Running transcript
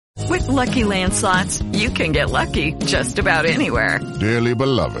With Lucky Land Slots, you can get lucky just about anywhere. Dearly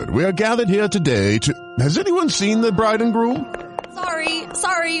beloved, we are gathered here today to... Has anyone seen the bride and groom?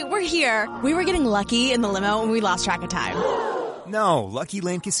 Sorry, we're here. We were getting lucky in the limo and we lost track of time. No, Lucky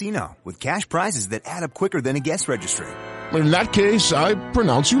Land Casino, with cash prizes that add up quicker than a guest registry. In that case, I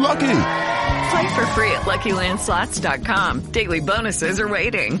pronounce you lucky. Play for free at LuckyLandSlots.com. Daily bonuses are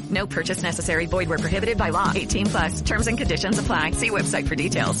waiting. No purchase necessary. Void where prohibited by law. 18+. Terms and conditions apply. See website for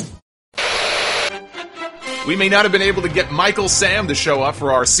details. We may not have been able to get Michael Sam to show up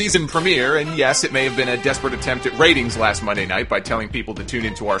for our season premiere, and yes, it may have been a desperate attempt at ratings last Monday night by telling people to tune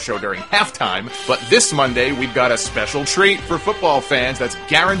into our show during halftime, but this Monday, we've got a special treat for football fans that's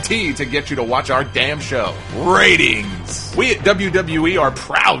guaranteed to get you to watch our damn show. Ratings! We at WWE are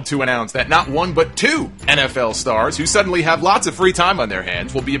proud to announce that not one but two NFL stars who suddenly have lots of free time on their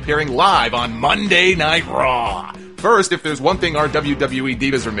hands will be appearing live on Monday Night Raw. First, if there's one thing our WWE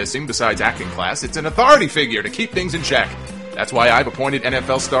divas are missing besides acting class, it's an authority figure to keep things in check. That's why I've appointed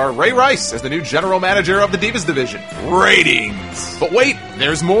NFL star Ray Rice as the new general manager of the Divas division. Ratings! But wait,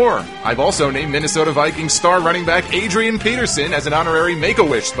 there's more. I've also named Minnesota Vikings star running back Adrian Peterson as an honorary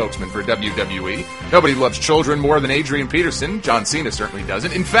Make-A-Wish spokesman for WWE. Nobody loves children more than Adrian Peterson. John Cena certainly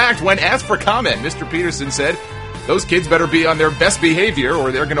doesn't. In fact, when asked for comment, Mr. Peterson said, "Those kids better be on their best behavior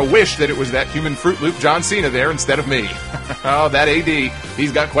or they're going to wish that it was that human Fruit Loop John Cena there instead of me." Oh, that AD,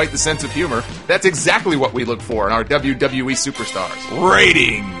 he's got quite the sense of humor. That's exactly what we look for in our WWE superstars.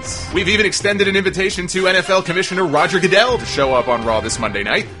 Ratings! We've even extended an invitation to NFL Commissioner Roger Goodell to show up on Raw this Monday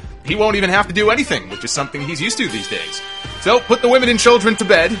night. He won't even have to do anything, which is something he's used to these days. So, put the women and children to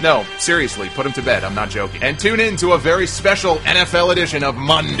bed. No, seriously, put them to bed. I'm not joking. And tune in to a very special NFL edition of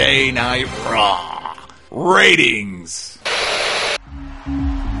Monday Night Raw. Ratings.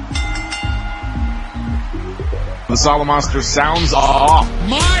 The Solomonster sounds off.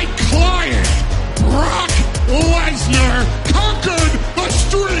 My client, Brock Lesnar, conquered the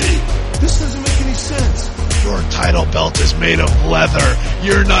street. This doesn't make any sense. Your title belt is made of leather.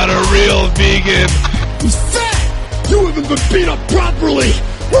 You're not a real vegan. He's fat. You haven't been beat up properly.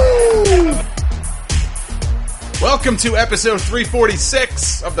 Woo! Welcome to episode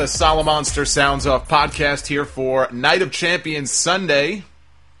 346 of the Solomonster Sounds Off podcast here for Night of Champions Sunday,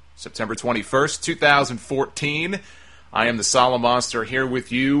 September 21st, 2014. I am the Solomonster here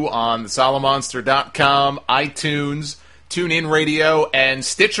with you on thesolomonster.com, iTunes, TuneIn Radio, and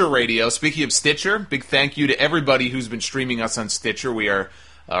Stitcher Radio. Speaking of Stitcher, big thank you to everybody who's been streaming us on Stitcher. We are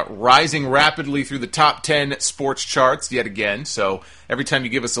rising rapidly through the top 10 sports charts yet again, so every time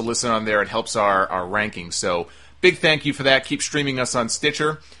you give us a listen on there, it helps our rankings. So big thank you for that. Keep streaming us on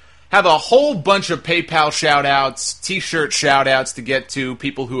Stitcher. Have a whole bunch of PayPal shout-outs, T-shirt shout-outs to get to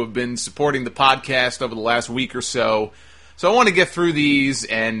people who have been supporting the podcast over the last week or so. So I want to get through these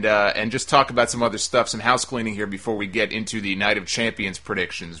and just talk about some other stuff, some house cleaning here before we get into the Night of Champions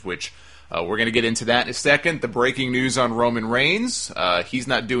predictions, which we're going to get into that in a second. The breaking news on Roman Reigns. He's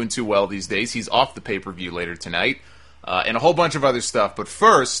not doing too well these days. He's off the pay-per-view later tonight. And a whole bunch of other stuff. But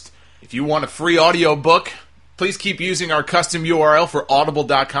first, if you want a free audio book, please keep using our custom URL for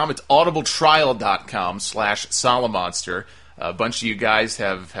audible.com. It's audibletrial.com/Solomonster. A bunch of you guys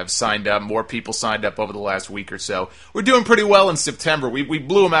have signed up. More people signed up over the last week or so. We're doing pretty well in September. We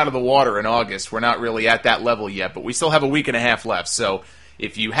blew them out of the water in August. We're not really at that level yet, but we still have a week and a half left. So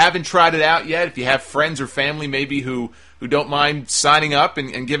if you haven't tried it out yet, if you have friends or family maybe who don't mind signing up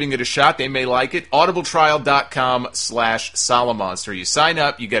and giving it a shot, they may like it. audibletrial.com/Solomonster. You sign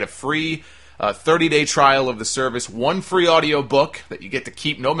up, you get a free 30-day trial of the service, one free audio book that you get to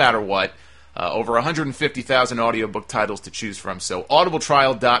keep no matter what, over 150,000 audiobook titles to choose from. So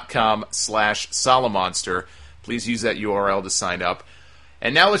audibletrial.com/Solomonster. Please use that URL to sign up.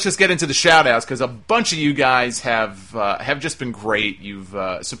 And now let's just get into the shout-outs, because a bunch of you guys have just been great. You've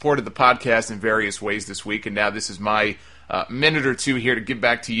supported the podcast in various ways this week, and now this is my minute or two here to give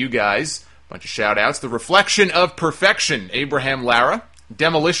back to you guys. A bunch of shout-outs. The Reflection of Perfection, Abraham Lara.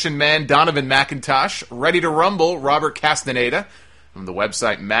 Demolition Man, Donovan McIntosh. Ready to Rumble, Robert Castaneda. From the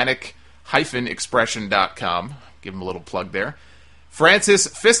website manic-expression.com. Give him a little plug there. Francis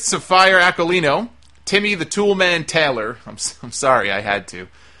Fists of Fire Aquilino. Timmy the Toolman Taylor. I'm sorry, I had to.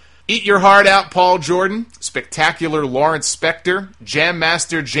 Eat Your Heart Out, Paul Jordan. Spectacular Lawrence Spector. Jam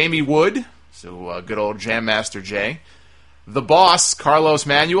Master Jamie Wood. So good old Jam Master Jay. The Boss, Carlos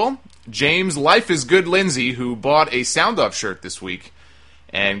Manuel. James Life is Good Lindsay, who bought a Sound Off shirt this week.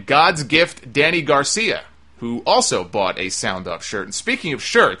 And God's Gift, Danny Garcia, who also bought a Sound Off shirt. And speaking of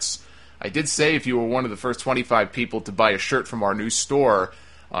shirts, I did say if you were one of the first 25 people to buy a shirt from our new store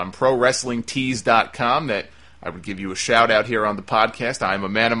on ProWrestlingTees.com that I would give you a shout-out here on the podcast. I am a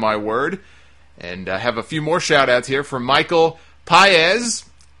man of my word. And I have a few more shout-outs here from Michael Paez,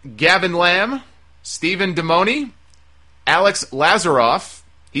 Gavin Lamb, Stephen Demoni, Alex Lazaroff,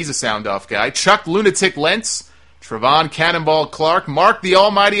 he's a sound-off guy, Chuck Lunatic Lentz, Trevon Cannonball Clark, Mark the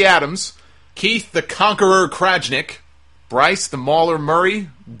Almighty Adams, Keith the Conqueror Krajnik, Bryce the Mauler Murray,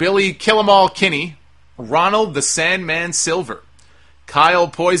 Billy Killamal Kinney, Ronald the Sandman Silver, Kyle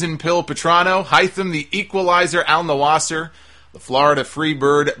Poison Pill Petrano, Hytham the Equalizer Al Nawasser, the Florida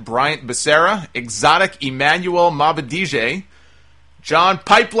Freebird Bryant Becerra, Exotic Emmanuel Mabadije, John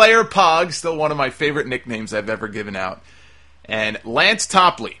Pipelayer Pog, still one of my favorite nicknames I've ever given out, and Lance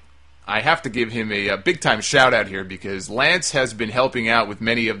Topley. I have to give him a big-time shout-out here because Lance has been helping out with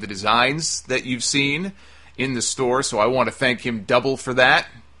many of the designs that you've seen in the store, so I want to thank him double for that.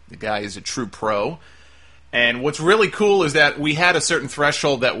 The guy is a true pro. And what's really cool is that we had a certain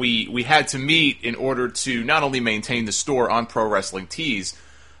threshold that we had to meet in order to not only maintain the store on Pro Wrestling Tees,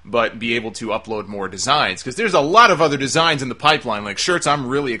 but be able to upload more designs. Because there's a lot of other designs in the pipeline, like shirts I'm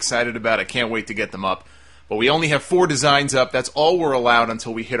really excited about. I can't wait to get them up. But we only have 4 designs up. That's all we're allowed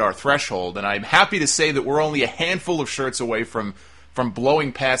until we hit our threshold. And I'm happy to say that we're only a handful of shirts away from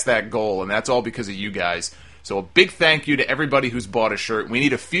blowing past that goal, and that's all because of you guys. So a big thank you to everybody who's bought a shirt. We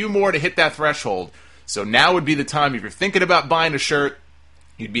need a few more to hit that threshold. So now would be the time, if you're thinking about buying a shirt,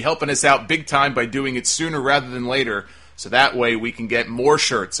 you'd be helping us out big time by doing it sooner rather than later, so that way we can get more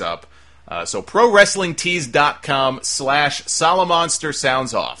shirts up. So ProWrestlingTees.com/Salamonster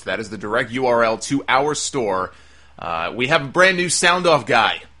Sounds Off. That is the direct URL to our store. We have a brand new Sound Off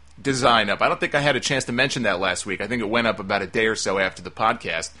Guy design up. I don't think I had a chance to mention that last week. I think it went up about a day or so after the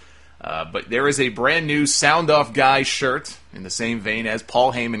podcast. But there is a brand new Sound Off Guy shirt in the same vein as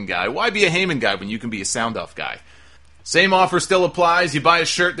Paul Heyman Guy. Why be a Heyman Guy when you can be a Sound Off Guy? Same offer still applies. You buy a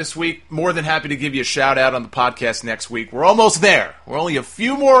shirt this week, more than happy to give you a shout out on the podcast next week. We're almost there. We're only a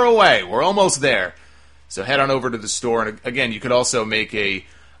few more away. We're almost there. So head on over to the store. And again, you could also make a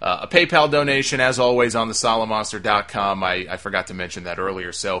PayPal donation, as always, on the Salamonster.com. I forgot to mention that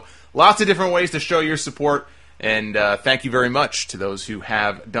earlier. So lots of different ways to show your support. And thank you very much to those who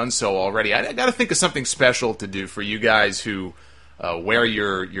have done so already. I got to think of something special to do for you guys who wear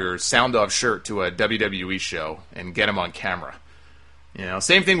your Sound Off shirt to a WWE show and get them on camera. You know,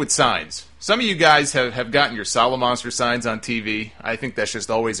 same thing with signs. Some of you guys have gotten your Salamonster signs on TV. I think that's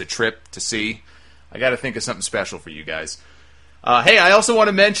just always a trip to see. I got to think of something special for you guys. Hey, I also want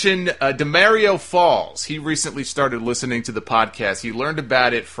to mention Demario Falls. He recently started listening to the podcast. He learned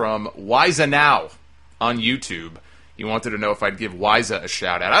about it from Wiza Now on YouTube. He wanted to know if I'd give Wiza a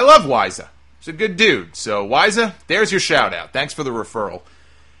shout-out. I love Wiza. He's a good dude. So, Wiza, there's your shout-out. Thanks for the referral.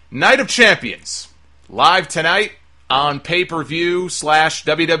 Night of Champions. Live tonight on pay-per-view /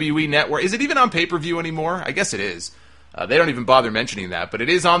 WWE Network. Is it even on pay-per-view anymore? I guess it is. They don't even bother mentioning that, but it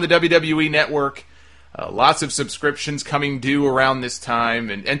is on the WWE Network. Lots of subscriptions coming due around this time.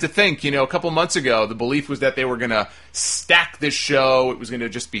 And to think, a couple months ago, the belief was that they were going to stack this show. It was going to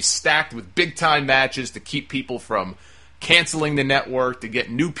just be stacked with big-time matches to keep people from canceling the network, to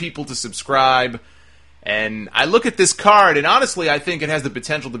get new people to subscribe. And I look at this card, and honestly, I think it has the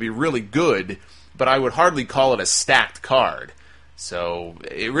potential to be really good, but I would hardly call it a stacked card. So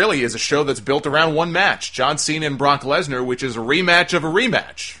it really is a show that's built around one match, John Cena and Brock Lesnar, which is a rematch of a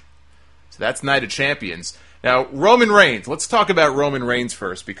rematch. So that's Night of Champions. Now, Roman Reigns. Let's talk about Roman Reigns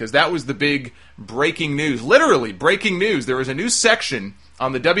first, because that was the big breaking news. Literally, breaking news. There is a new section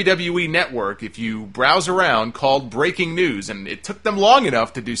on the WWE Network, if you browse around, called Breaking News. And it took them long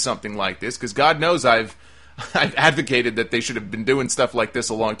enough to do something like this, because God knows I've advocated that they should have been doing stuff like this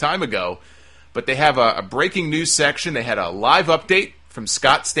a long time ago. But they have a breaking news section. They had a live update from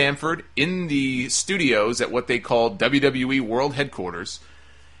Scott Stanford in the studios at what they called WWE World Headquarters.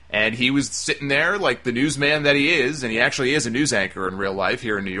 And he was sitting there like the newsman that he is, and he actually is a news anchor in real life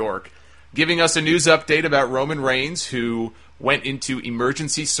here in New York, giving us a news update about Roman Reigns, who went into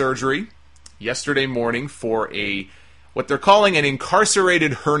emergency surgery yesterday morning for what they're calling an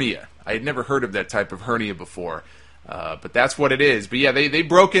incarcerated hernia. I had never heard of that type of hernia before, but that's what it is. But yeah, they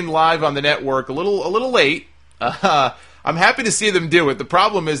broke in live on the network a little late. I'm happy to see them do it. The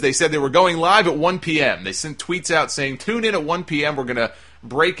problem is they said they were going live at 1 p.m. They sent tweets out saying, tune in at 1 p.m. We're going to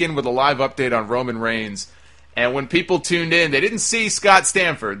break in with a live update on Roman Reigns. And when people tuned in, they didn't see Scott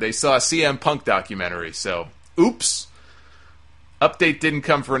Stanford. They saw a CM Punk documentary. So, oops. Update didn't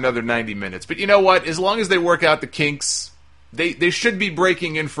come for another 90 minutes. But you know what? As long as they work out the kinks, they should be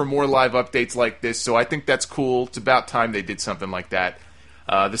breaking in for more live updates like this. So I think that's cool. It's about time they did something like that.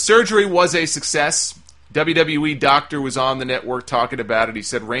 The surgery was a success. WWE doctor was on the network talking about it. He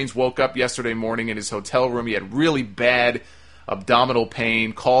said Reigns woke up yesterday morning in his hotel room. He had really bad abdominal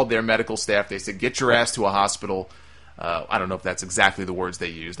pain, called their medical staff. They said, get your ass to a hospital. I don't know if that's exactly the words they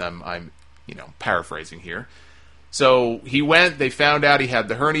used. I'm paraphrasing here. So he went, they found out he had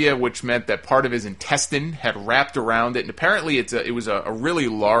the hernia, which meant that part of his intestine had wrapped around it. And apparently it was a really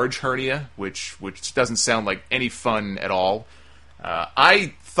large hernia, which doesn't sound like any fun at all.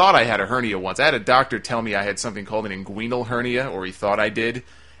 I thought I had a hernia once. I had a doctor tell me I had something called an inguinal hernia, or he thought I did.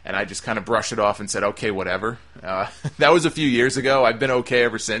 And I just kind of brushed it off and said, okay, whatever. That was a few years ago. I've been okay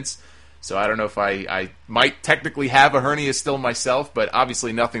ever since. So I don't know if I might technically have a hernia still myself, but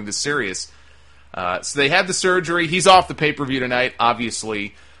obviously nothing this serious. So they had the surgery. He's off the pay-per-view tonight,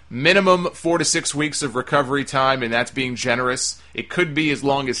 obviously. Minimum 4 to 6 weeks of recovery time, and that's being generous. It could be as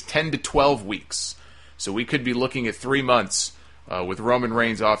long as 10 to 12 weeks. So we could be looking at 3 months with Roman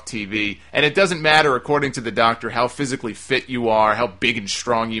Reigns off TV. And it doesn't matter, according to the doctor, how physically fit you are, how big and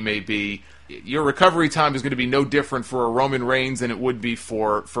strong you may be. Your recovery time is going to be no different for a Roman Reigns than it would be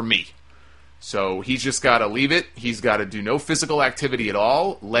for me. So he's just got to leave it. He's got to do no physical activity at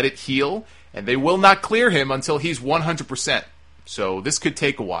all, let it heal, and they will not clear him until he's 100%. So this could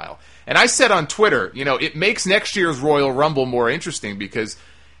take a while. And I said on Twitter, it makes next year's Royal Rumble more interesting because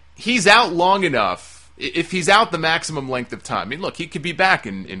he's out long enough. If he's out the maximum length of time, I mean, look, he could be back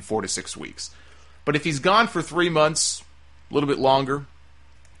in 4 to 6 weeks. But if he's gone for 3 months, a little bit longer,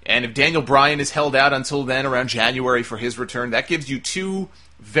 and if Daniel Bryan is held out until then, around January for his return, that gives you 2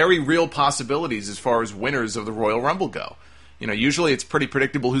 very real possibilities as far as winners of the Royal Rumble go. Usually it's pretty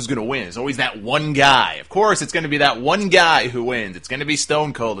predictable who's going to win. It's always that one guy. Of course, it's going to be that one guy who wins. It's going to be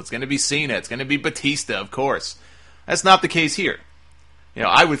Stone Cold. It's going to be Cena. It's going to be Batista, of course. That's not the case here.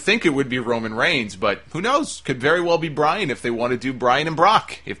 I would think it would be Roman Reigns, but who knows? Could very well be Bryan if they want to do Bryan and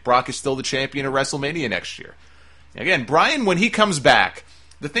Brock, if Brock is still the champion of WrestleMania next year. Again, Bryan, when he comes back,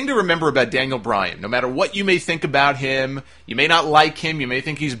 the thing to remember about Daniel Bryan, no matter what you may think about him, you may not like him, you may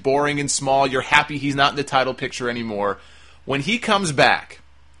think he's boring and small, you're happy he's not in the title picture anymore. When he comes back,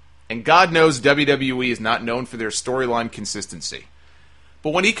 and God knows WWE is not known for their storyline consistency,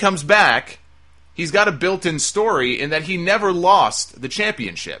 but when he comes back, he's got a built-in story in that he never lost the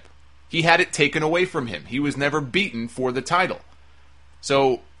championship. He had it taken away from him. He was never beaten for the title.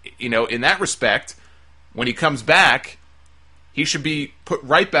 So, in that respect, when he comes back, he should be put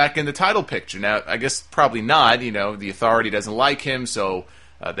right back in the title picture. Now, I guess probably not. The Authority doesn't like him, so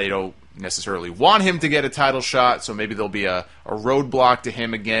they don't necessarily want him to get a title shot, so maybe there'll be a roadblock to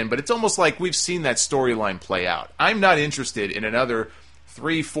him again. But it's almost like we've seen that storyline play out. I'm not interested in another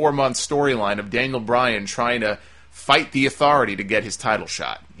 3-4 month storyline of Daniel Bryan trying to fight the Authority to get his title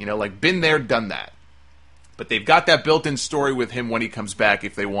shot. Been there, done that. But they've got that built-in story with him when he comes back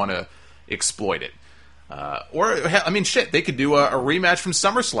if they want to exploit it. They could do a rematch from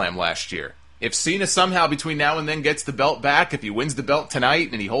SummerSlam last year. If Cena somehow between now and then gets the belt back, if he wins the belt tonight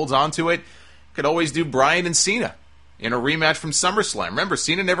and he holds on to it, could always do Bryan and Cena in a rematch from SummerSlam. Remember,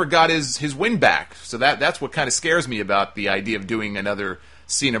 Cena never got his win back, so that's what kind of scares me about the idea of doing another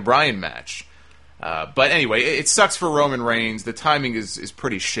Cena-Bryan match. But anyway, it sucks for Roman Reigns. The timing is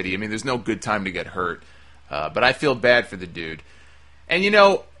pretty shitty. I mean, there's no good time to get hurt. But I feel bad for the dude. And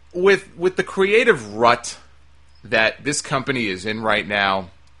with the creative rut that this company is in right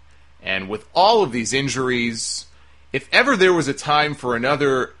now, and with all of these injuries, if ever there was a time for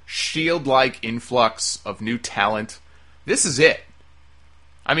another Shield-like influx of new talent, this is it.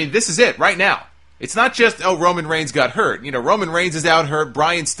 I mean, this is it right now. It's not just, Roman Reigns got hurt. Roman Reigns is out hurt,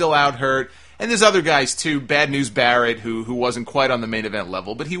 Bryan's still out hurt, and there's other guys too, Bad News Barrett, who wasn't quite on the main event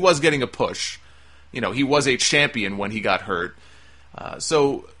level, but he was getting a push. He was a champion when he got hurt.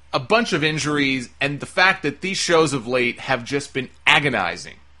 So a bunch of injuries, and the fact that these shows of late have just been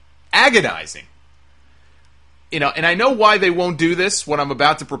agonizing. Agonizing. And I know why they won't do this, what I'm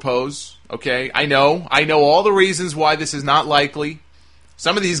about to propose, okay? I know all the reasons why this is not likely.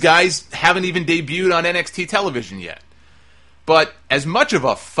 Some of these guys haven't even debuted on NXT television yet. But as much of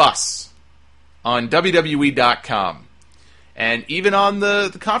a fuss on WWE.com, and even on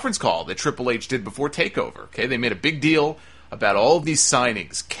the conference call that Triple H did before TakeOver, okay? They made a big deal about all of these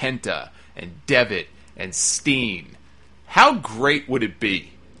signings, Kenta and Devitt and Steen. How great would it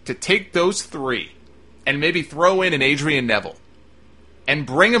be to take those 3 and maybe throw in an Adrian Neville and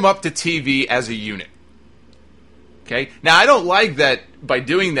bring them up to TV as a unit? Okay? Now, I don't like that by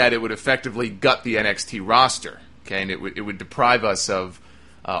doing that it would effectively gut the NXT roster, okay? And it would deprive us of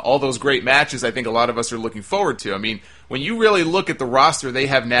all those great matches I think a lot of us are looking forward to. I mean, when you really look at the roster they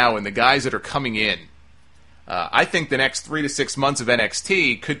have now and the guys that are coming in, I think the next 3 to 6 months of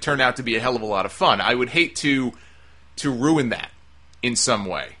NXT could turn out to be a hell of a lot of fun. I would hate to ruin that in some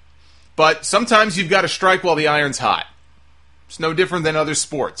way. But sometimes you've got to strike while the iron's hot. It's no different than other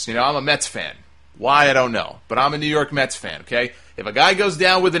sports. You know, I'm a Mets fan. Why, I don't know. But I'm a New York Mets fan, okay? If a guy goes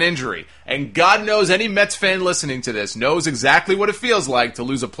down with an injury, and God knows any Mets fan listening to this knows exactly what it feels like to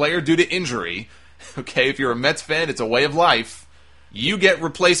lose a player due to injury, okay, if you're a Mets fan, it's a way of life, you get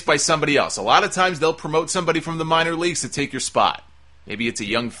replaced by somebody else. A lot of times they'll promote somebody from the minor leagues to take your spot. Maybe it's a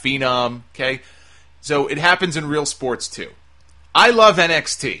young phenom, okay? So it happens in real sports too. I love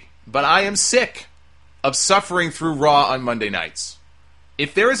NXT, but I am sick of suffering through Raw on Monday nights.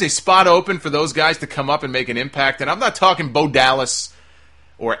 If there is a spot open for those guys to come up and make an impact, and I'm not talking Bo Dallas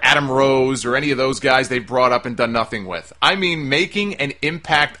or Adam Rose or any of those guys they've brought up and done nothing with. I mean making an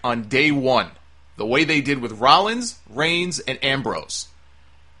impact on day one, the way they did with Rollins, Reigns, and Ambrose.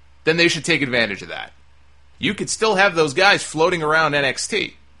 Then they should take advantage of that. You could still have those guys floating around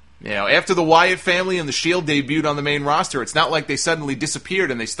NXT. You know, after the Wyatt family and the Shield debuted on the main roster, it's not like they suddenly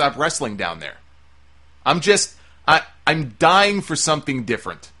disappeared and they stopped wrestling down there. I'm dying for something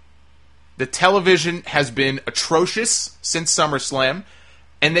different. The television has been atrocious since SummerSlam,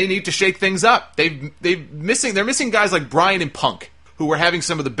 and they need to shake things up. They're missing guys like Bryan and Punk, who were having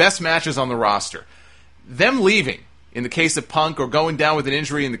some of the best matches on the roster. Them leaving, in the case of Punk, or going down with an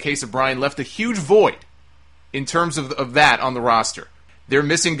injury in the case of Bryan, left a huge void in terms of that on the roster. They're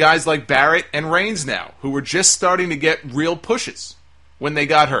missing guys like Barrett and Reigns now, who were just starting to get real pushes when they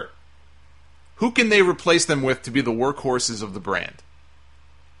got hurt. Who can they replace them with to be the workhorses of the brand?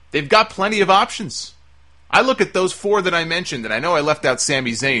 They've got plenty of options. I look at those 4 that I mentioned, and I know I left out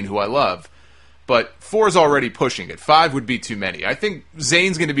Sami Zayn, who I love, but 4 is already pushing it. 5 would be too many. I think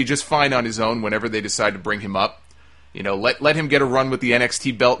Zayn's going to be just fine on his own whenever they decide to bring him up. You know, let him get a run with the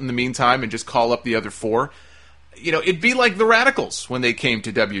NXT belt in the meantime and just call up the other 4. You know, it'd be like the Radicals when they came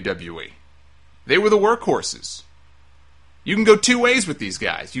to WWE. They were the workhorses. You can go 2 ways with these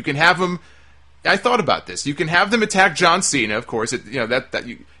guys. You can have them... I thought about this. You can have them attack John Cena, of course. That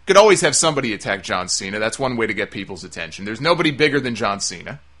you could always have somebody attack John Cena. That's one way to get people's attention. There's nobody bigger than John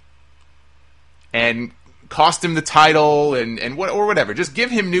Cena. And cost him the title and whatever. Just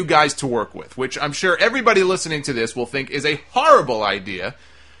give him new guys to work with, which I'm sure everybody listening to this will think is a horrible idea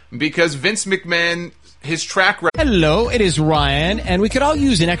because Vince McMahon, his track record... Hello, it is Ryan, and we could all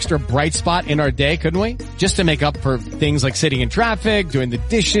use an extra bright spot in our day, couldn't we? Just to make up for things like sitting in traffic, doing the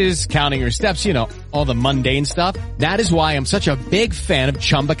dishes, counting your steps, you know, all the mundane stuff. That is why I'm such a big fan of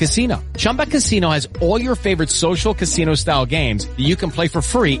Chumba Casino. Chumba Casino has all your favorite social casino-style games that you can play for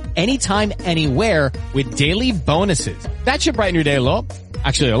free anytime, anywhere with daily bonuses. That should brighten your day a little.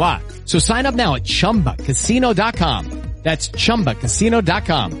 Actually, a lot. So sign up now at ChumbaCasino.com. That's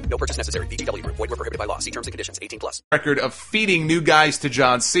ChumbaCasino.com. No purchase necessary. VGW Group. Void where prohibited by law. See terms and conditions. 18+. Record of feeding new guys to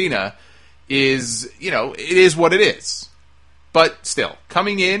John Cena is, you know, it is what it is. But still,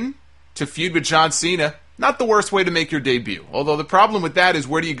 coming in to feud with John Cena, not the worst way to make your debut. Although the problem with that is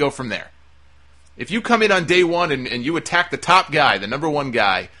where do you go from there? If you come in on day one and you attack the top guy, the number one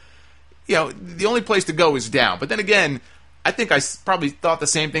guy, you know, the only place to go is down. But then again, I think I probably thought the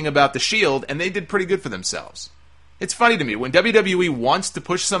same thing about the Shield, and they did pretty good for themselves. It's funny to me, when WWE wants to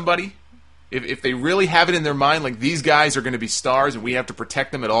push somebody, if they really have it in their mind, like these guys are going to be stars and we have to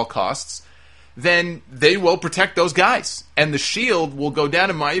protect them at all costs, then they will protect those guys. And the Shield will go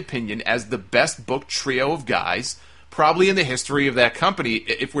down, in my opinion, as the best booked trio of guys, probably in the history of that company.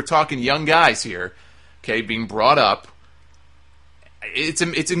 If we're talking young guys here, okay, being brought up,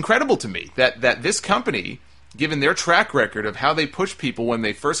 it's incredible to me that this company, given their track record of how they push people when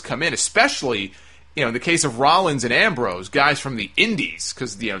they first come in, especially... You know, in the case of Rollins and Ambrose, guys from the Indies,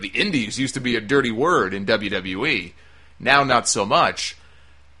 because, you know, the Indies used to be a dirty word in WWE, now not so much.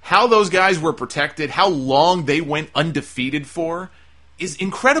 How those guys were protected, how long they went undefeated for, is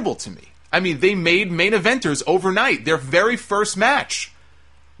incredible to me. I mean, they made main eventers overnight. Their very first match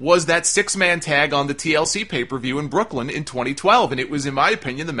was that 6-man tag on the TLC pay-per-view in Brooklyn in 2012, and it was, in my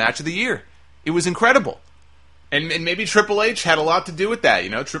opinion, the match of the year. It was incredible. And maybe Triple H had a lot to do with that. You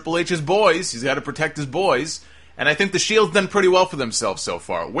know, Triple H's boys, he's got to protect his boys. And I think the Shield's done pretty well for themselves so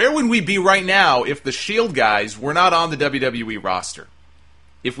far. Where would we be right now if the Shield guys were not on the WWE roster?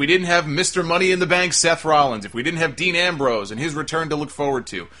 If we didn't have Mr. Money in the Bank Seth Rollins, if we didn't have Dean Ambrose and his return to look forward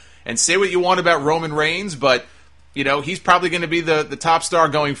to. And say what you want about Roman Reigns, but, you know, he's probably going to be the top star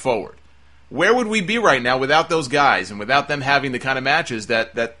going forward. Where would we be right now without those guys and without them having the kind of matches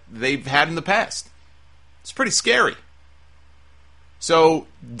that they've had in the past? It's pretty scary. So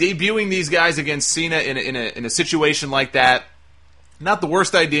debuting these guys against Cena in a situation like that, Not the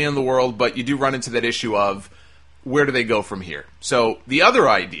worst idea in the world, but you do run into that issue of where do they go from here? So the other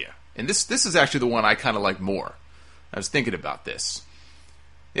idea, and this is actually the one I kind of like more. I was thinking about this.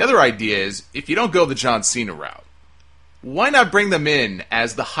 The other idea is, if you don't go the John Cena route, why not bring them in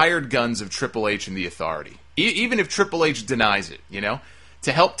as the hired guns of Triple H and the Authority? Even if Triple H denies it,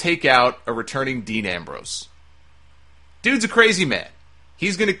 to help take out a returning Dean Ambrose. Dude's a crazy man.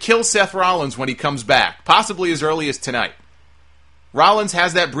 He's going to kill Seth Rollins when he comes back, possibly as early as tonight. Rollins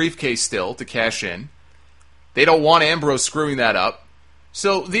has that briefcase still to cash in. They don't want Ambrose screwing that up.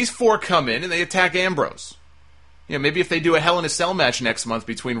 So these four come in and they attack Ambrose. Maybe if they do a Hell in a Cell match next month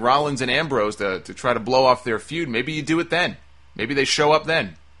between Rollins and Ambrose to try to blow off their feud, maybe you do it then. Maybe they show up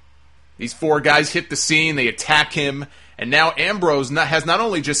then. These four guys hit the scene, they attack him, and now Ambrose has not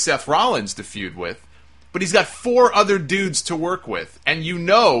only just Seth Rollins to feud with, but he's got four other dudes to work with, and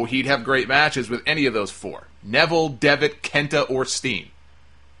he'd have great matches with any of those four. Neville, Devitt, Kenta, or Steen.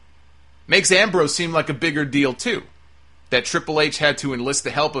 Makes Ambrose seem like a bigger deal, too. That Triple H had to enlist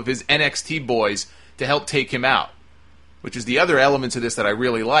the help of his NXT boys to help take him out. Which is the other element to this that I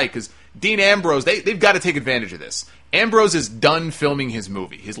really like, because Dean Ambrose, they've got to take advantage of this. Ambrose is done filming his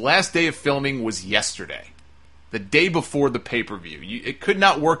movie. His last day of filming was yesterday. The day before the pay-per-view. It could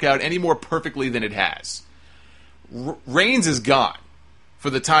not work out any more perfectly than it has. Reigns is gone for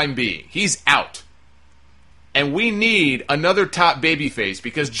the time being. He's out. And we need another top babyface,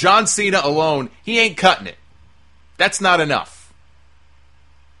 because John Cena alone, he ain't cutting it. That's not enough.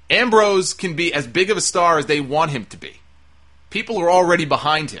 Ambrose can be as big of a star as they want him to be. People are already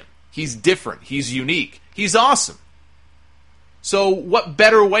behind him. He's different. He's unique. He's awesome. So what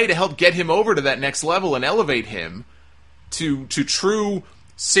better way to help get him over to that next level and elevate him to true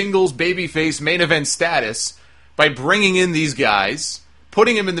singles babyface main event status by bringing in these guys,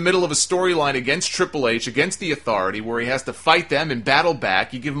 putting him in the middle of a storyline against Triple H, against the Authority, where he has to fight them and battle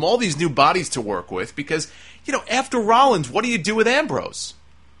back. You give him all these new bodies to work with because, after Rollins, what do you do with Ambrose?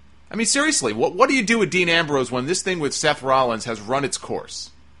 I mean, seriously, what do you do with Dean Ambrose when this thing with Seth Rollins has run its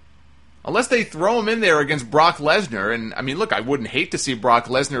course? Unless they throw him in there against Brock Lesnar, and I mean, look, I wouldn't hate to see Brock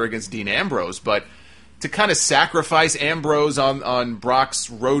Lesnar against Dean Ambrose, but to kind of sacrifice Ambrose on Brock's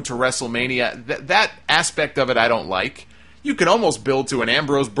road to WrestleMania, that aspect of it I don't like. You can almost build to an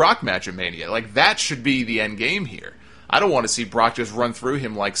Ambrose-Brock match at Mania. Like, that should be the end game here. I don't want to see Brock just run through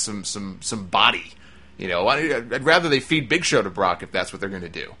him like some body. I'd rather they feed Big Show to Brock if that's what they're going to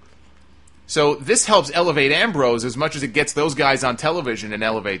do. So this helps elevate Ambrose as much as it gets those guys on television and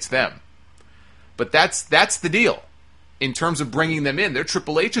elevates them. But that's the deal in terms of bringing them in. They're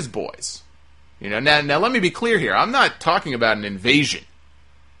Triple H's boys. Now let me be clear here. I'm not talking about an invasion.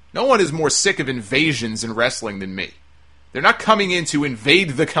 No one is more sick of invasions in wrestling than me. They're not coming in to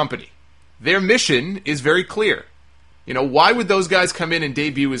invade the company. Their mission is very clear. Why would those guys come in and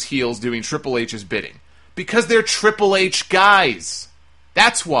debut as heels doing Triple H's bidding? Because they're Triple H guys.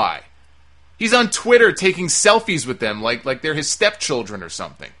 That's why. He's on Twitter taking selfies with them like they're his stepchildren or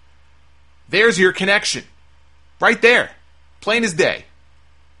something. There's your connection. Right there. Plain as day.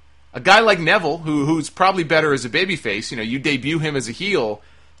 A guy like Neville, who's probably better as a babyface, you debut him as a heel.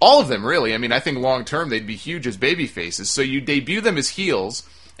 All of them, really. I mean, I think long term they'd be huge as babyfaces. So you debut them as heels,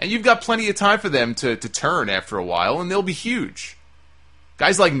 and you've got plenty of time for them to turn after a while, and they'll be huge.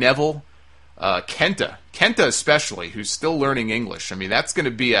 Guys like Neville, Kenta especially, who's still learning English. I mean, that's going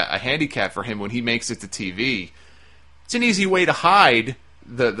to be a handicap for him when he makes it to TV. It's an easy way to hide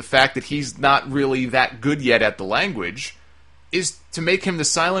the fact that he's not really that good yet at the language, is to make him the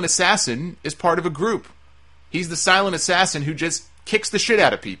silent assassin as part of a group. He's the silent assassin who just kicks the shit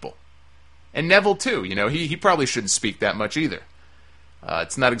out of people. And Neville, too. He probably shouldn't speak that much either.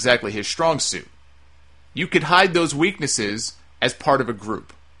 It's not exactly his strong suit. You could hide those weaknesses as part of a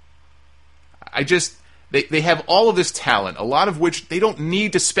group. They have all of this talent, a lot of which they don't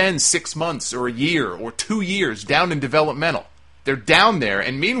need to spend 6 months or a year or 2 years down in developmental. They're down there,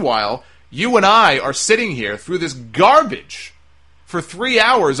 and meanwhile, you and I are sitting here through this garbage for 3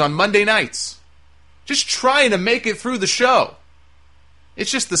 hours on Monday nights, just trying to make it through the show. It's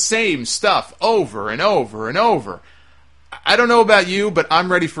just the same stuff over and over and over. I don't know about you, but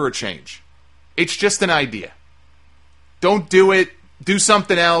I'm ready for a change. It's just an idea. Don't do it. Do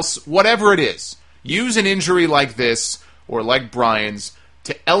something else. Whatever it is. Use an injury like this, or like Bryan's,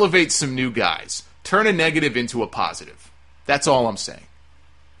 to elevate some new guys. Turn a negative into a positive. That's all I'm saying.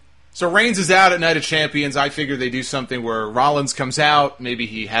 So Reigns is out at Night of Champions. I figure they do something where Rollins comes out. Maybe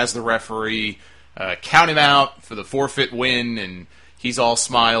he has the referee count him out for the forfeit win, and he's all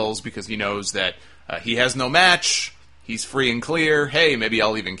smiles because he knows that he has no match. He's free and clear. Hey, maybe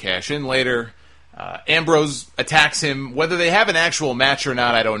I'll even cash in later. Ambrose attacks him. Whether they have an actual match or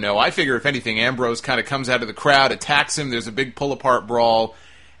not, I don't know. I figure, if anything, Ambrose kind of comes out of the crowd, attacks him, there's a big pull-apart brawl,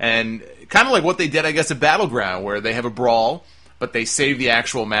 and kind of like what they did, I guess, at Battleground, where they have a brawl, but they save the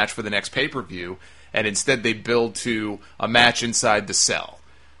actual match for the next pay-per-view, and instead they build to a match inside the cell.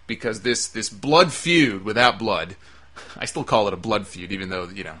 Because this blood feud without blood, I still call it a blood feud, even though,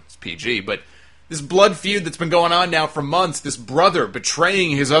 it's PG, but this blood feud that's been going on now for months, this brother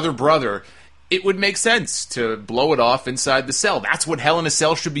betraying his other brother, it would make sense to blow it off inside the cell. That's what Hell in a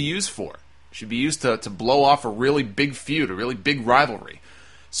Cell should be used for. It should be used to blow off a really big feud, a really big rivalry.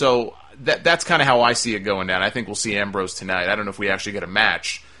 So that's kind of how I see it going down. I think we'll see Ambrose tonight. I don't know if we actually get a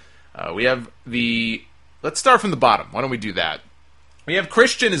match. Let's start from the bottom. Why don't we do that? We have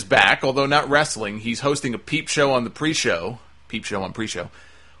Christian is back, although not wrestling. He's hosting a peep show on the pre-show. Peep show on pre-show.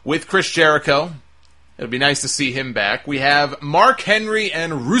 With Chris Jericho. It'll be nice to see him back. We have Mark Henry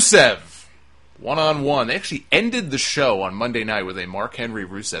and Rusev. One-on-one. They actually ended the show on Monday night with a Mark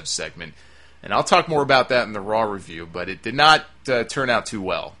Henry-Rusev segment. And I'll talk more about that in the Raw review, but it did not turn out too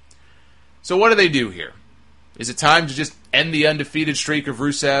well. So what do they do here? Is it time to just end the undefeated streak of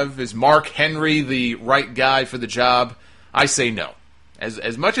Rusev? Is Mark Henry the right guy for the job? I say no.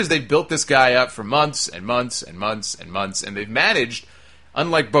 As much as they've built this guy up for months and months and months and months, and they've managed,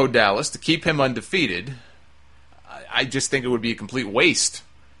 unlike Bo Dallas, to keep him undefeated, I just think it would be a complete waste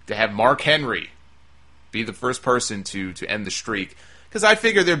to have Mark Henry be the first person to end the streak. Because I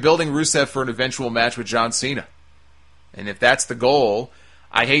figure they're building Rusev for an eventual match with John Cena. And if that's the goal,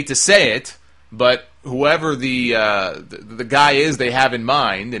 I hate to say it, but whoever the guy is they have in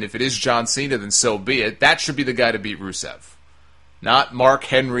mind, and if it is John Cena, then so be it, that should be the guy to beat Rusev. Not Mark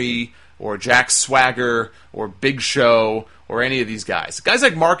Henry or Jack Swagger or Big Show or any of these guys. Guys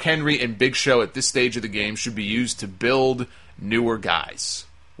like Mark Henry and Big Show at this stage of the game should be used to build newer guys,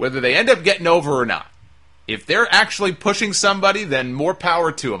 whether they end up getting over or not. If they're actually pushing somebody, then more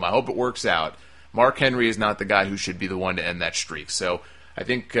power to them. I hope it works out. Mark Henry is not the guy who should be the one to end that streak. So I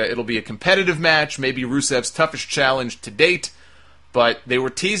think it'll be a competitive match, maybe Rusev's toughest challenge to date, but they were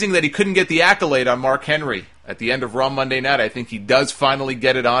teasing that he couldn't get the accolade on Mark Henry at the end of Raw Monday night. I think he does finally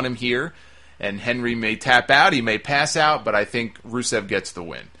get it on him here, and Henry may tap out, he may pass out, but I think Rusev gets the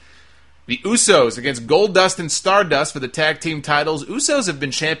win. The Usos against Goldust and Stardust for the tag team titles. Usos have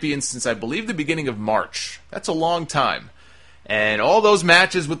been champions since, I believe, the beginning of March. That's a long time. And all those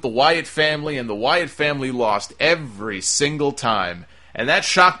matches with the Wyatt family, and the Wyatt family lost every single time. And that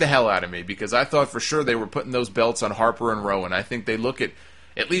shocked the hell out of me, because I thought for sure they were putting those belts on Harper and Rowan. I think they look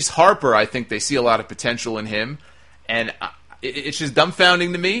at least Harper, I think they see a lot of potential in him. And it's just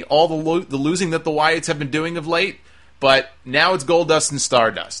dumbfounding to me, all the losing that the Wyatts have been doing of late. But now it's Goldust and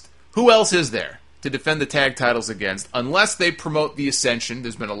Stardust. Who else is there to defend the tag titles against, unless they promote the Ascension?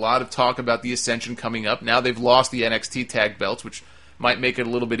 There's been a lot of talk about the Ascension coming up. Now they've lost the NXT tag belts, which might make it a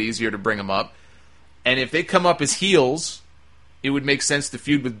little bit easier to bring them up. And if they come up as heels, it would make sense to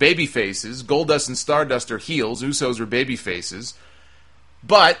feud with baby faces. Goldust and Stardust are heels. Usos are baby faces.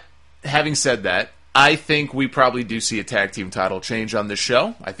 But, having said that, I think we probably do see a tag team title change on this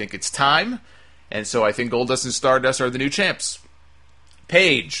show. I think it's time. And so I think Goldust and Stardust are the new champs.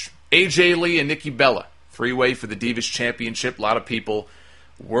 Paige, AJ Lee, and Nikki Bella. Three-way for the Divas Championship. A lot of people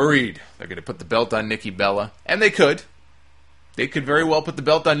worried they're going to put the belt on Nikki Bella. And they could. They could very well put the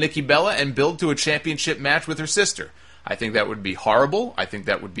belt on Nikki Bella and build to a championship match with her sister. I think that would be horrible. I think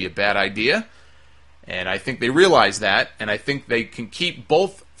that would be a bad idea. And I think they realize that. And I think they can keep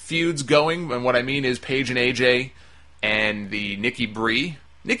both feuds going. And what I mean is Paige and AJ and the Nikki Brie.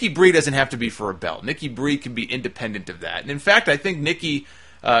 Nikki Brie doesn't have to be for a belt. Nikki Brie can be independent of that. And in fact, I think Nikki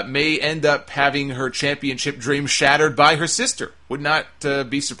may end up having her championship dream shattered by her sister. Would not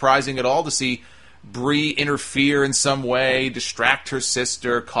be surprising at all to see Brie interfere in some way, distract her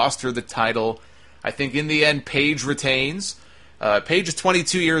sister, cost her the title. I think in the end, Paige retains. Paige is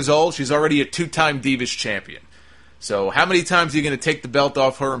 22 years old. She's already a two-time Divas champion. So how many times are you going to take the belt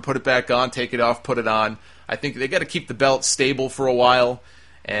off her and put it back on, take it off, put it on? I think they got to keep the belt stable for a while,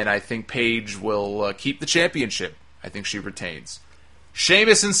 and I think Paige will keep the championship. I think she retains.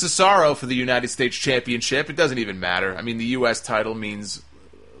 Sheamus and Cesaro for the United States Championship. It doesn't even matter. I mean, the U.S. title means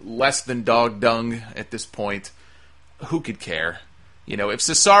less than dog dung at this point. Who could care? You know, if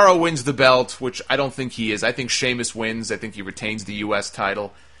Cesaro wins the belt, which I don't think he is, I think Sheamus wins. I think he retains the U.S.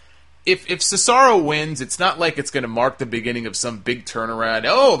 title. If Cesaro wins, it's not like it's going to mark the beginning of some big turnaround.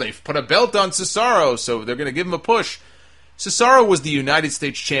 Oh, they've put a belt on Cesaro, so they're going to give him a push. Cesaro was the United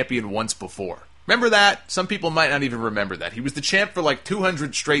States champion once before. Remember that? Some people might not even remember that. He was the champ for like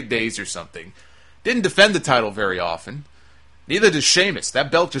 200 straight days or something. Didn't defend the title very often. Neither does Sheamus.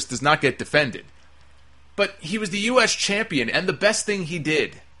 That belt just does not get defended. But he was the U.S. champion, and the best thing he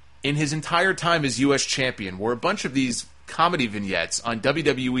did in his entire time as U.S. champion were a bunch of these comedy vignettes on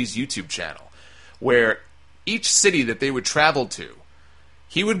WWE's YouTube channel, where each city that they would travel to,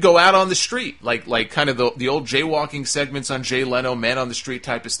 he would go out on the street, like kind of the old jaywalking segments on Jay Leno, man on the street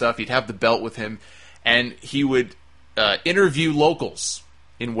type of stuff. He'd have the belt with him, and he would interview locals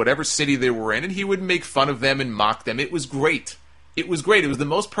in whatever city they were in, and he would make fun of them and mock them. It was great. It was great. It was the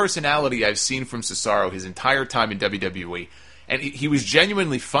most personality I've seen from Cesaro his entire time in WWE, and he was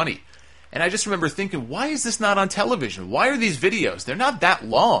genuinely funny. And I just remember thinking, why is this not on television? Why are these videos? They're not that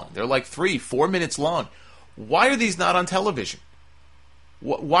long. They're like 3-4 minutes long. Why are these not on television?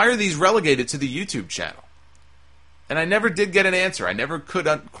 Why are these relegated to the YouTube channel? And I never did get an answer. I never could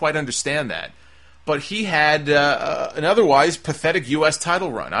quite understand that. But he had an otherwise pathetic U.S.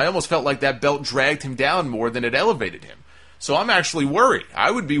 title run. I almost felt like that belt dragged him down more than it elevated him. So I'm actually worried. I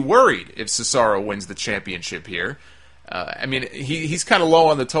would be worried if Cesaro wins the championship here. I mean, he's kind of low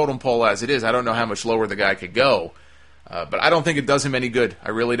on the totem pole as it is. I don't know how much lower the guy could go. But I don't think it does him any good. I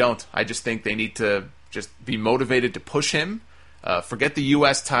really don't. I just think they need to just be motivated to push him. Forget the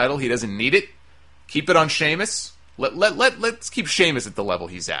U.S. title. He doesn't need it. Keep it on Sheamus. Let's keep Sheamus at the level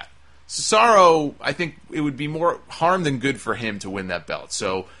he's at. Cesaro, I think it would be more harm than good for him to win that belt.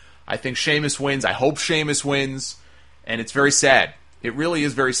 So I think Sheamus wins. I hope Sheamus wins. And it's very sad. It really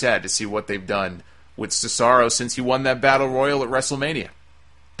is very sad to see what they've done with Cesaro since he won that Battle Royal at WrestleMania.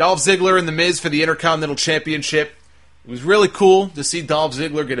 Dolph Ziggler and The Miz for the Intercontinental Championship. It was really cool to see Dolph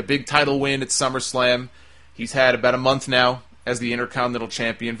Ziggler get a big title win at SummerSlam. He's had about a month now as the Intercontinental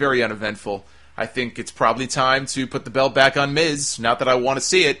Champion. Very uneventful. I think it's probably time to put the belt back on Miz. Not that I want to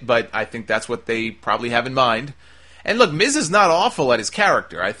see it, but I think that's what they probably have in mind. And look, Miz is not awful at his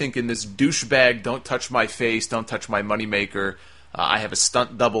character. I think in this douchebag, don't touch my face, don't touch my moneymaker, I have a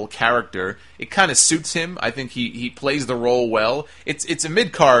stunt double character, it kind of suits him. I think he plays the role well. It's a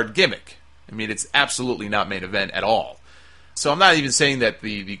mid-card gimmick. I mean, it's absolutely not main event at all. So I'm not even saying that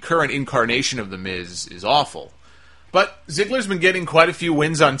the current incarnation of The Miz is awful. But Ziggler's been getting quite a few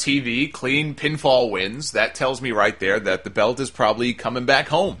wins on TV, clean pinfall wins. That tells me right there that the belt is probably coming back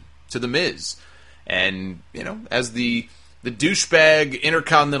home to The Miz. And, you know, as the douchebag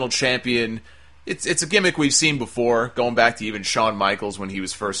Intercontinental Champion, it's a gimmick we've seen before, going back to even Shawn Michaels when he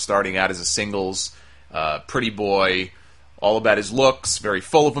was first starting out as a singles, pretty boy, all about his looks, very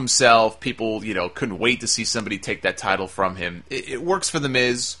full of himself. People, you know, couldn't wait to see somebody take that title from him. It works for The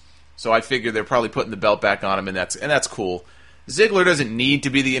Miz, so I figure they're probably putting the belt back on him, and that's cool. Ziggler doesn't need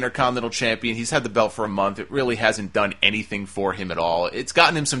to be the Intercontinental Champion. He's had the belt for a month. It really hasn't done anything for him at all. It's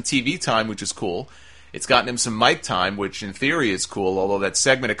gotten him some TV time, which is cool. It's gotten him some mic time, which in theory is cool, although that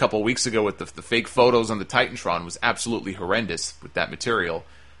segment a couple weeks ago with the fake photos on the Titantron was absolutely horrendous with that material.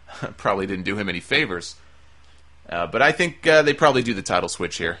 Probably didn't do him any favors. But I think they probably do the title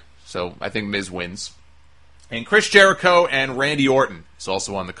switch here. So I think Miz wins. And Chris Jericho and Randy Orton is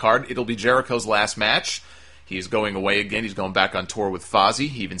also on the card. It'll be Jericho's last match. He is going away again. He's going back on tour with Fozzy.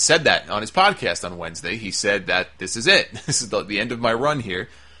 He even said that on his podcast on Wednesday. He said that this is it. This is the end of my run here.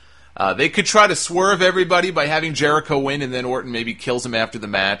 They could try to swerve everybody by having Jericho win and then Orton maybe kills him after the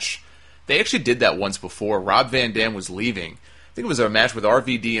match. They actually did that once before. Rob Van Dam was leaving. I think it was a match with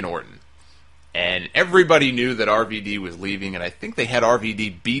RVD and Orton. And everybody knew that RVD was leaving, and I think they had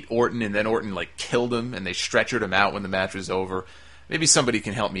RVD beat Orton, and then Orton killed him, and they stretchered him out when the match was over. Maybe somebody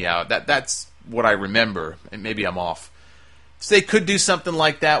can help me out. That's what I remember, and maybe I'm off. So they could do something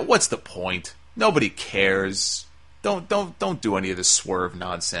like that. What's the point? Nobody cares. Don't do any of this swerve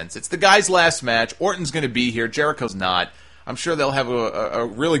nonsense. It's the guy's last match. Orton's going to be here. Jericho's not. I'm sure they'll have a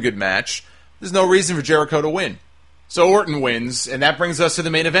really good match. There's no reason for Jericho to win. So Orton wins, and that brings us to the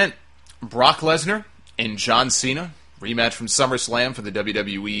main event. Brock Lesnar and John Cena. Rematch from SummerSlam for the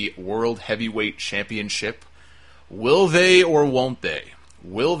WWE World Heavyweight Championship. Will they or won't they?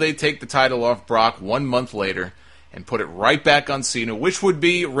 Will they take the title off Brock 1 month later and put it right back on Cena, which would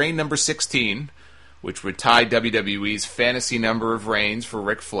be reign number 16, which would tie WWE's fantasy number of reigns for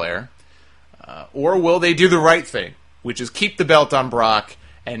Ric Flair? Or will they do the right thing, which is keep the belt on Brock,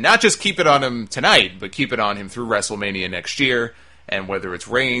 and not just keep it on him tonight, but keep it on him through WrestleMania next year, and whether it's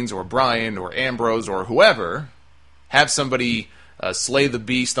Reigns or Bryan or Ambrose or whoever, have somebody slay the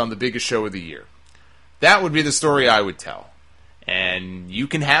beast on the biggest show of the year. That would be the story I would tell. And you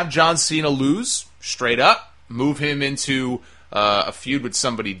can have John Cena lose straight up, move him into a feud with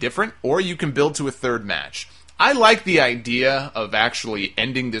somebody different, or you can build to a third match. I like the idea of actually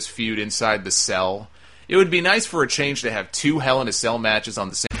ending this feud inside the Cell. It would be nice for a change to have 2 Hell in a Cell matches on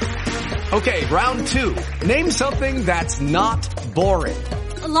the same... Okay, round 2. Name something that's not boring.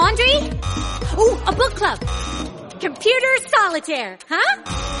 A laundry? Ooh, a book club. Computer solitaire, huh?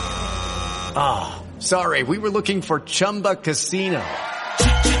 Ah, oh, sorry. We were looking for Chumba Casino.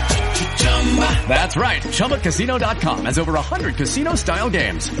 That's right. ChumbaCasino.com has over 100 casino-style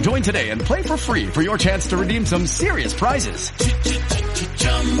games. Join today and play for free for your chance to redeem some serious prizes.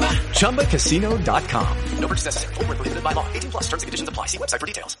 ChumbaCasino.com. No purchase necessary. Void where prohibited by law. 18+. Terms and conditions apply. See website for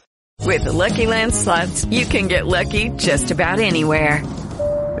details. With the Lucky Land Slots, you can get lucky just about anywhere.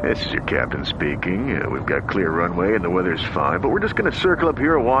 This is your captain speaking. We've got clear runway and the weather's fine, but we're just going to circle up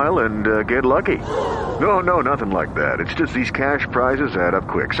here a while and get lucky. No, nothing like that. It's just these cash prizes add up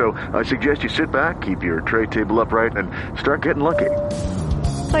quick. So I suggest you sit back, keep your tray table upright, and start getting lucky.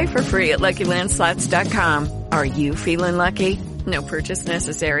 Play for free at LuckyLandSlots.com. Are you feeling lucky? No purchase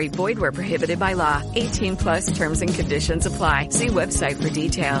necessary. Void where prohibited by law. 18+ terms and conditions apply. See website for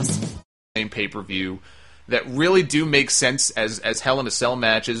details. Pay-per-view that really do make sense as Hell in a Cell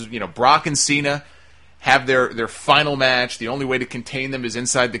matches. You know, Brock and Cena have their final match. The only way to contain them is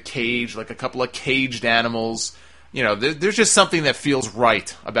inside the cage, like a couple of caged animals. You know, there's just something that feels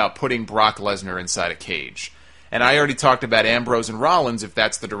right about putting Brock Lesnar inside a cage. And I already talked about Ambrose and Rollins. If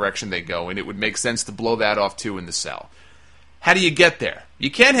that's the direction they go, and it would make sense to blow that off too in the Cell. How do you get there?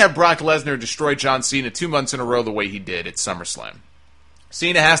 You can't have Brock Lesnar destroy John Cena 2 months in a row the way he did at SummerSlam.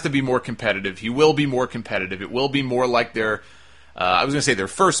 Cena has to be more competitive. He will be more competitive. It will be more like their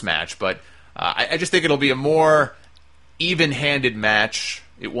first match, but I just think it'll be a more even-handed match.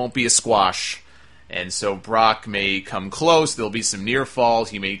 It won't be a squash. And so Brock may come close. There'll be some near falls.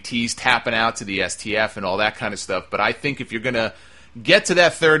 He may tease tapping out to the STF and all that kind of stuff. But I think if you're going to get to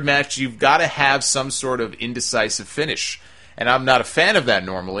that third match, you've got to have some sort of indecisive finish. And I'm not a fan of that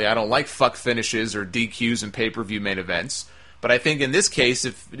normally. I don't like fuck finishes or DQs in pay-per-view main events. But I think in this case,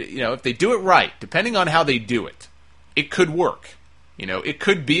 if they do it right, depending on how they do it, it could work. You know, it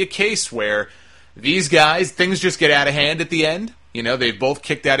could be a case where these guys, things just get out of hand at the end. You know, they've both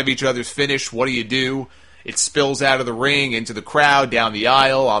kicked out of each other's finish. What do? It spills out of the ring, into the crowd, down the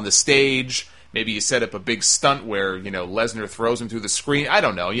aisle, on the stage. Maybe you set up a big stunt where, Lesnar throws him through the screen. I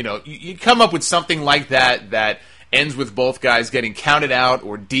don't know. You come up with something like that ends with both guys getting counted out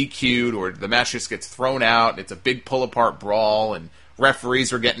or DQ'd, or the match just gets thrown out, and it's a big pull-apart brawl, and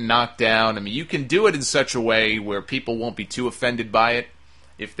referees are getting knocked down. I mean, you can do it in such a way where people won't be too offended by it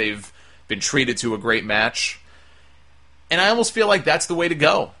if they've been treated to a great match. And I almost feel like that's the way to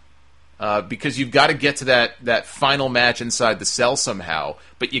go. Because you've got to get to that final match inside the Cell somehow,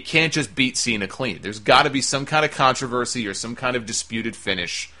 but you can't just beat Cena clean. There's got to be some kind of controversy or some kind of disputed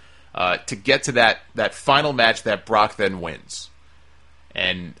finish to get to that final match that Brock then wins.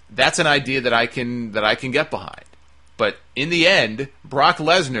 And that's an idea that I can get behind. But in the end, Brock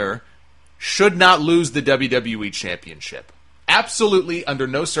Lesnar should not lose the WWE Championship. Absolutely, under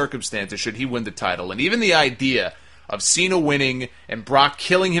no circumstances should he win the title. And even the idea of Cena winning and Brock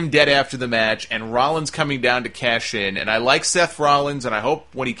killing him dead after the match and Rollins coming down to cash in, and I like Seth Rollins, and I hope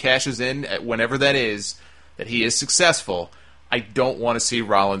when he cashes in, whenever that is, that he is successful. I don't want to see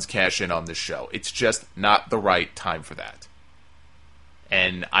Rollins cash in on this show. It's just not the right time for that.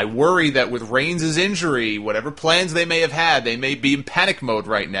 And I worry that with Reigns' injury, whatever plans they may have had, they may be in panic mode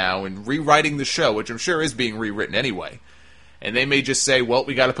right now and rewriting the show, which I'm sure is being rewritten anyway. And they may just say, well,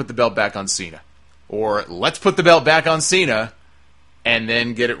 we got to put the belt back on Cena. Or let's put the belt back on Cena and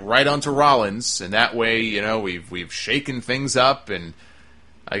then get it right onto Rollins. And that way, we've shaken things up. And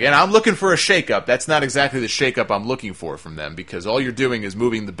again, I'm looking for a shakeup. That's not exactly the shakeup I'm looking for from them, because all you're doing is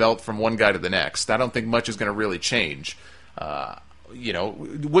moving the belt from one guy to the next. I don't think much is going to really change.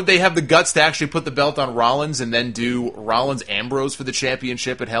 Would they have the guts to actually put the belt on Rollins and then do Rollins-Ambrose for the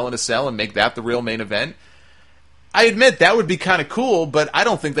championship at Hell in a Cell and make that the real main event? I admit that would be kind of cool, but I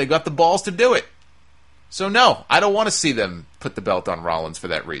don't think they got the balls to do it. So no, I don't want to see them put the belt on Rollins for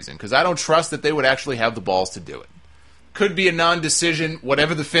that reason, because I don't trust that they would actually have the balls to do it. Could be a non-decision,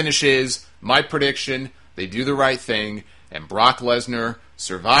 whatever the finish is. My prediction, they do the right thing, and Brock Lesnar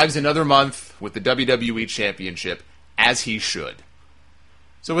survives another month with the WWE Championship, as he should.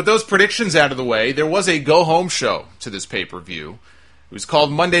 So with those predictions out of the way, there was a go-home show to this pay-per-view. It was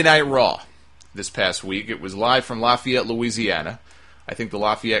called Monday Night Raw this past week. It was live from Lafayette, Louisiana. I think the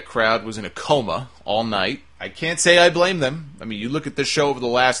Lafayette crowd was in a coma all night. I can't say I blame them. I mean, you look at this show over the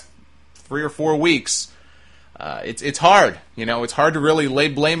last 3 or 4 weeks, it's hard. It's hard to really lay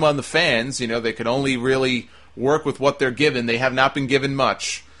blame on the fans. They could only really work with what they're given. They have not been given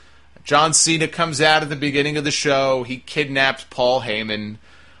much. John Cena comes out at the beginning of the show. He kidnaps Paul Heyman,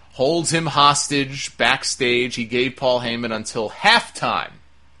 holds him hostage backstage. He gave Paul Heyman until halftime,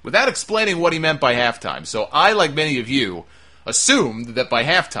 without explaining what he meant by halftime. So I, like many of you, assumed that by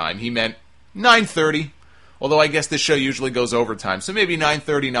halftime he meant 9:30. Although I guess this show usually goes overtime, so maybe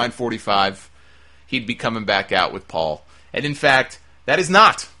 9:30, 9:45, he'd be coming back out with Paul. And in fact, that is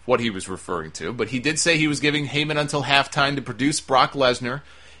not what he was referring to, but he did say he was giving Heyman until halftime to produce Brock Lesnar.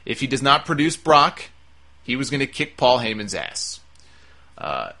 If he does not produce Brock, he was going to kick Paul Heyman's ass.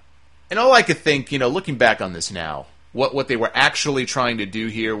 And all I could think, looking back on this now, what they were actually trying to do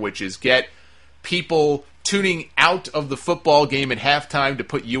here, which is get people tuning out of the football game at halftime to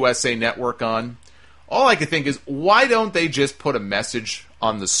put USA Network on. All I could think is, why don't they just put a message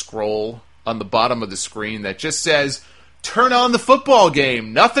on the scroll on the bottom of the screen that just says, turn on the football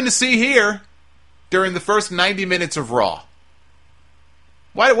game, nothing to see here, during the first 90 minutes of Raw?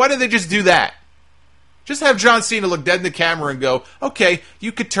 Why did they just do that? Just have John Cena look dead in the camera and go, okay,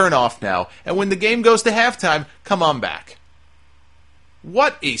 you could turn off now, and when the game goes to halftime, come on back.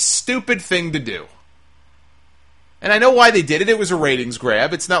 What a stupid thing to do. And I know why they did it. It was a ratings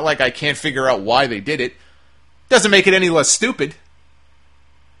grab. It's not like I can't figure out why they did it. Doesn't make it any less stupid.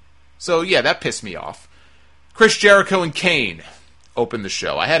 So yeah, that pissed me off. Chris Jericho and Kane opened the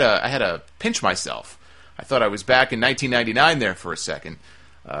show. I had to pinch myself. I thought I was back in 1999 there for a second.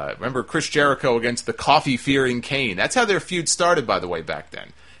 Remember Chris Jericho against the coffee-fearing Kane. That's how their feud started, by the way, back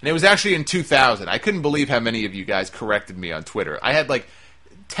then. And it was actually in 2000. I couldn't believe how many of you guys corrected me on Twitter. I had like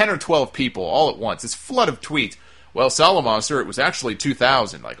 10 or 12 people all at once. This flood of tweets. Well, Solomonster, it was actually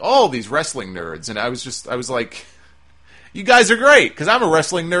 2000. Like, all these wrestling nerds. And I was like, you guys are great, because I'm a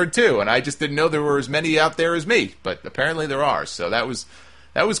wrestling nerd too. And I just didn't know there were as many out there as me. But apparently there are. So that was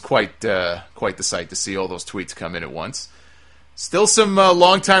quite the sight to see all those tweets come in at once. Still some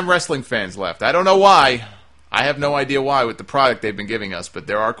longtime wrestling fans left. I don't know why. I have no idea why with the product they've been giving us, but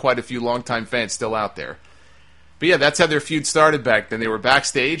there are quite a few longtime fans still out there. But yeah, that's how their feud started back then. They were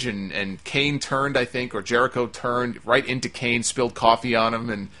backstage, and Kane turned, I think, or Jericho turned right into Kane, spilled coffee on him,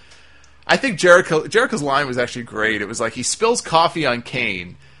 and I think Jericho's line was actually great. It was like he spills coffee on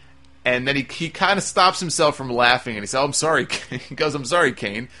Kane, and then he kind of stops himself from laughing, and he says, "Oh, I'm sorry." He goes, "I'm sorry,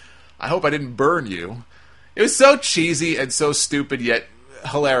 Kane. I hope I didn't burn you." It was so cheesy and so stupid, yet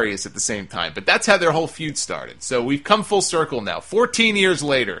hilarious at the same time. But that's how their whole feud started. So we've come full circle now. 14 years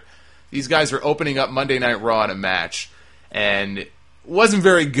later, these guys are opening up Monday Night Raw in a match, and it wasn't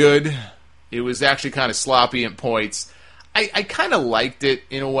very good. It was actually kind of sloppy at points. I kind of liked it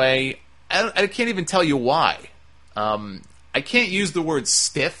in a way. I can't even tell you why. I can't use the word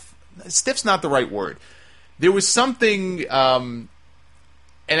stiff. Stiff's not the right word. There was something... and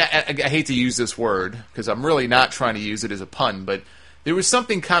I hate to use this word, because I'm really not trying to use it as a pun, but there was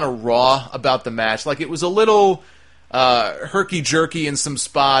something kind of raw about the match. Like, it was a little herky-jerky in some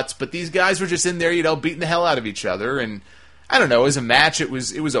spots, but these guys were just in there, beating the hell out of each other. And, I don't know, as a match, it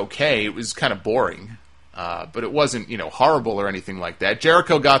was okay. It was kind of boring. But it wasn't, horrible or anything like that.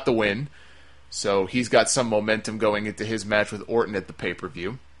 Jericho got the win, so he's got some momentum going into his match with Orton at the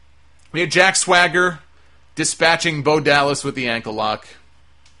pay-per-view. We had Jack Swagger dispatching Bo Dallas with the ankle lock.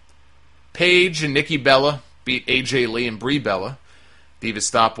 Paige and Nikki Bella beat AJ Lee and Brie Bella. Divas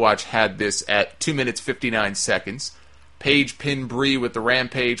Stopwatch had this at 2 minutes 59 seconds. Paige pinned Brie with the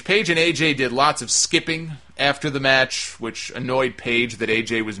Rampage. Paige and AJ did lots of skipping after the match, which annoyed Paige that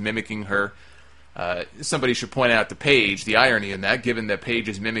AJ was mimicking her. Somebody should point out to Paige the irony in that, given that Paige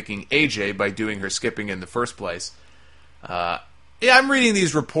is mimicking AJ by doing her skipping in the first place. Yeah, I'm reading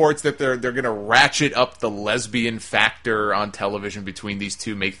these reports that they're going to ratchet up the lesbian factor on television between these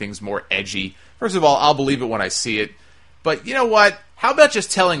two, make things more edgy. First of all, I'll believe it when I see it. But you know what? How about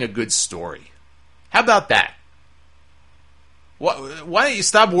just telling a good story? How about that? Why don't you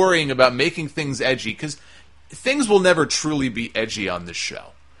stop worrying about making things edgy? Because things will never truly be edgy on this show.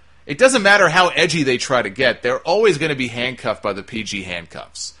 It doesn't matter how edgy they try to get. They're always going to be handcuffed by the PG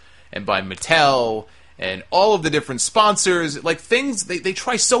handcuffs. And by Mattel... and all of the different sponsors, like things, they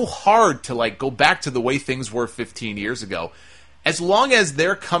try so hard to like go back to the way things were 15 years ago. As long as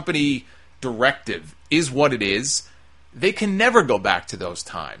their company directive is what it is, they can never go back to those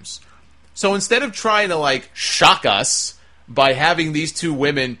times. So instead of trying to like shock us by having these two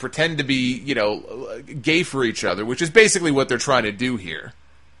women pretend to be, gay for each other, which is basically what they're trying to do here,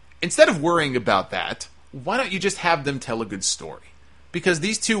 instead of worrying about that, why don't you just have them tell a good story? Because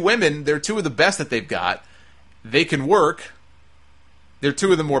these two women, they're two of the best that they've got. They can work. They're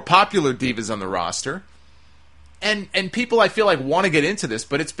two of the more popular divas on the roster. And people, I feel like, want to get into this,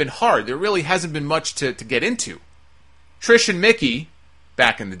 but it's been hard. There really hasn't been much to get into. Trish and Mickey,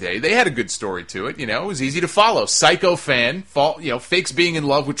 back in the day, they had a good story to it. It was easy to follow. Psycho fan, fakes being in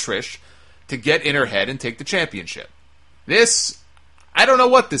love with Trish to get in her head and take the championship. This, I don't know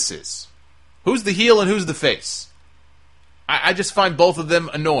what this is. Who's the heel and who's the face? I just find both of them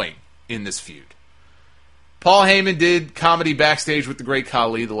annoying. in this feud. Paul Heyman did comedy backstage with the great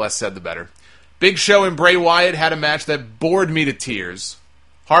Khali, the less said the better. Big Show and Bray Wyatt had a match that bored me to tears.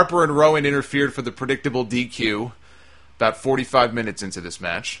 Harper and Rowan interfered for the predictable DQ about 45 minutes into this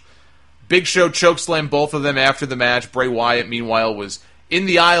match. Big Show chokeslammed both of them after the match. Bray Wyatt, meanwhile, was in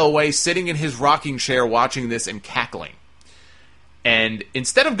the aisleway, sitting in his rocking chair watching this and cackling. And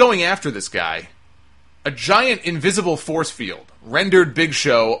instead of going after this guy, a giant invisible force field rendered Big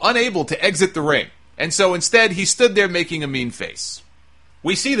Show unable to exit the ring. And so instead, he stood there making a mean face.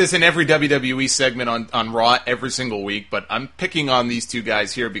 We see this in every WWE segment on Raw every single week, but I'm picking on these two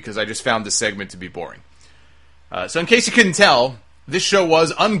guys here because I just found this segment to be boring. So in case you couldn't tell, this show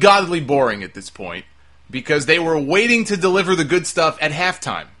was ungodly boring at this point because they were waiting to deliver the good stuff at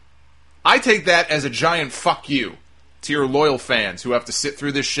halftime. I take that as a giant fuck you to your loyal fans who have to sit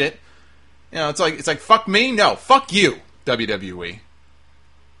through this shit. You know, it's like fuck me? No, fuck you, WWE.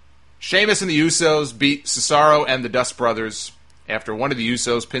 Sheamus and the Usos beat Cesaro and the Dust Brothers after one of the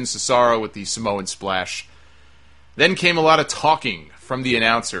Usos pinned Cesaro with the Samoan Splash. Then came a lot of talking from the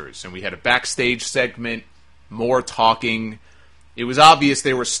announcers, and we had a backstage segment, more talking. It was obvious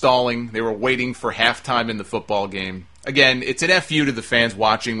they were stalling. They were waiting for halftime in the football game. Again, it's an FU to the fans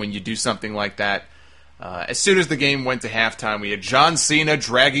watching when you do something like that. As soon as the game went to halftime, we had John Cena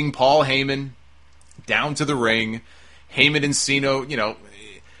dragging Paul Heyman down to the ring. Heyman and Cena,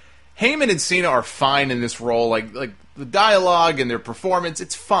 Heyman and Cena are fine in this role. Like the dialogue and their performance,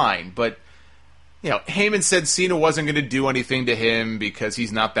 it's fine. But, Heyman said Cena wasn't going to do anything to him because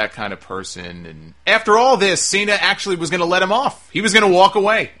he's not that kind of person. And after all this, Cena actually was going to let him off. He was going to walk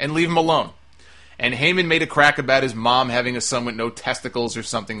away and leave him alone. And Heyman made a crack about his mom having a son with no testicles or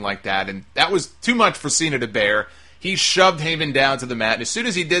something like that. And that was too much for Cena to bear. He shoved Heyman down to the mat. And as soon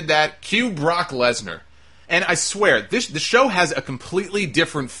as he did that, cue Brock Lesnar. And I swear, the show has a completely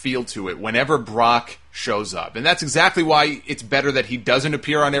different feel to it whenever Brock shows up. And that's exactly why it's better that he doesn't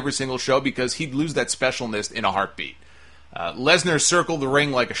appear on every single show, because he'd lose that specialness in a heartbeat. Lesnar circled the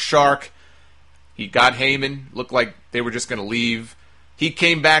ring like a shark. He got Heyman. Looked like they were just going to leave. He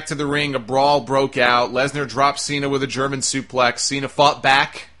came back to the ring. A brawl broke out. Lesnar dropped Cena with a German suplex. Cena fought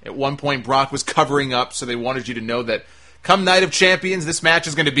back. At one point, Brock was covering up, so they wanted you to know that come Night of Champions, this match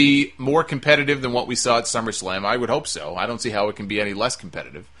is going to be more competitive than what we saw at SummerSlam. I would hope so. I don't see how it can be any less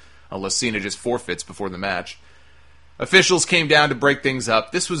competitive, unless Cena just forfeits before the match. Officials came down to break things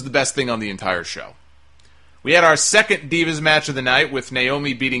up. This was the best thing on the entire show. We had our second Divas match of the night with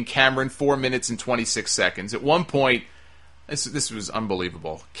Naomi beating Cameron 4 minutes and 26 seconds. At one point, this was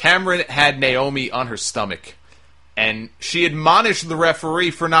unbelievable. Cameron had Naomi on her stomach, and she admonished the referee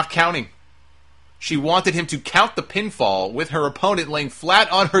for not counting. She wanted him to count the pinfall with her opponent laying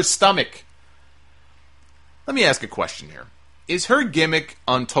flat on her stomach. Let me ask a question here. Is her gimmick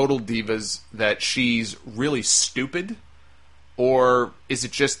on Total Divas that she's really stupid? Or is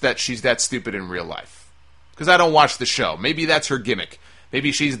it just that she's that stupid in real life? Because I don't watch the show. Maybe that's her gimmick.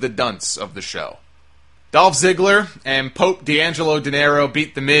 Maybe she's the dunce of the show. Dolph Ziggler and Pope D'Angelo Dinero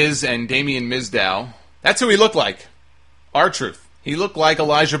beat The Miz and Damien Mizdow. That's who he looked like. R-Truth. He looked like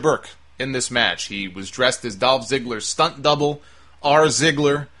Elijah Burke in this match. He was dressed as Dolph Ziggler's stunt double, R.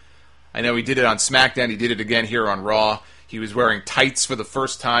 Ziggler. I know he did it on SmackDown. He did it again here on Raw. He was wearing tights for the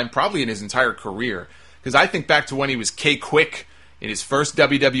first time, probably in his entire career. Because I think back to when he was K-Quick in his first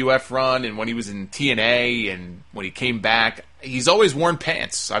WWF run, and when he was in TNA, and when he came back. He's always worn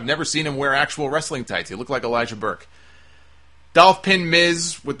pants. I've never seen him wear actual wrestling tights. He looked like Elijah Burke. Dolph pinned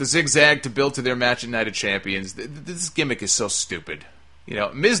Miz with the zigzag to build to their match at Night of Champions. This gimmick is so stupid.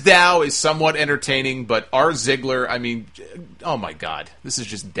 Mizdow is somewhat entertaining, but R. Ziggler, oh my God, this is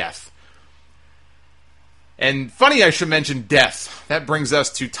just death. And funny I should mention death. That brings us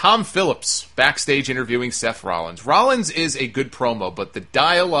to Tom Phillips backstage interviewing Seth Rollins. Rollins is a good promo, but the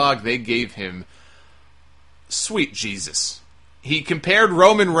dialogue they gave him, sweet Jesus. He compared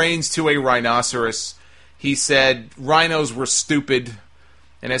Roman Reigns to a rhinoceros. He said rhinos were stupid.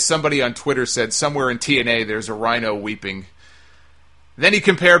 And as somebody on Twitter said, somewhere in TNA there's a rhino weeping. Then he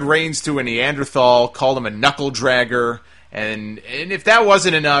compared Reigns to a Neanderthal, called him a knuckle dragger. And if that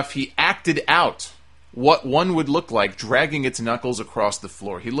wasn't enough, he acted out what one would look like dragging its knuckles across the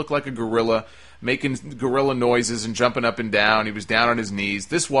floor. He looked like a gorilla, making gorilla noises and jumping up and down. He was down on his knees.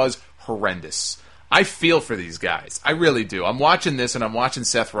 This was horrendous. I feel for these guys. I really do. I'm watching this, and I'm watching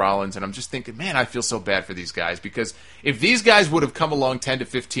Seth Rollins, and I'm just thinking, man, I feel so bad for these guys, because if these guys would have come along 10 to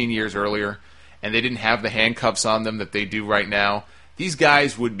 15 years earlier, and they didn't have the handcuffs on them that they do right now, these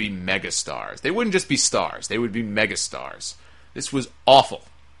guys would be megastars. They wouldn't just be stars. They would be megastars. This was awful.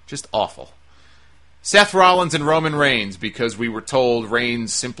 Just awful. Seth Rollins and Roman Reigns, because we were told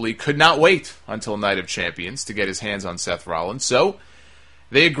Reigns simply could not wait until Night of Champions to get his hands on Seth Rollins. So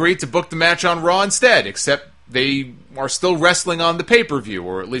they agreed to book the match on Raw instead, except they are still wrestling on the pay-per-view,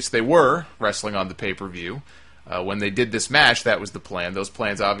 or at least they were wrestling on the pay-per-view. When they did this match, that was the plan. Those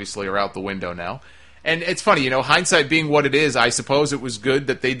plans obviously are out the window now. And it's funny, hindsight being what it is, I suppose it was good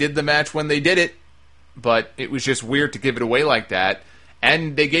that they did the match when they did it, but it was just weird to give it away like that.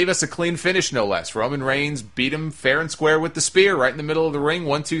 And they gave us a clean finish, no less. Roman Reigns beat him fair and square with the spear right in the middle of the ring,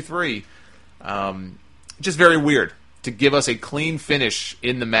 1, 2, 3. Just very weird to give us a clean finish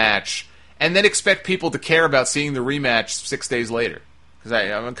in the match and then expect people to care about seeing the rematch 6 days later.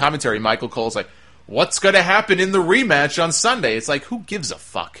 Because on commentary, Michael Cole's like, what's going to happen in the rematch on Sunday? It's like, who gives a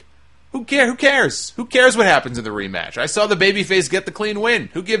fuck? Who cares? Who cares what happens in the rematch? I saw the babyface get the clean win.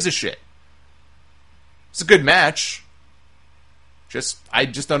 Who gives a shit? It's a good match. I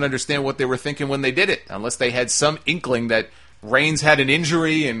just don't understand what they were thinking when they did it, unless they had some inkling that Reigns had an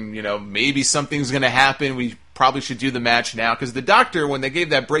injury and, maybe something's going to happen. We probably should do the match now. Because the doctor, when they gave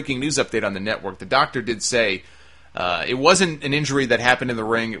that breaking news update on the network, the doctor did say it wasn't an injury that happened in the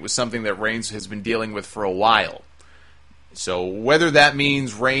ring. It was something that Reigns has been dealing with for a while. So whether that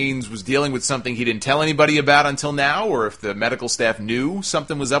means Reigns was dealing with something he didn't tell anybody about until now, or if the medical staff knew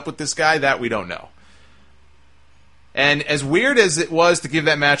something was up with this guy, that we don't know. And as weird as it was to give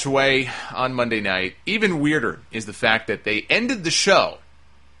that match away on Monday night, even weirder is the fact that they ended the show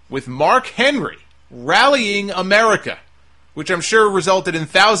with Mark Henry rallying America, which I'm sure resulted in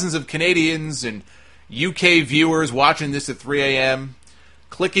thousands of Canadians and UK viewers watching this at 3 a.m.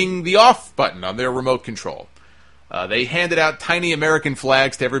 clicking the off button on their remote control. They handed out tiny American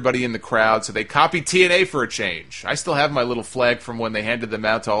flags to everybody in the crowd, so they copied TNA for a change. I still have my little flag from when they handed them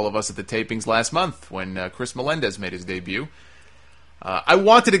out to all of us at the tapings last month, when Chris Melendez made his debut. I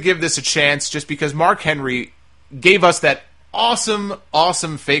wanted to give this a chance just because Mark Henry gave us that awesome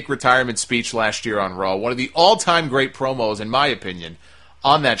fake retirement speech last year on Raw. One of the all-time great promos, in my opinion,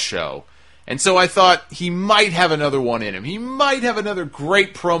 on that show. And so I thought he might have another one in him. He might have another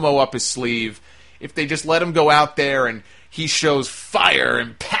great promo up his sleeve if they just let him go out there and he shows fire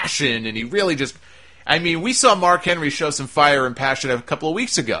and passion, and he really just... we saw Mark Henry show some fire and passion a couple of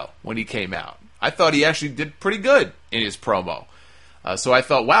weeks ago when he came out. I thought he actually did pretty good in his promo. So I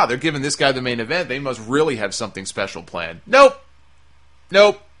thought, wow, they're giving this guy the main event. They must really have something special planned. Nope.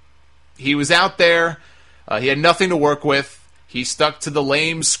 He was out there. He had nothing to work with. He stuck to the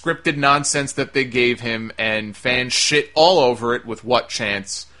lame, scripted nonsense that they gave him, and fans shit all over it with what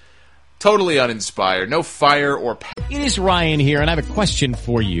chance. Totally uninspired. No fire or passion. It is Ryan here, and I have a question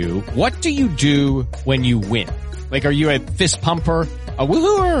for you. What do you do when you win? Like, are you a fist pumper, a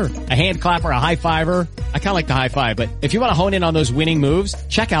woohooer, a hand clapper, a high fiver? I kind of like the high five, but if you want to hone in on those winning moves,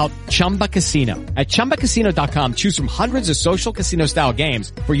 check out Chumba Casino. At ChumbaCasino.com, choose from hundreds of social casino-style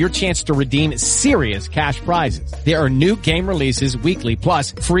games for your chance to redeem serious cash prizes. There are new game releases weekly,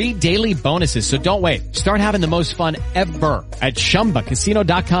 plus free daily bonuses, so don't wait. Start having the most fun ever at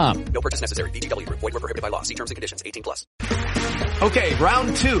ChumbaCasino.com. No purchase necessary. VGW. Void where prohibited by law. See terms and conditions. 18+. Okay,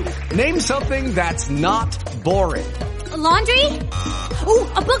 round 2. Name something that's not boring. A laundry? Ooh,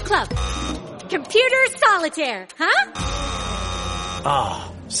 a book club. Computer solitaire, huh?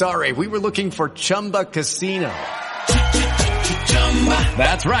 Ah, sorry, we were looking for Chumba Casino.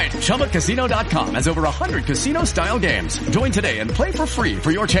 That's right, ChumbaCasino.com has over 100 casino-style games. Join today and play for free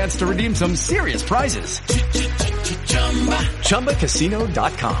for your chance to redeem some serious prizes.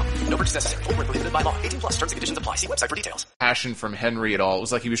 ChumbaCasino.com. No purchase necessary. Void where prohibited by law. 18+. Terms and conditions apply. See website for details. Passion from Henry at all. It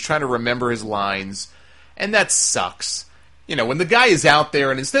was like he was trying to remember his lines, and that sucks. When the guy is out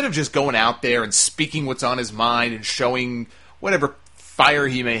there, and instead of just going out there and speaking what's on his mind and showing whatever fire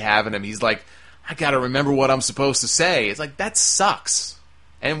he may have in him, he's like, I gotta remember what I'm supposed to say. It's like, that sucks.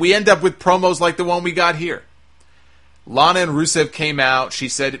 And we end up with promos like the one we got here. Lana and Rusev came out. She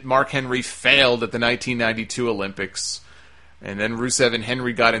said Mark Henry failed at the 1992 Olympics. And then Rusev and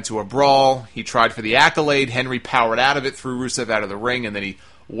Henry got into a brawl. He tried for the accolade. Henry powered out of it, threw Rusev out of the ring, and then he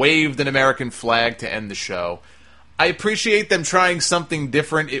waved an American flag to end the show. I appreciate them trying something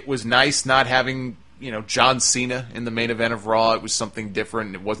different. It was nice not having, John Cena in the main event of Raw. It was something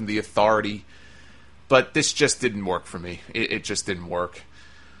different. It wasn't the Authority. But this just didn't work for me. It just didn't work.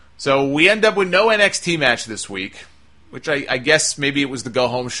 So we end up with no NXT match this week, which I guess maybe it was the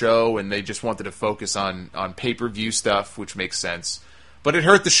go-home show and they just wanted to focus on pay-per-view stuff, which makes sense. But it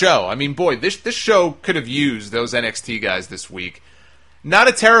hurt the show. Boy, this show could have used those NXT guys this week. Not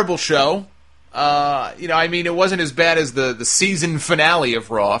a terrible show. It wasn't as bad as the season finale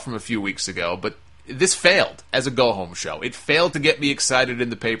of Raw from a few weeks ago, but this failed as a go-home show. It failed to get me excited in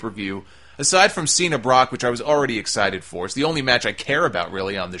the pay-per-view. aside from Cena Brock, which I was already excited for, it's the only match I care about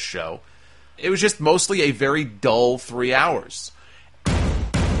really on this show, it was just mostly a very dull 3 hours.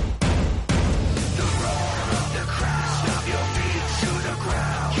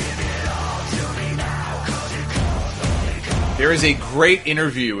 There is a great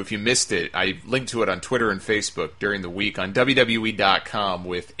interview, if you missed it, I linked to it on Twitter and Facebook during the week on WWE.com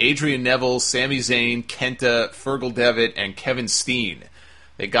with Adrian Neville, Sami Zayn, Kenta, Fergal Devitt, and Kevin Steen.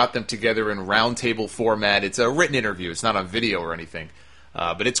 They got them together in roundtable format. It's a written interview. It's not on video or anything.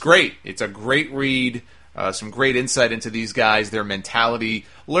 But it's great. It's a great read. Some great insight into these guys, their mentality.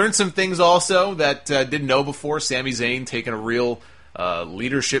 Learned some things also that didn't know before. Sami Zayn taking a real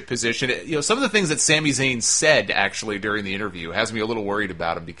leadership position. Some of the things that Sami Zayn said actually during the interview has me a little worried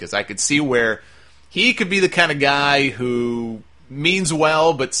about him, because I could see where he could be the kind of guy who means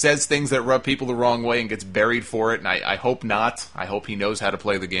well but says things that rub people the wrong way and gets buried for it, and I hope not. I hope he knows how to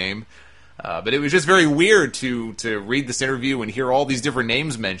play the game. But it was just very weird to read this interview and hear all these different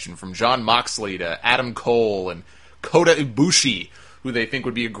names mentioned, from Jon Moxley to Adam Cole and Kota Ibushi, who they think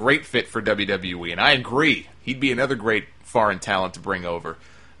would be a great fit for WWE. And I agree. He'd be another great foreign talent to bring over.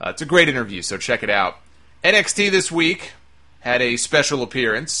 It's a great interview, so check it out. NXT this week had a special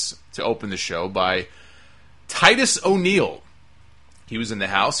appearance to open the show by Titus O'Neil. He was in the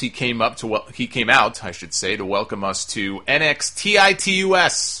house. He came out, to welcome us to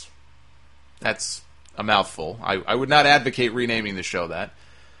NXTITUS. That's a mouthful. I would not advocate renaming the show that.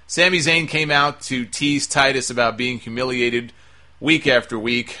 Sami Zayn came out to tease Titus about being humiliated week after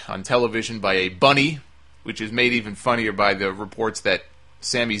week on television by a bunny, which is made even funnier by the reports that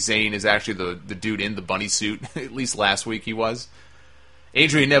Sami Zayn is actually the dude in the bunny suit. At least last week he was.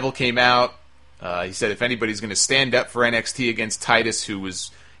 Adrian Neville came out. He said if anybody's going to stand up for NXT against Titus, who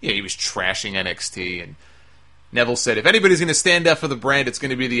was, he was trashing NXT, and Neville said if anybody's going to stand up for the brand, it's going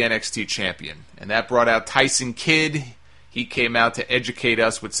to be the NXT champion. And that brought out Tyson Kidd. He came out to educate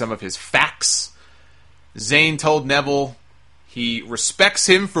us with some of his facts. Zayn told Neville he respects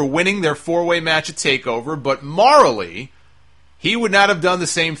him for winning their four-way match at TakeOver, but morally, he would not have done the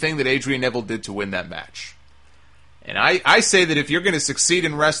same thing that Adrian Neville did to win that match. And I say that if you're going to succeed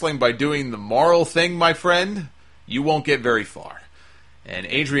in wrestling by doing the moral thing, my friend, you won't get very far. And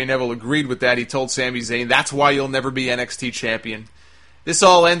Adrian Neville agreed with that. He told Sami Zayn that's why you'll never be NXT champion. This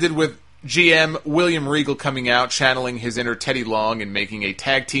all ended with GM William Regal coming out, channeling his inner Teddy Long, and making a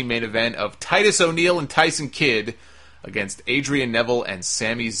tag team main event of Titus O'Neil and Tyson Kidd against Adrian Neville and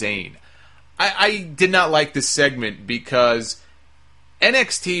Sami Zayn. I did not like this segment because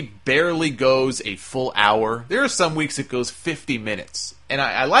NXT barely goes a full hour. There are some weeks it goes 50 minutes, and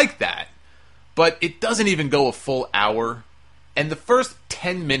I like that. But it doesn't even go a full hour. And the first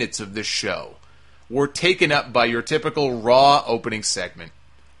 10 minutes of this show were taken up by your typical Raw opening segment.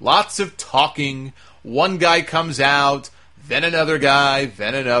 Lots of talking. One guy comes out, then another guy,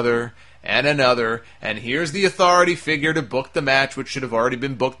 then another, and another. And here's the authority figure to book the match, which should have already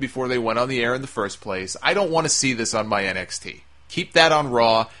been booked before they went on the air in the first place. I don't want to see this on my NXT. Keep that on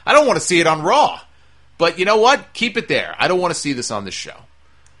Raw. I don't want to see it on Raw. But you know what? Keep it there. I don't want to see this on this show.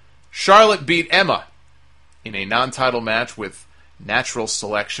 Charlotte beat Emma in a non-title match with Natural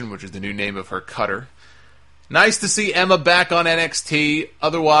Selection, which is the new name of her cutter. Nice to see Emma back on NXT.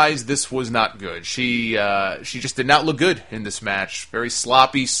 Otherwise, this was not good. She just did not look good in this match. Very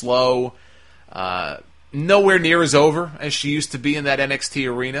sloppy, slow. Nowhere near as over as she used to be in that NXT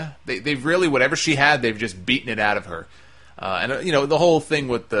arena. They've really, whatever she had, they've just beaten it out of her. And the whole thing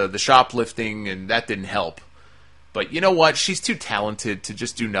with the shoplifting, and that didn't help. But you know what? She's too talented to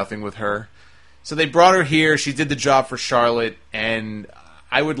just do nothing with her. So they brought her here. She did the job for Charlotte, and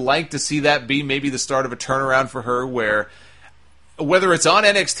I would like to see that be maybe the start of a turnaround for her, where whether it's on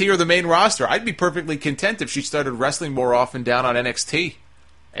NXT or the main roster, I'd be perfectly content if she started wrestling more often down on NXT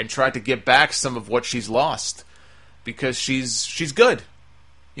and tried to get back some of what she's lost, because she's good.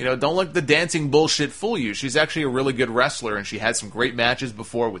 Don't let the dancing bullshit fool you. She's actually a really good wrestler, and she had some great matches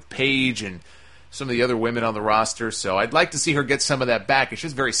before with Paige and some of the other women on the roster, so I'd like to see her get some of that back. It's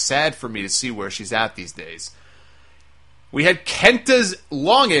just very sad for me to see where she's at these days. We had Kenta's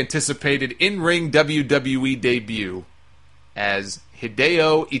long-anticipated in-ring WWE debut as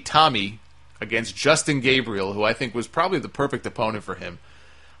Hideo Itami against Justin Gabriel, who I think was probably the perfect opponent for him.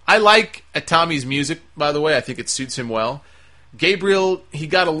 I like Itami's music, by the way. I think it suits him well. Gabriel, he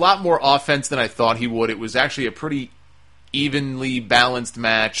got a lot more offense than I thought he would. It was actually a pretty evenly balanced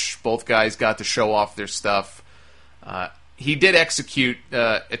match. Both guys got to show off their stuff. He did execute,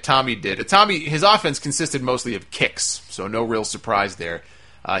 Itami did. Itami, his offense consisted mostly of kicks, so no real surprise there.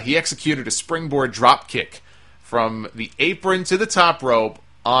 He executed a springboard drop kick from the apron to the top rope,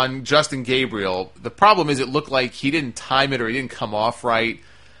 on Justin Gabriel. The problem is it looked like he didn't time it or he didn't come off right.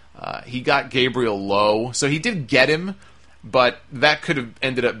 He got Gabriel low, so he did get him, but that could have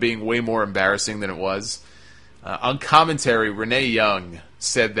ended up being way more embarrassing than it was. On commentary, Renee Young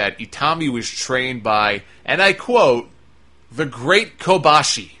said that Itami was trained by, and I quote, the great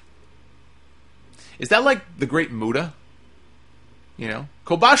Kobashi. Is that like the great Muda? You know,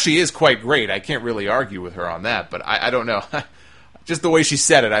 Kobashi is quite great. I can't really argue with her on that, but I don't know. Just the way she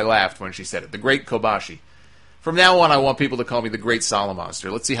said it, I laughed when she said it. The great Kobashi. From now on, I want people to call me the great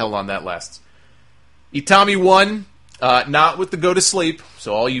Solomonster. Let's see how long that lasts. Itami won, not with the go to sleep.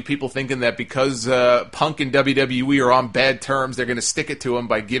 So all you people thinking that because Punk and WWE are on bad terms, they're going to stick it to him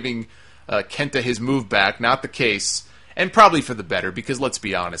by giving Kenta his move back. Not the case. And probably for the better, because let's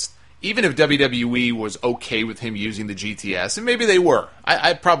be honest, even if WWE was okay with him using the GTS, and maybe they were,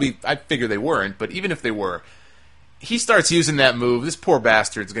 I figure they weren't, but even if they were, he starts using that move, this poor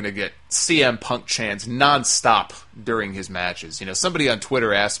bastard's going to get CM Punk chants nonstop during his matches. You know, somebody on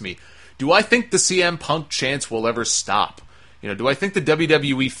Twitter asked me, do I think the CM Punk chants will ever stop? You know, do I think the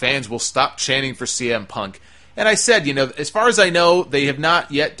WWE fans will stop chanting for CM Punk? And I said, you know, as far as I know, they have not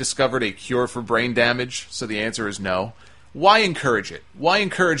yet discovered a cure for brain damage, so the answer is no. Why encourage it? Why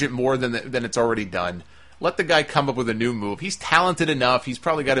encourage it more than it's already done? Let the guy come up with a new move. He's talented enough. He's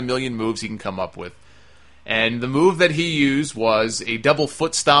probably got a million moves he can come up with. And the move that he used was a double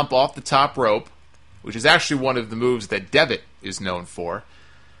foot stomp off the top rope, which is actually one of the moves that Devitt is known for.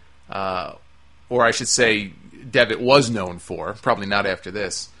 Or I should say, Devitt was known for. Probably not after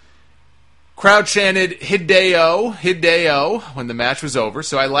this. Crowd chanted Hideo, Hideo when the match was over,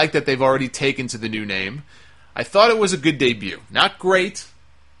 so I like that they've already taken to the new name. I thought it was a good debut. Not great,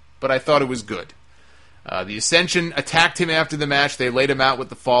 but I thought it was good. The Ascension attacked him after the match. They laid him out with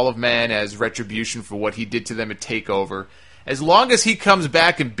the Fall of Man as retribution for what he did to them at TakeOver. As long as he comes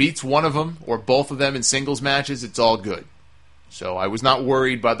back and beats one of them, or both of them in singles matches, it's all good. So I was not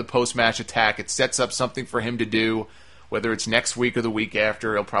worried by the post-match attack. It sets up something for him to do, whether it's next week or the week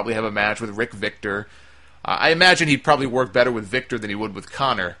after. He'll probably have a match with Rick Victor. I imagine he'd probably work better with Victor than he would with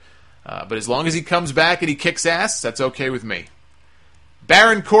Connor. But as long as he comes back and he kicks ass, that's okay with me.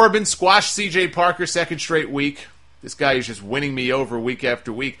 Baron Corbin squashed CJ Parker second straight week. This guy is just winning me over week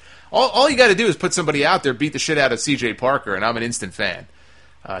after week. All you got to do is put somebody out there, beat the shit out of CJ Parker, and I'm an instant fan.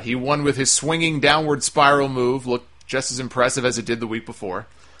 He won with his swinging downward spiral move. Looked just as impressive as it did the week before.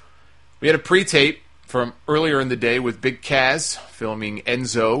 We had a pre-tape from earlier in the day with Big Kaz filming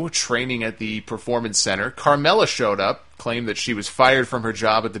Enzo training at the Performance Center. Carmella showed up, claimed that she was fired from her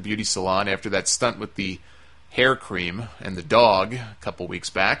job at the beauty salon after that stunt with the hair cream and the dog a couple weeks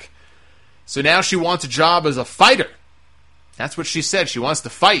back. So now she wants a job as a fighter. That's what she said. She wants to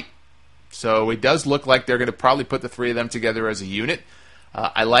fight. So it does look like they're going to probably put the three of them together as a unit.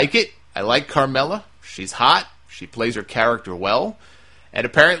 I like it. I like Carmella. She's hot. She plays her character well. And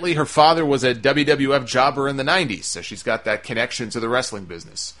apparently her father was a WWF jobber in the 90s, so she's got that connection to the wrestling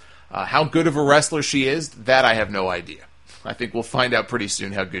business. How good of a wrestler she is, that I have no idea. I think we'll find out pretty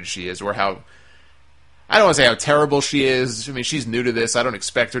soon how good she is, or how... I don't want to say how terrible she is. I mean, she's new to this. I don't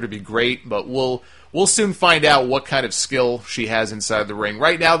expect her to be great, but we'll soon find out what kind of skill she has inside the ring.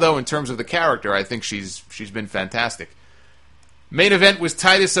 Right now, though, in terms of the character, I think she's been fantastic. Main event was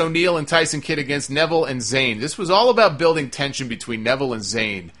Titus O'Neil and Tyson Kidd against Neville and Zayn. This was all about building tension between Neville and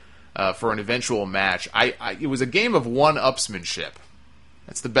Zayn for an eventual match. It was a game of one-upsmanship.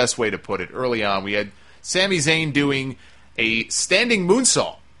 That's the best way to put it. Early on, we had Sami Zayn doing a standing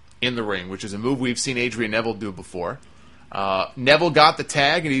moonsault in the ring, which is a move we've seen Adrian Neville do before. Neville got the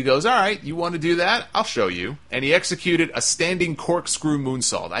tag, and he goes, all right, you want to do that? I'll show you. And he executed a standing corkscrew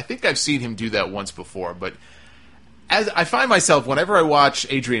moonsault. I think I've seen him do that once before, but as I find myself, whenever I watch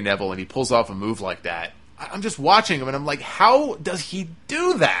Adrian Neville and he pulls off a move like that, I'm just watching him, and I'm like, how does he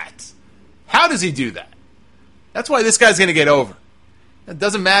do that? How does he do that? That's why this guy's going to get over. It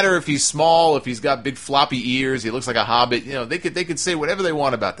doesn't matter if he's small, if he's got big floppy ears, he looks like a hobbit. You know, they could say whatever they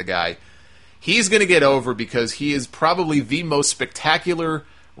want about the guy. He's going to get over because he is probably the most spectacular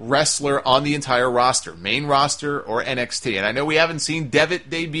wrestler on the entire roster, main roster or NXT. And I know we haven't seen Devitt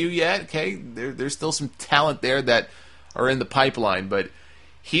debut yet. Okay, there's still some talent there that are in the pipeline, but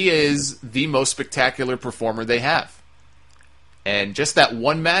he is the most spectacular performer they have. And just that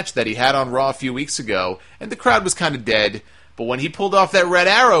one match that he had on Raw a few weeks ago, and the crowd was kind of dead, but when he pulled off that red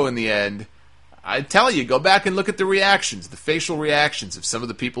arrow in the end, I tell you, go back and look at the reactions, the facial reactions of some of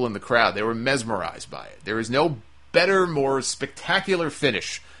the people in the crowd. They were mesmerized by it. There is no better, more spectacular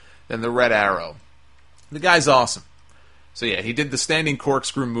finish than the red arrow. The guy's awesome. So yeah, he did the standing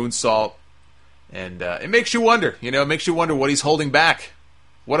corkscrew moonsault, and it makes you wonder, it makes you wonder what he's holding back.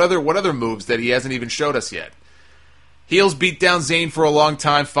 What other moves that he hasn't even showed us yet? Heels beat down Zayn for a long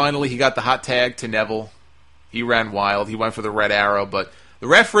time. Finally, he got the hot tag to Neville. He ran wild. He went for the red arrow, but the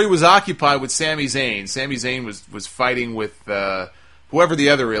referee was occupied with Sami Zayn. Sami Zayn was fighting with whoever the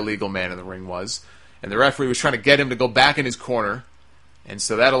other illegal man in the ring was, and the referee was trying to get him to go back in his corner, and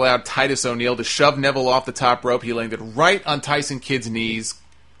so that allowed Titus O'Neil to shove Neville off the top rope. He landed right on Tyson Kidd's knees.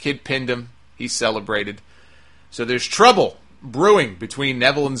 Kidd pinned him. He celebrated. So there's trouble brewing between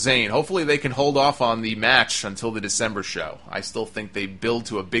Neville and Zayn. Hopefully they can hold off on the match until the December show. I still think they build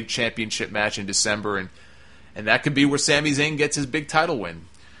to a big championship match in December, and that could be where Sami Zayn gets his big title win.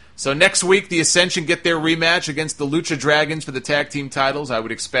 So next week, the Ascension get their rematch against the Lucha Dragons for the tag team titles. I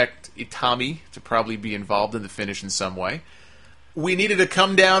would expect Itami to probably be involved in the finish in some way. We needed a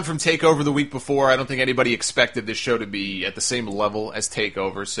come down from TakeOver the week before. I don't think anybody expected this show to be at the same level as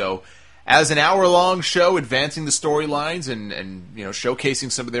TakeOver. So as an hour-long show advancing the storylines and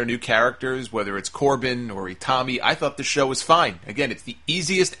showcasing some of their new characters, whether it's Corbin or Itami, I thought the show was fine. Again, it's the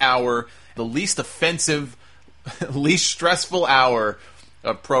easiest hour, the least offensive, least stressful hour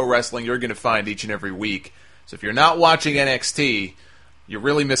of pro wrestling you're going to find each and every week. So if you're not watching NXT, you're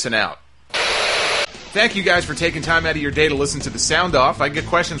really missing out. Thank you guys for taking time out of your day to listen to the Sound Off. I get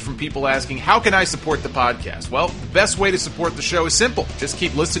questions from people asking, how can I support the podcast? Well, the best way to support the show is simple. Just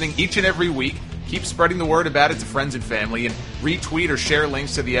keep listening each and every week. Keep spreading the word about it to friends and family, and retweet or share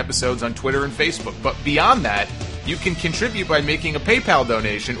links to the episodes on Twitter and Facebook. But beyond that, you can contribute by making a PayPal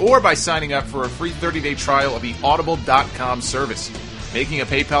donation or by signing up for a free 30-day trial of the Audible.com service. Making a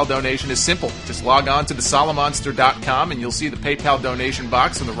PayPal donation is simple. Just log on to thesolomonster.com and you'll see the PayPal donation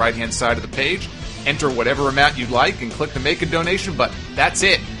box on the right-hand side of the page. Enter whatever amount you'd like and click the Make a Donation button. That's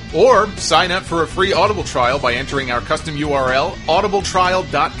it. Or sign up for a free Audible trial by entering our custom URL,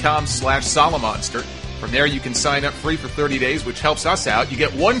 audibletrial.com/Solomonster. From there, you can sign up free for 30 days, which helps us out. You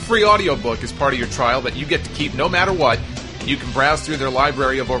get one free audiobook as part of your trial that you get to keep no matter what. You can browse through their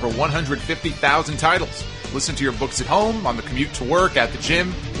library of over 150,000 titles. Listen to your books at home, on the commute to work, at the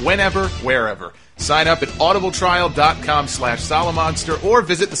gym, whenever, wherever. Sign up at audibletrial.com/Solomonster or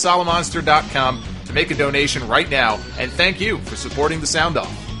visit thesolomonster.com to make a donation right now. And thank you for supporting the Sound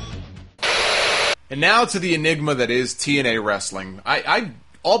Off. And now to the enigma that is TNA Wrestling. I've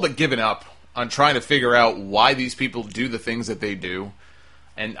all but given up on trying to figure out why these people do the things that they do.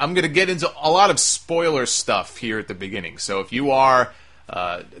 And I'm going to get into a lot of spoiler stuff here at the beginning. So if you are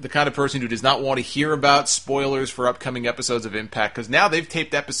the kind of person who does not want to hear about spoilers for upcoming episodes of Impact, because now they've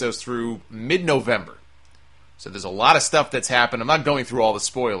taped episodes through mid-November. So there's a lot of stuff that's happened. I'm not going through all the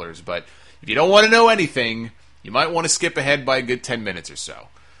spoilers, but if you don't want to know anything, you might want to skip ahead by a good 10 minutes or so.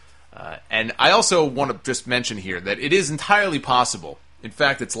 And I also want to just mention here that it is entirely possible, in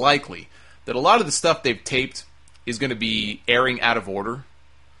fact it's likely, that a lot of the stuff they've taped is going to be airing out of order.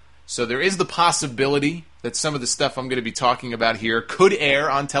 So there is the possibility that some of the stuff I'm going to be talking about here could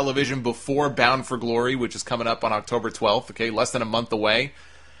air on television before Bound for Glory, which is coming up on October 12th, okay, less than a month away.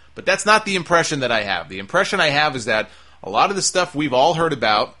 But that's not the impression that I have. The impression I have is that a lot of the stuff we've all heard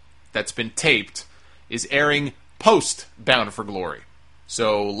about that's been taped is airing post Bound for Glory.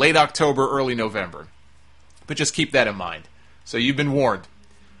 So late October, early November. But just keep that in mind. So you've been warned.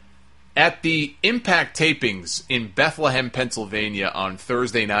 At the Impact tapings in Bethlehem, Pennsylvania on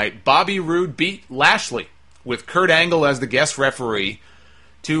Thursday night, Bobby Roode beat Lashley with Kurt Angle as the guest referee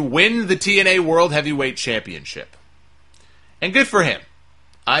to win the TNA World Heavyweight Championship. And good for him.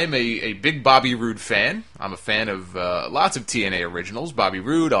 I'm a big Bobby Roode fan. I'm a fan of lots of TNA originals. Bobby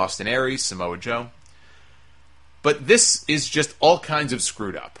Roode, Austin Aries, Samoa Joe. But this is just all kinds of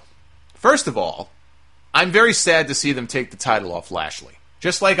screwed up. First of all, I'm very sad to see them take the title off Lashley.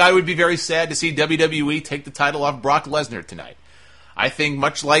 Just like I would be very sad to see WWE take the title off Brock Lesnar tonight. I think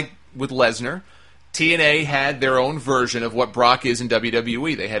much like with Lesnar, TNA had their own version of what Brock is in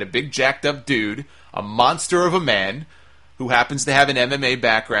WWE. They had a big jacked up dude, a monster of a man, who happens to have an MMA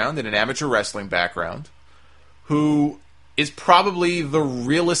background and an amateur wrestling background, who is probably the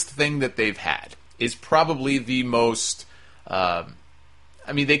realest thing that they've had. Is probably the most...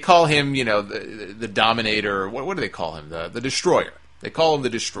 they call him, the Dominator. What do they call him? The Destroyer. They call him the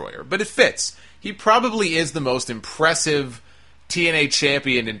Destroyer. But it fits. He probably is the most impressive TNA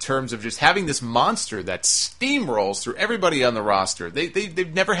champion in terms of just having this monster that steamrolls through everybody on the roster.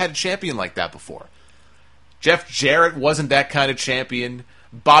 They've never had a champion like that before. Jeff Jarrett wasn't that kind of champion.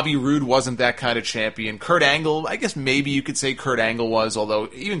 Bobby Roode wasn't that kind of champion. Kurt Angle, I guess maybe you could say Kurt Angle was, although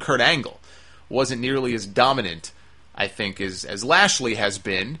even Kurt Angle wasn't nearly as dominant, I think, as Lashley has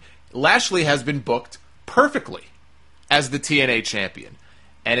been. Lashley has been booked perfectly as the TNA champion.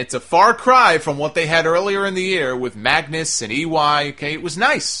 And it's a far cry from what they had earlier in the year with Magnus and EY. Okay, it was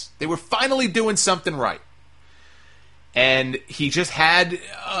nice. They were finally doing something right. And he just had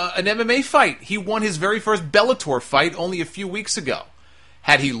an MMA fight. He won his very first Bellator fight only a few weeks ago.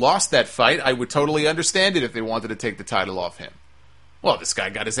 Had he lost that fight, I would totally understand it if they wanted to take the title off him. Well, this guy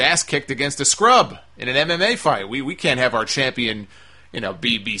got his ass kicked against a scrub in an MMA fight. We can't have our champion,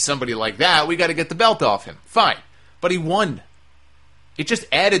 be somebody like that. We got to get the belt off him. Fine. But he won. It just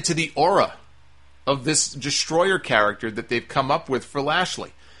added to the aura of this destroyer character that they've come up with for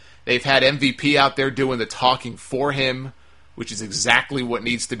Lashley. They've had MVP out there doing the talking for him, which is exactly what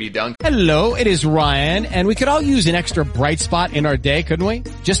needs to be done. Hello, it is Ryan, and we could all use an extra bright spot in our day, couldn't we?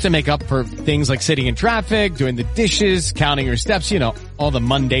 Just to make up for things like sitting in traffic, doing the dishes, counting your steps, all the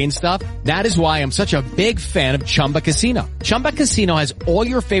mundane stuff. That is why I'm such a big fan of Chumba Casino. Chumba Casino has all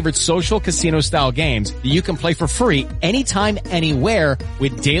your favorite social casino-style games that you can play for free anytime, anywhere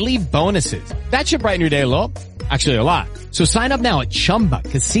with daily bonuses. That should brighten your day a little. Actually, a lot. So sign up now at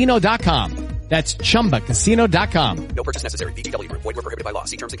ChumbaCasino.com. That's ChumbaCasino.com. No purchase necessary. VGW Group. Void where prohibited by law.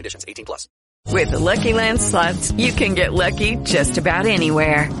 See terms and conditions. 18+. With the Lucky Land Slots, you can get lucky just about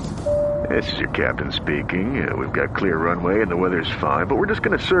anywhere. This is your captain speaking. We've got clear runway and the weather's fine, but we're just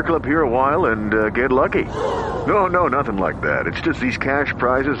going to circle up here a while and get lucky. No, nothing like that. It's just these cash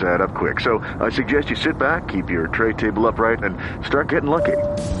prizes add up quick. So I suggest you sit back, keep your tray table upright, and start getting lucky.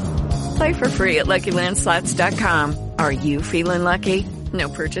 Play for free at LuckyLandSlots.com. Are you feeling lucky? No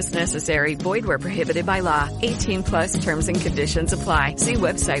purchase necessary. Void where prohibited by law. 18+ terms and conditions apply. See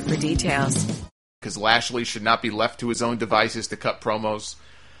website for details. Because Lashley should not be left to his own devices to cut promos.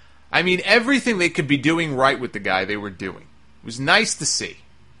 I mean, everything they could be doing right with the guy, they were doing. It was nice to see.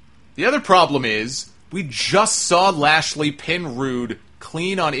 The other problem is, we just saw Lashley pin Rude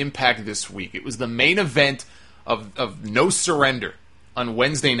clean on Impact this week. It was the main event of No Surrender on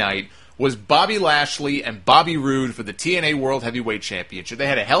Wednesday night. Was Bobby Lashley and Bobby Roode for the TNA World Heavyweight Championship. They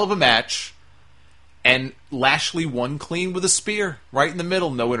had a hell of a match, and Lashley won clean with a spear right in the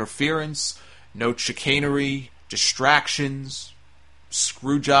middle. No interference, no chicanery, distractions,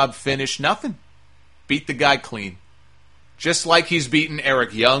 screwjob finish, nothing. Beat the guy clean. Just like he's beaten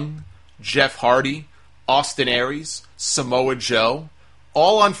Eric Young, Jeff Hardy, Austin Aries, Samoa Joe,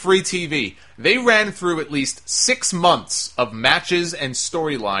 all on free TV. They ran through at least 6 months of matches and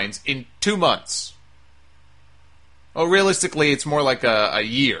storylines in 2 months. Oh, realistically, it's more like a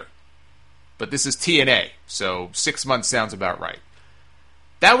year. But this is TNA, so 6 months sounds about right.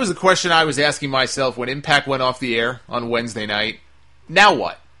 That was the question I was asking myself when Impact went off the air on Wednesday night. Now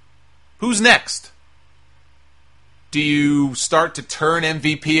what? Who's next? Do you start to turn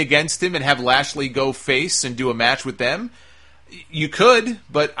MVP against him and have Lashley go face and do a match with them? You could,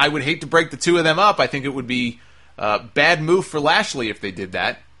 but I would hate to break the two of them up. I think it would be a bad move for Lashley if they did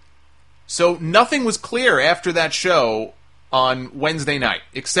that. So nothing was clear after that show on Wednesday night,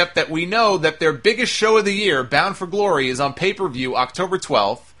 except that we know that their biggest show of the year, Bound for Glory, is on pay-per-view October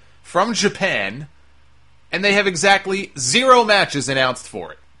 12th from Japan, and they have exactly 0 matches announced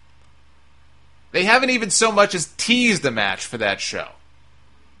for it. They haven't even so much as teased a match for that show.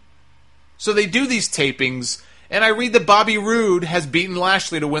 So they do these tapings, and I read that Bobby Roode has beaten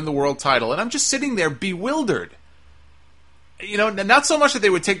Lashley to win the world title. And I'm just sitting there bewildered. Not so much that they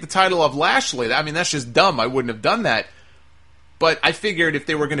would take the title off Lashley. I mean, that's just dumb. I wouldn't have done that. But I figured if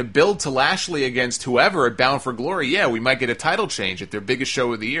they were going to build to Lashley against whoever at Bound for Glory, yeah, we might get a title change at their biggest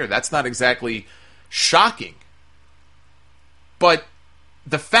show of the year. That's not exactly shocking. But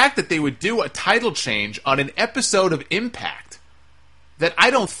the fact that they would do a title change on an episode of Impact that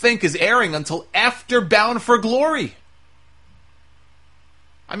I don't think is airing until after Bound for Glory.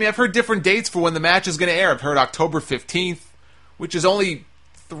 I mean, I've heard different dates for when the match is going to air. I've heard October 15th, which is only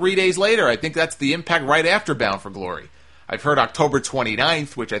 3 days later. I think that's the Impact right after Bound for Glory. I've heard October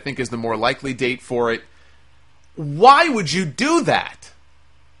 29th, which I think is the more likely date for it. Why would you do that?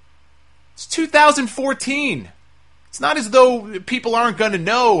 It's 2014. It's not as though people aren't going to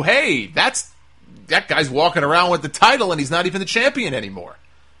know, hey, that guy's walking around with the title and he's not even the champion anymore.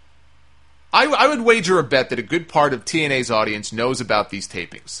 I would wager a bet that a good part of TNA's audience knows about these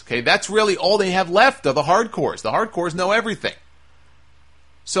tapings. Okay, that's really all they have left of the hardcores. The hardcores know everything.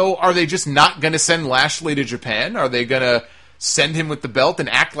 So are they just not going to send Lashley to Japan? Are they going to send him with the belt and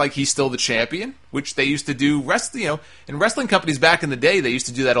act like he's still the champion? Which they used to do, in wrestling companies back in the day, they used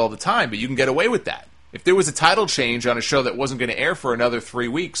to do that all the time, but you can get away with that. If there was a title change on a show that wasn't going to air for another 3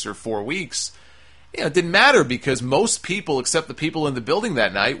 weeks or 4 weeks, it didn't matter because most people, except the people in the building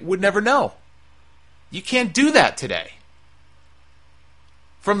that night, would never know. You can't do that today.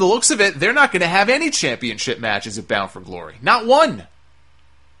 From the looks of it, they're not going to have any championship matches at Bound for Glory. Not one.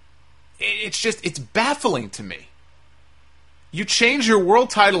 It's baffling to me. You change your world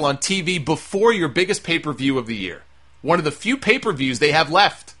title on TV before your biggest pay-per-view of the year. One of the few pay-per-views they have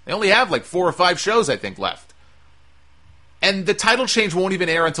left. They only have like 4 or 5 shows, I think, left. And the title change won't even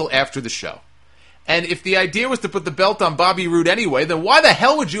air until after the show. And if the idea was to put the belt on Bobby Roode anyway, then why the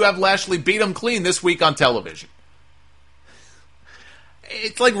hell would you have Lashley beat him clean this week on television?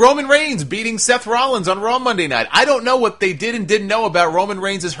 It's like Roman Reigns beating Seth Rollins on Raw Monday night. I don't know what they did and didn't know about Roman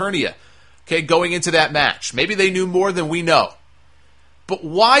Reigns' hernia, going into that match. Maybe they knew more than we know. But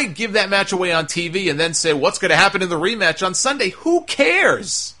why give that match away on TV and then say, what's going to happen in the rematch on Sunday? Who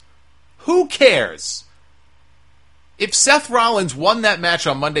cares? Who cares? If Seth Rollins won that match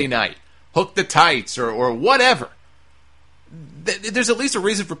on Monday night, hooked the tights or whatever, there's at least a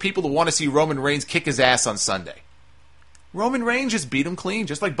reason for people to want to see Roman Reigns kick his ass on Sunday. Roman Reigns just beat him clean,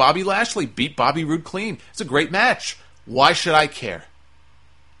 just like Bobby Lashley beat Bobby Roode clean. It's a great match. Why should I care?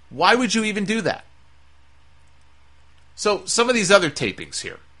 Why would you even do that? So, some of these other tapings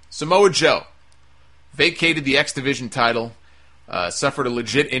here. Samoa Joe vacated the X Division title, suffered a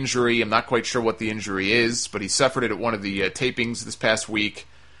legit injury. I'm not quite sure what the injury is, but he suffered it at one of the tapings this past week.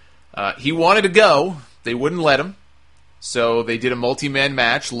 He wanted to go. They wouldn't let him. So they did a multi-man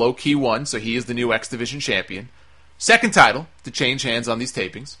match. Low-key won, so he is the new X Division champion. Second title to change hands on these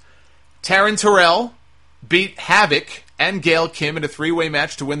tapings. Taryn Terrell beat Havoc and Gail Kim in a 3-way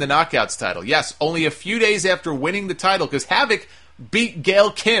match to win the Knockouts title. Yes, only a few days after winning the title, because Havoc beat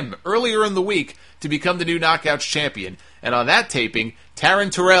Gail Kim earlier in the week to become the new Knockouts champion. And on that taping,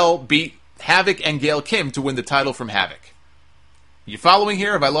 Taryn Terrell beat Havoc and Gail Kim to win the title from Havoc. You following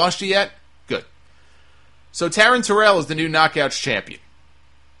here? Have I lost you yet? Good. So Taryn Terrell is the new Knockouts champion.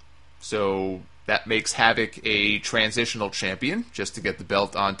 So that makes Havoc a transitional champion, just to get the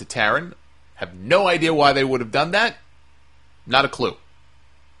belt onto Taryn. Have no idea why they would have done that. Not a clue.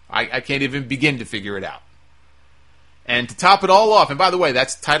 I can't even begin to figure it out. And to top it all off, and by the way,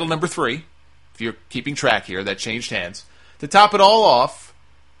 that's title number 3, if you're keeping track here, that changed hands. To top it all off,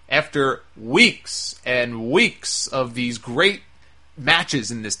 after weeks and weeks of these great matches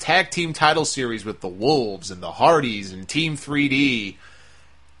in this tag team title series with the Wolves and the Hardys and Team 3D,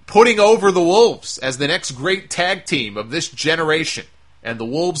 putting over the Wolves as the next great tag team of this generation, and the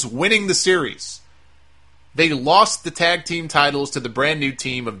Wolves winning the series, they lost the tag team titles to the brand new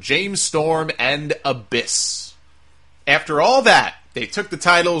team of James Storm and Abyss. After all that, they took the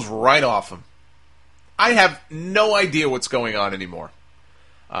titles right off them. I have no idea what's going on anymore.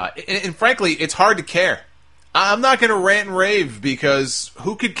 And frankly, it's hard to care. I'm not going to rant and rave because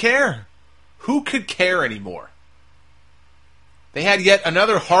who could care? Who could care anymore? They had yet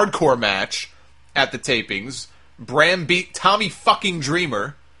another hardcore match at the tapings. Bram beat Tommy fucking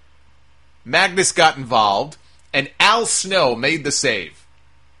Dreamer. Magnus got involved, and Al Snow made the save.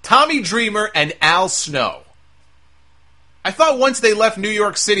 Tommy Dreamer and Al Snow. I thought once they left New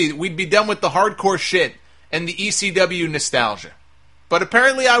York City, we'd be done with the hardcore shit and the ECW nostalgia. But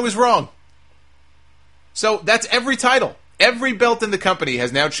apparently I was wrong. So that's every title. Every belt in the company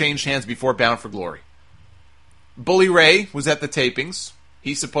has now changed hands before Bound for Glory. Bully Ray was at the tapings.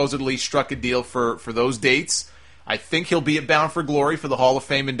 He supposedly struck a deal for those dates. I think he'll be at Bound for Glory for the Hall of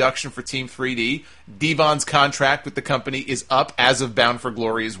Fame induction for Team 3D. Devon's contract with the company is up as of Bound for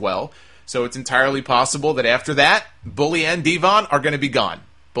Glory as well. So it's entirely possible that after that, Bully and Devon are going to be gone.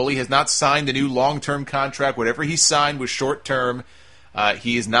 Bully has not signed a new long-term contract. Whatever he signed was short-term.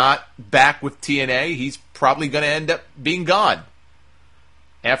 He is not back with TNA. He's probably going to end up being gone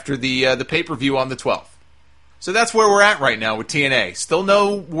after the pay-per-view on the 12th. So that's where we're at right now with TNA. Still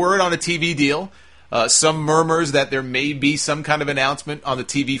no word on a TV deal. Some murmurs that there may be some kind of announcement on the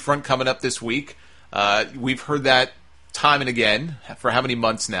TV front coming up this week. We've heard that time and again for how many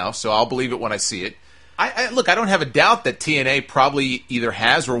months now, so I'll believe it when I see it. Look, I don't have a doubt that TNA probably either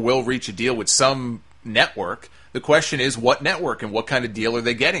has or will reach a deal with some network. The question is, what network and what kind of deal are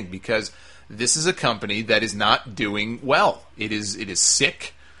they getting? Because this is a company that is not doing well. It is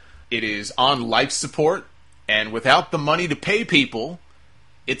sick. It is on life support. And without the money to pay people,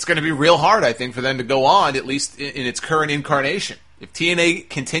 it's going to be real hard, I think, for them to go on, at least in its current incarnation. If TNA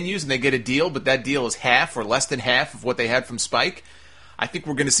continues and they get a deal, but that deal is half or less than half of what they had from Spike, I think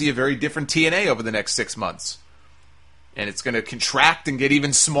we're going to see a very different TNA over the next 6 months. And it's going to contract and get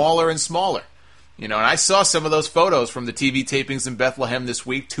even smaller and smaller. You know, and I saw some of those photos from the TV tapings in Bethlehem this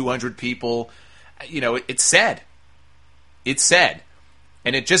week, 200 people. You know, it's sad. It's sad.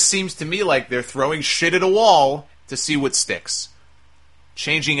 And it just seems to me like they're throwing shit at a wall to see what sticks.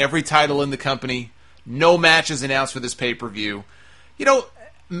 Changing every title in the company. No matches announced for this pay-per-view. You know,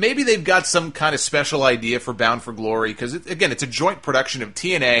 maybe they've got some kind of special idea for Bound for Glory, because, again, it's a joint production of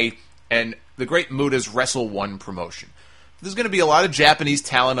TNA and the great Muta's Wrestle One promotion. There's going to be a lot of Japanese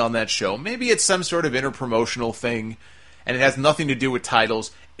talent on that show. Maybe it's some sort of interpromotional thing, and it has nothing to do with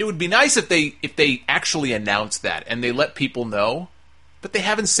titles. It would be nice if they actually announced that and they let people know, but they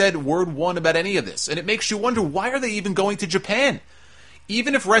haven't said word one about any of this. And it makes you wonder, why are they even going to Japan?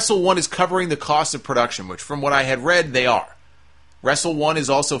 Even if Wrestle One is covering the cost of production, which from what I had read, they are. Wrestle One is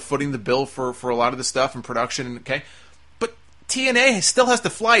also footing the bill for a lot of the stuff in production, okay? But TNA still has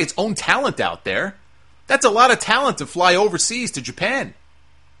to fly its own talent out there. That's a lot of talent to fly overseas to Japan.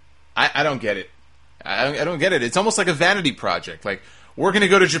 I don't get it. I don't get it. It's almost like a vanity project. Like, we're going to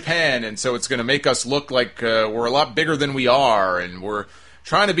go to Japan, and so it's going to make us look like we're a lot bigger than we are, and we're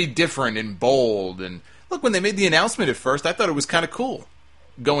trying to be different and bold. And look, when they made the announcement at first, I thought it was kind of cool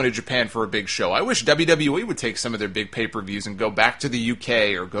going to Japan for a big show. I wish WWE would take some of their big pay-per-views and go back to the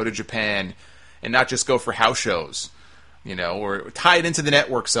UK or go to Japan and not just go for house shows. You know, or tie it into the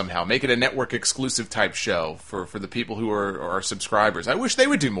network somehow. Make it a network-exclusive type show for the people who are subscribers. I wish they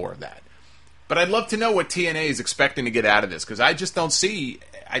would do more of that. But I'd love to know what TNA is expecting to get out of this, because I just don't see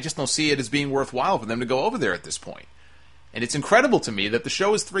it as being worthwhile for them to go over there at this point. And it's incredible to me that the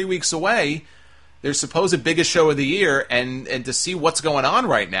show is 3 weeks away, their supposed biggest show of the year, and to see what's going on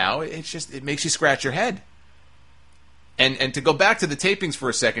right now, it makes you scratch your head. And to go back to the tapings for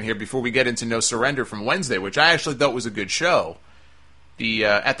a second here before we get into No Surrender from Wednesday, which I actually thought was a good show.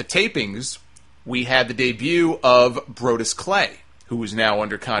 At the tapings, we had the debut of Brodus Clay, who is now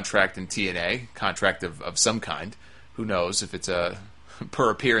under contract in TNA, contract of some kind. Who knows if it's a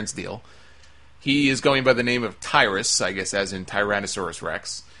per-appearance deal. He is going by the name of Tyrus, I guess as in Tyrannosaurus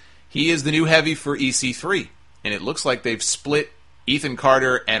Rex. He is the new heavy for EC3, and it looks like they've split Ethan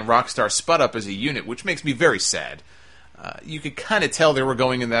Carter and Rockstar Spud up as a unit, which makes me very sad. You could kind of tell they were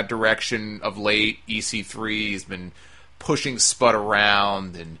going in that direction of late. EC3 has been pushing Spud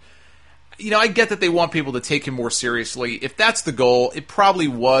around, and you know, I get that they want people to take him more seriously. If that's the goal, it probably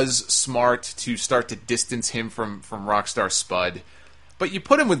was smart to start to distance him from Rockstar Spud. But you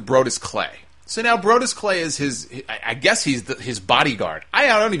put him with Brodus Clay. So now Brodus Clay is I guess he's his bodyguard. I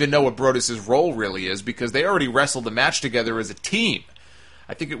don't even know what Brodus' role really is, because they already wrestled the match together as a team.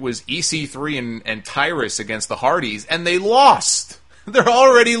 I think it was EC3 and Tyrus against the Hardys, and they lost. They're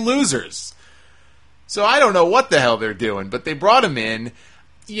already losers. So I don't know what the hell they're doing, but they brought him in.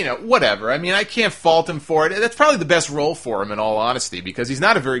 You know, whatever. I mean, I can't fault him for it. That's probably the best role for him, in all honesty, because he's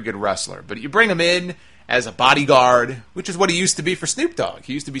not a very good wrestler. But you bring him in as a bodyguard, which is what he used to be for Snoop Dogg.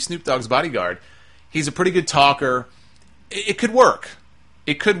 He used to be Snoop Dogg's bodyguard. He's a pretty good talker. It could work.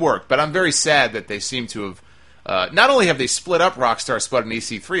 It could work, but I'm very sad that they seem to have... not only have they split up Rockstar Spud and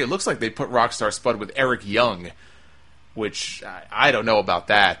EC3, it looks like they put Rockstar Spud with Eric Young, which I don't know about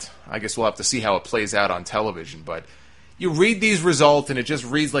that. I guess we'll have to see how it plays out on television, but you read these results and it just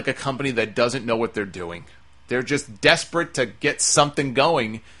reads like a company that doesn't know what they're doing. They're just desperate to get something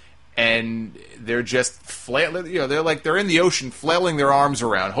going, and they're just flailing. You know, they're in the ocean flailing their arms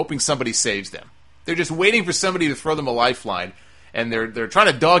around, hoping somebody saves them. They're just waiting for somebody to throw them a lifeline. And they're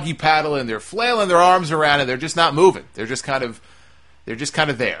trying to doggy paddle, and they're flailing their arms around, and they're just not moving. They're just kind of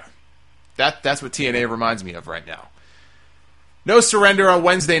there. That's what TNA reminds me of right now. No Surrender on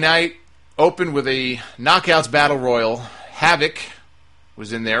Wednesday night opened with a Knockouts Battle Royal. Havoc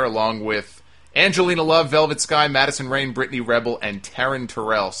was in there along with Angelina Love, Velvet Sky, Madison Rayne, Brittany Rebel, and Taryn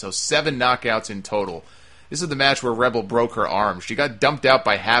Terrell. So 7 knockouts in total. This is the match where Rebel broke her arm. She got dumped out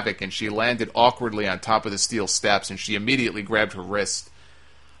by Havoc, and she landed awkwardly on top of the steel steps, and she immediately grabbed her wrist.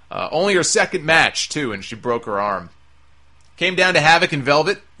 Only her second match, too, and she broke her arm. Came down to Havoc and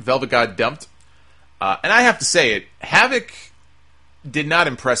Velvet. Velvet got dumped. And I have to say it, Havoc did not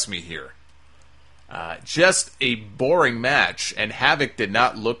impress me here. Just a boring match, and Havoc did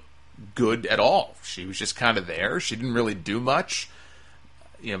not look good at all. She was just kind of there. She didn't really do much.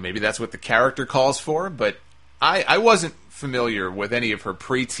 You know, maybe that's what the character calls for, but I wasn't familiar with any of her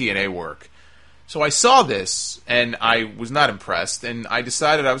pre-TNA work. So I saw this, and I was not impressed, and I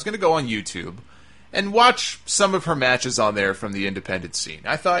decided I was going to go on YouTube and watch some of her matches on there from the independent scene.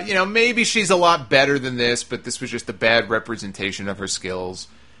 I thought, you know, maybe she's a lot better than this, but this was just a bad representation of her skills.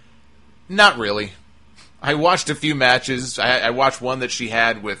 Not really. I watched a few matches. I watched one that she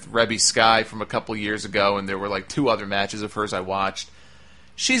had with Rebby Sky from a couple years ago, and there were like 2 other matches of hers I watched.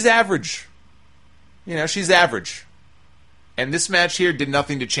 She's average. You know, she's average. And this match here did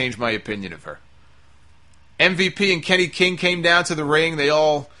nothing to change my opinion of her. MVP and Kenny King came down to the ring. They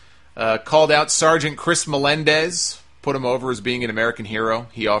all called out Sergeant Chris Melendez, put him over as being an American hero.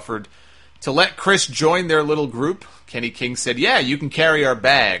 He offered to let Chris join their little group. Kenny King said, "Yeah, you can carry our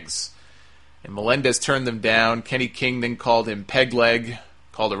bags." And Melendez turned them down. Kenny King then called him Peg Leg.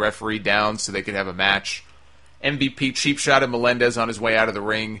 called a referee down so they could have a match. MVP cheap shot at Melendez on his way out of the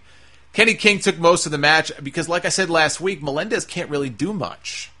ring. Kenny King took most of the match because, like I said last week, Melendez can't really do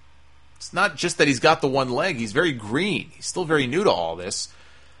much. It's not just that he's got the one leg. He's very green. He's still very new to all this.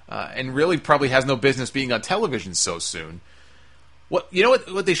 And really probably has no business being on television so soon. What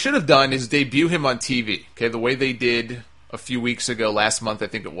they should have done is debut him on TV. Okay, the way they did a few weeks ago, last month I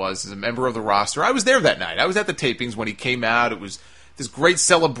think it was, as a member of the roster. I was there that night. I was at the tapings when he came out. It was this great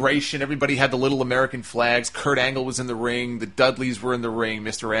celebration. Everybody had the little American flags. Kurt Angle was in the ring. The Dudleys were in the ring.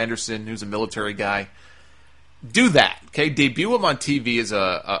 Mr. Anderson, who's a military guy. Do that, okay? Debut him on TV as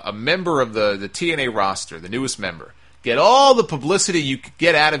a member of the TNA roster, the newest member. Get all the publicity you could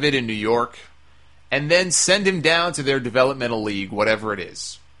get out of it in New York, and then send him down to their developmental league, whatever it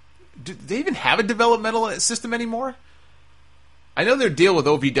is. Do they even have a developmental system anymore? I know their deal with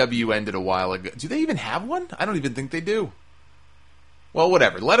OVW ended a while ago. Do they even have one? I don't even think they do. Well,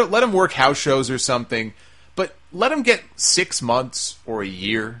 whatever. Let him work house shows or something, but let him get 6 months or a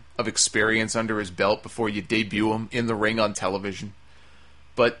year of experience under his belt before you debut him in the ring on television.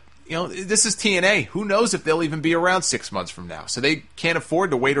 But, this is TNA. Who knows if they'll even be around 6 months from now? So they can't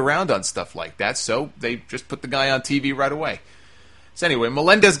afford to wait around on stuff like that, so they just put the guy on TV right away. So anyway,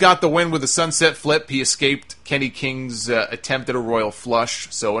 Melendez got the win with a sunset flip. He escaped Kenny King's attempt at a royal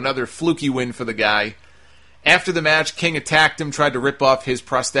flush, so another fluky win for the guy. After the match, King attacked him, tried to rip off his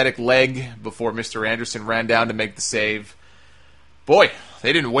prosthetic leg before Mr. Anderson ran down to make the save. Boy,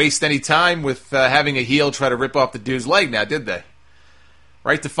 they didn't waste any time with having a heel try to rip off the dude's leg now, did they?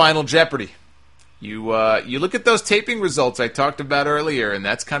 Right to Final Jeopardy. You look at those taping results I talked about earlier, and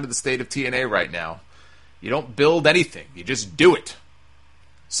that's kind of the state of TNA right now. You don't build anything. You just do it.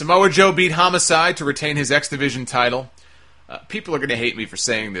 Samoa Joe beat Homicide to retain his X Division title. People are going to hate me for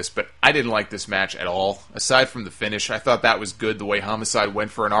saying this, but I didn't like this match at all. Aside from the finish, I thought that was good, the way Homicide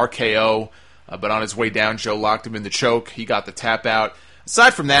went for an RKO, but on his way down, Joe locked him in the choke. He got the tap out.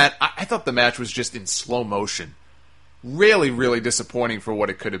 Aside from that, I thought the match was just in slow motion. Really, really disappointing for what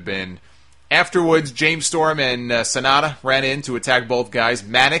it could have been. Afterwards, James Storm and Sonata ran in to attack both guys.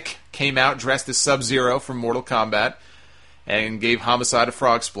 Manik came out dressed as Sub-Zero from Mortal Kombat and gave Homicide a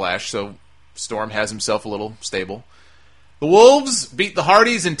frog splash, so Storm has himself a little stable. The Wolves beat the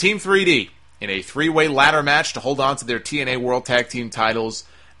Hardys and Team 3D in a three-way ladder match to hold on to their TNA World Tag Team titles,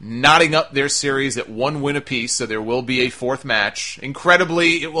 knotting up their series at 1 win apiece, so there will be a fourth match.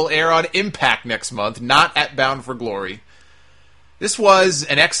 Incredibly, it will air on Impact next month, not at Bound for Glory. This was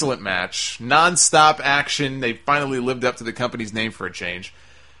an excellent match. Non-stop action. They finally lived up to the company's name for a change.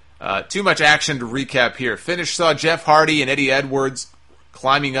 Too much action to recap here. Finish saw Jeff Hardy and Eddie Edwards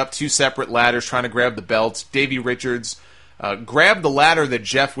climbing up 2 separate ladders trying to grab the belts. Davey Richards grabbed the ladder that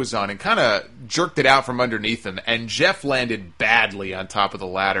Jeff was on and kind of jerked it out from underneath him, and Jeff landed badly on top of the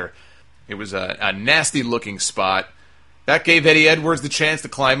ladder. It was a nasty-looking spot. That gave Eddie Edwards the chance to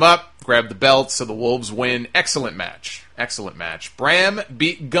climb up, grab the belt, so the Wolves win. Excellent match. Excellent match. Bram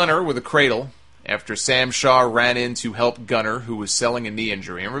beat Gunner with a cradle after Sam Shaw ran in to help Gunner, who was selling a knee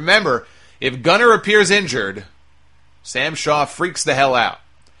injury. And remember, if Gunner appears injured, Sam Shaw freaks the hell out.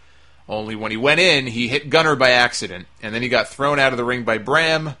 Only when he went in, he hit Gunner by accident, and then he got thrown out of the ring by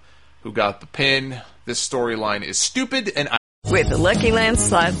Bram, who got the pin. This storyline is stupid, and With the Lucky Land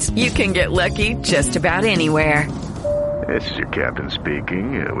Slots, you can get lucky just about anywhere. This is your captain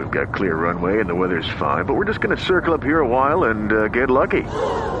speaking. We've got clear runway and the weather's fine, but we're just going to circle up here a while and get lucky.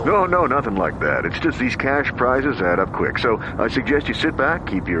 No, nothing like that. It's just these cash prizes add up quick. So I suggest you sit back,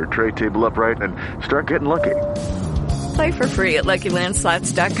 keep your tray table upright, and start getting lucky. Play for free at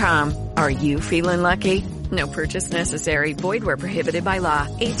LuckyLandSlots.com. Are you feeling lucky? No purchase necessary. Void where prohibited by law.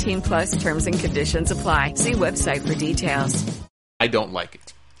 18+ terms and conditions apply. See website for details. I don't like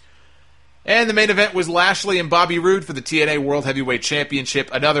it. And the main event was Lashley and Bobby Roode for the TNA World Heavyweight Championship.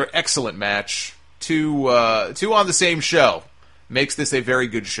 Another excellent match. Two on the same show. Makes this a very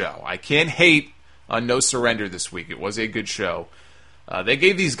good show. I can't hate on No Surrender this week. It was a good show. They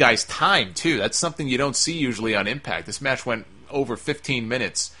gave these guys time, too. That's something you don't see usually on Impact. This match went over 15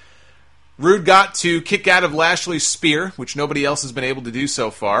 minutes. Roode got to kick out of Lashley's spear, which nobody else has been able to do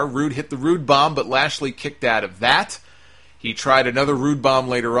so far. Roode hit the Roode bomb, but Lashley kicked out of that. He tried another Roode bomb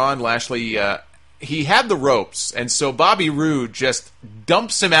later on. Lashley, he had the ropes, and so Bobby Roode just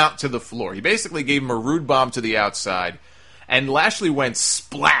dumps him out to the floor. He basically gave him a Roode bomb to the outside, and Lashley went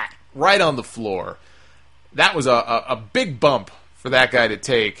splat right on the floor. That was a big bump for that guy to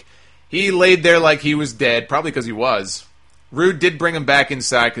take. He laid there like he was dead, probably because he was. Roode did bring him back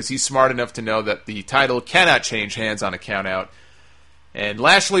inside because he's smart enough to know that the title cannot change hands on a countout. And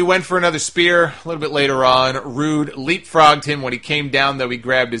Lashley went for another spear a little bit later on. Rude leapfrogged him. When he came down, though, he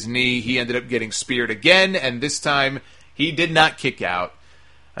grabbed his knee. He ended up getting speared again, and this time he did not kick out.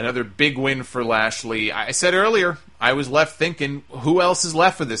 Another big win for Lashley. I said earlier, I was left thinking, who else is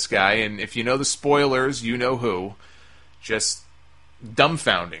left for this guy? And if you know the spoilers, you know who. Just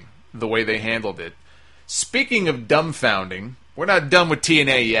dumbfounding the way they handled it. Speaking of dumbfounding, we're not done with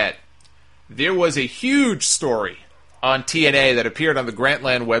TNA yet. There was a huge story on TNA that appeared on the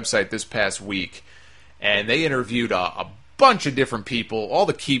Grantland website this past week, and they interviewed a bunch of different people, all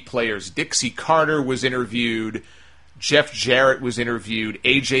the key players. Dixie Carter was interviewed, Jeff Jarrett was interviewed,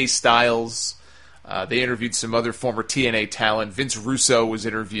 AJ Styles. They interviewed some other former TNA talent. Vince Russo was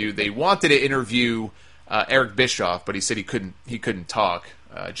interviewed. They wanted to interview Eric Bischoff, but he said he couldn't talk.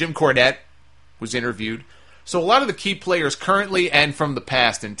 Jim Cornette was interviewed. So a lot of the key players currently and from the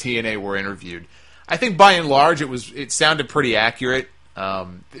past in TNA were interviewed. I think by and large it sounded pretty accurate.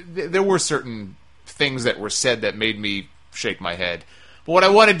 There were certain things that were said that made me shake my head. But what I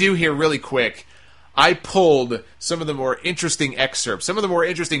want to do here really quick, I pulled some of the more interesting excerpts, some of the more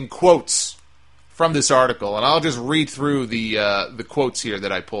interesting quotes from this article, and I'll just read through the quotes here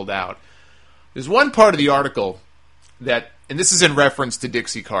that I pulled out. There's one part of the article that, and this is in reference to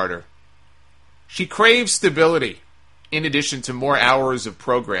Dixie Carter. She craves stability in addition to more hours of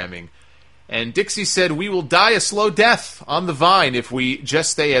programming. And Dixie said, "We will die a slow death on the vine if we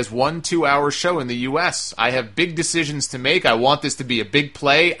just stay as 1-2 hour show in the U.S. I have big decisions to make. I want this to be a big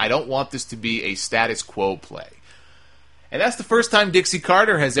play. I don't want this to be a status quo play." And that's the first time Dixie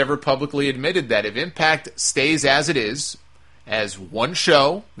Carter has ever publicly admitted that if Impact stays as it is, as one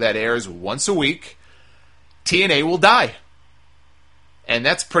show that airs once a week, TNA will die. And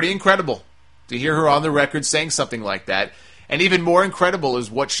that's pretty incredible to hear her on the record saying something like that. And even more incredible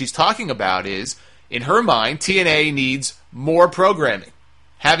is what she's talking about is, in her mind, TNA needs more programming.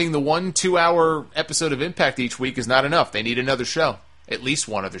 Having the 1-2 hour episode of Impact each week is not enough. They need another show, at least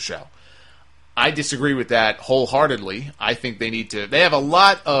one other show. I disagree with that wholeheartedly. I think they have a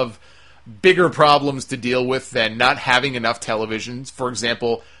lot of bigger problems to deal with than not having enough televisions. For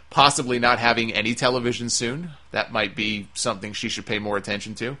example, possibly not having any television soon. That might be something she should pay more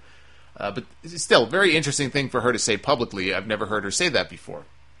attention to. But it's still a very interesting thing for her to say publicly. I've never heard her say that before.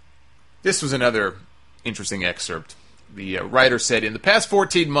 This was another interesting excerpt. The writer said, "In the past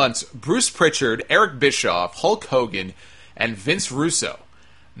 14 months, Bruce Pritchard, Eric Bischoff, Hulk Hogan, and Vince Russo,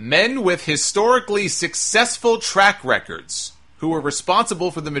 men with historically successful track records who were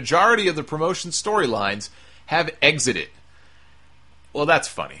responsible for the majority of the promotion's storylines, have exited." Well, that's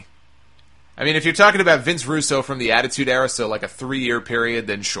funny. I mean, if you're talking about Vince Russo from the Attitude Era, so like a 3-year period,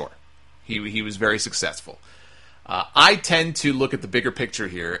 then sure. He was very successful. I tend to look at the bigger picture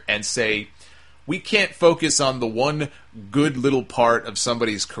here and say, we can't focus on the one good little part of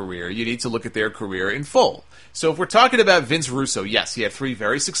somebody's career. You need to look at their career in full. So if we're talking about Vince Russo, yes, he had 3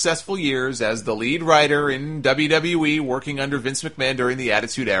 very successful years as the lead writer in WWE, working under Vince McMahon during the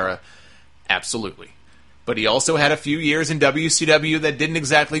Attitude Era. Absolutely. But he also had a few years in WCW that didn't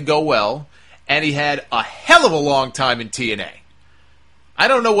exactly go well, and he had a hell of a long time in TNA. I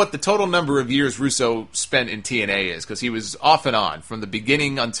don't know what the total number of years Russo spent in TNA is, because he was off and on from the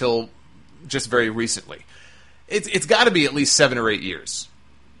beginning until just very recently. It's got to be at least 7 or 8 years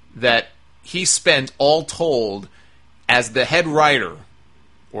that he spent all told as the head writer,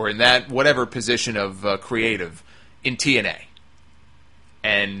 or in that whatever position of creative, in TNA.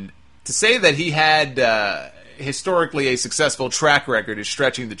 And to say that he had historically a successful track record is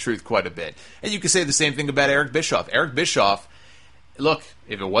stretching the truth quite a bit. And you could say the same thing about Eric Bischoff. Eric Bischoff, look,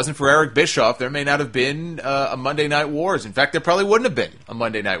 if it wasn't for Eric Bischoff, there may not have been a Monday Night Wars. In fact, there probably wouldn't have been a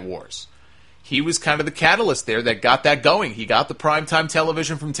Monday Night Wars. He was kind of the catalyst there that got that going. He got the primetime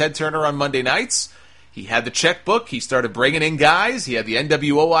television from Ted Turner on Monday nights. He had the checkbook. He started bringing in guys. He had the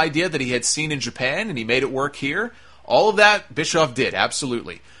NWO idea that he had seen in Japan, and he made it work here. All of that, Bischoff did,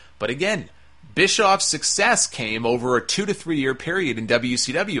 absolutely. But again, Bischoff's success came over a 2 to 3 year period in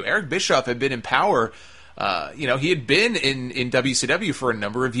WCW. Eric Bischoff had been in power. He had been in WCW for a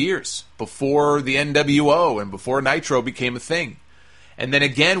number of years before the NWO and before Nitro became a thing. And then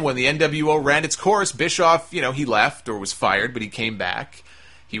again, when the NWO ran its course, Bischoff, he left or was fired, but he came back.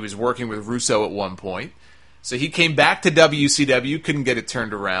 He was working with Russo at one point. So he came back to WCW, couldn't get it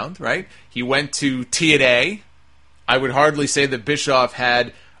turned around, right? He went to TNA. I would hardly say that Bischoff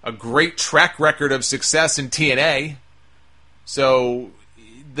had a great track record of success in TNA. So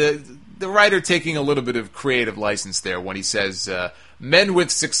the writer taking a little bit of creative license there when he says, men with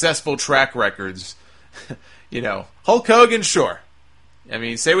successful track records. Hulk Hogan, sure. I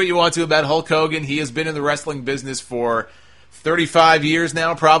mean, say what you want to about Hulk Hogan. He has been in the wrestling business for 35 years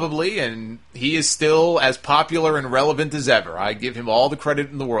now, probably, and he is still as popular and relevant as ever. I give him all the credit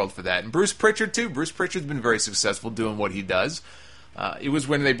in the world for that. And Bruce Pritchard, too. Bruce Pritchard's been very successful doing what he does. It was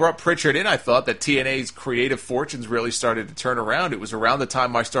when they brought Pritchard in, I thought, that TNA's creative fortunes really started to turn around. It was around the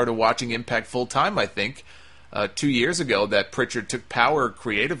time I started watching Impact full-time, I think, 2 years ago, that Pritchard took power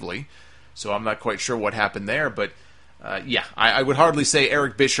creatively. So I'm not quite sure what happened there. But, I would hardly say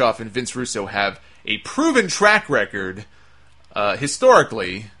Eric Bischoff and Vince Russo have a proven track record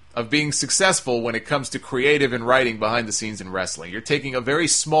historically, of being successful when it comes to creative and writing behind the scenes in wrestling. You're taking a very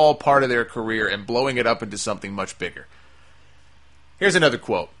small part of their career and blowing it up into something much bigger. Here's another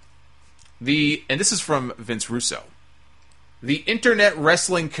quote. And this is from Vince Russo. The internet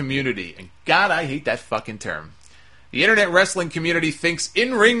wrestling community, and God, I hate that fucking term. The internet wrestling community thinks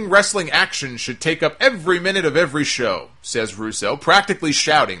in-ring wrestling action should take up every minute of every show, says Russo, practically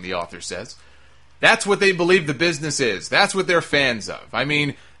shouting, the author says. That's what they believe the business is. That's what they're fans of. I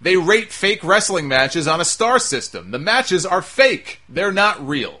mean, they rate fake wrestling matches on a star system. The matches are fake. They're not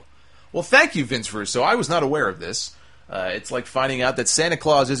real. Well, thank you, Vince Russo. I was not aware of this. It's like finding out that Santa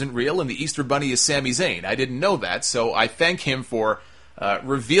Claus isn't real and the Easter Bunny is Sami Zayn. I didn't know that, so I thank him for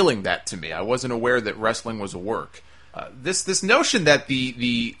revealing that to me. I wasn't aware that wrestling was a work. This notion that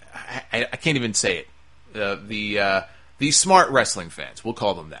I can't even say it. The smart wrestling fans, we'll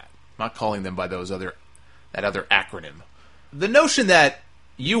call them that. I'm not calling them by that other acronym. The notion that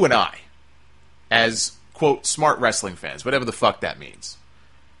you and I, as, quote, smart wrestling fans, whatever the fuck that means,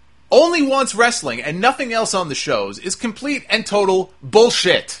 only wants wrestling and nothing else on the shows is complete and total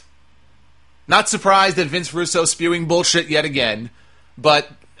bullshit. Not surprised at Vince Russo spewing bullshit yet again, but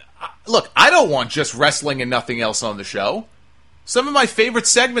look, I don't want just wrestling and nothing else on the show. Some of my favorite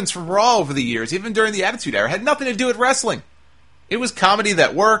segments from Raw over the years, even during the Attitude Era, had nothing to do with wrestling. It was comedy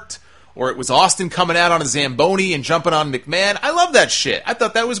that worked, or it was Austin coming out on a Zamboni and jumping on McMahon. I love that shit. I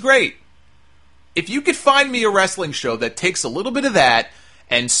thought that was great. If you could find me a wrestling show that takes a little bit of that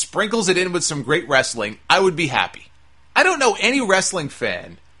and sprinkles it in with some great wrestling, I would be happy. I don't know any wrestling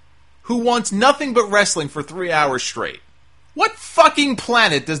fan who wants nothing but wrestling for 3 hours straight. What fucking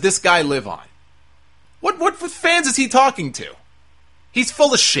planet does this guy live on? What fans is he talking to? He's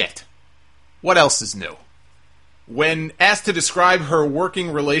full of shit. What else is new? When asked to describe her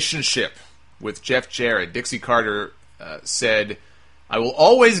working relationship with Jeff Jarrett, Dixie Carter said, "I will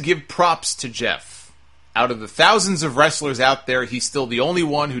always give props to Jeff. Out of the thousands of wrestlers out there, he's still the only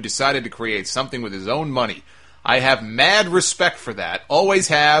one who decided to create something with his own money. I have mad respect for that. Always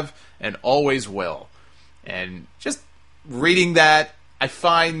have and always will." And just reading that, I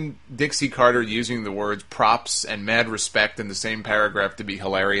find Dixie Carter using the words props and mad respect in the same paragraph to be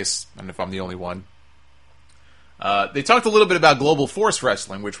hilarious. I don't know if I'm the only one. They talked a little bit about Global Force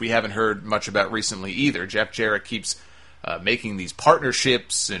Wrestling, which we haven't heard much about recently either. Jeff Jarrett keeps making these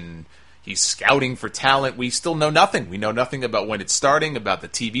partnerships, and he's scouting for talent. We still know nothing. We know nothing about when it's starting, about the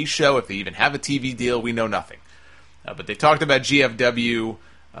TV show, if they even have a TV deal. We know nothing. But they talked about GFW.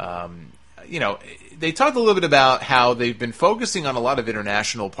 They talked a little bit about how they've been focusing on a lot of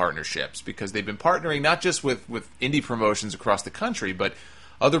international partnerships because they've been partnering not just with indie promotions across the country, but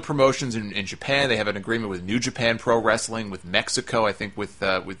other promotions in Japan. They have an agreement with New Japan Pro Wrestling, with Mexico, I think with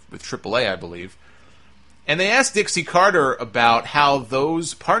AAA, I believe. And they asked Dixie Carter about how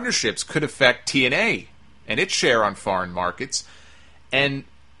those partnerships could affect TNA and its share on foreign markets. And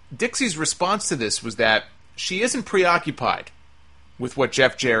Dixie's response to this was that she isn't preoccupied with what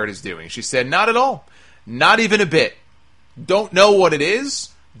Jeff Jarrett is doing. She said, not at all. Not even a bit. Don't know what it is.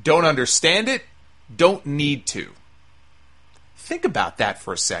 Don't understand it. Don't need to. Think about that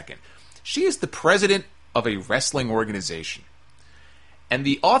for a second. She is the president of a wrestling organization. And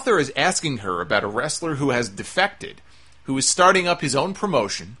the author is asking her about a wrestler who has defected, who is starting up his own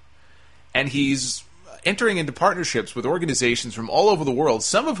promotion, and he's entering into partnerships with organizations from all over the world,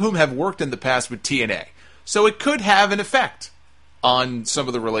 some of whom have worked in the past with TNA. So it could have an effect on some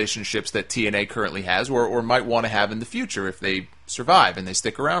of the relationships that TNA currently has or might want to have in the future if they survive and they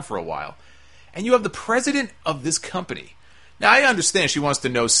stick around for a while. And you have the president of this company. Now, I understand she wants to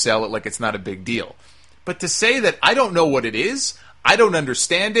no-sell it like it's not a big deal. But to say that I don't know what it is, I don't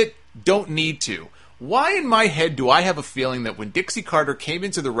understand it, don't need to. Why in my head do I have a feeling that when Dixie Carter came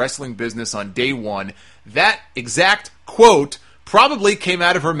into the wrestling business on day one, that exact quote probably came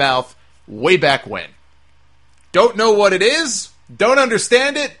out of her mouth way back when? Don't know what it is, don't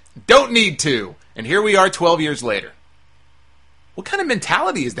understand it, don't need to. And here we are 12 years later. What kind of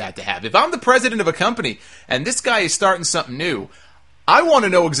mentality is that to have? If I'm the president of a company and this guy is starting something new, I want to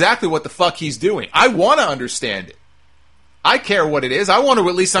know exactly what the fuck he's doing. I want to understand it. I care what it is. I want to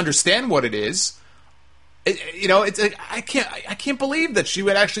at least understand what it is. I can't believe that she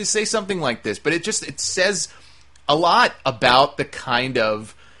would actually say something like this, but it says a lot about the kind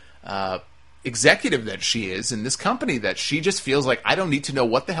of executive that she is in this company, that she just feels like, I don't need to know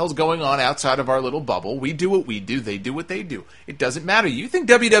what the hell's going on outside of our little bubble. We do what we do. They do what they do. It doesn't matter. You think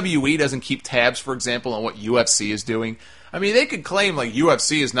WWE doesn't keep tabs, for example, on what UFC is doing? I mean, they could claim like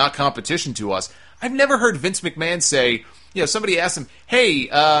UFC is not competition to us. I've never heard Vince McMahon say, somebody asked him, hey,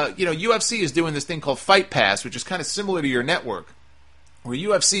 UFC is doing this thing called Fight Pass, which is kind of similar to your network, where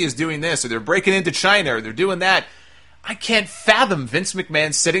UFC is doing this, or they're breaking into China, or they're doing that. I can't fathom Vince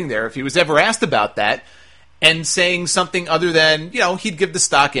McMahon sitting there, if he was ever asked about that, and saying something other than, he'd give the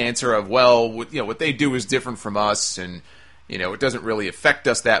stock answer of, well, what they do is different from us, and, it doesn't really affect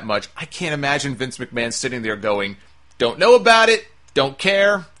us that much. I can't imagine Vince McMahon sitting there going, don't know about it, don't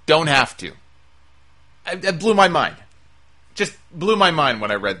care, don't have to. That blew my mind. Just blew my mind when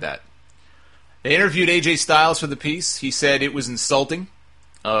I read that. They interviewed AJ Styles for the piece. He said it was insulting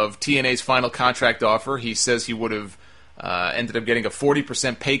of TNA's final contract offer. He says he would have ended up getting a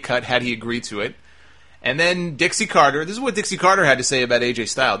 40% pay cut had he agreed to it. And then Dixie Carter, this is what Dixie Carter had to say about AJ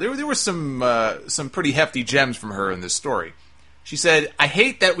Styles. There were some pretty hefty gems from her in this story. She said, I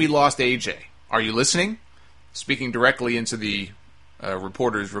hate that we lost AJ. Are you listening? Speaking directly into the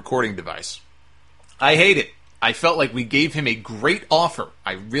reporter's recording device. I hate it. I felt like we gave him a great offer.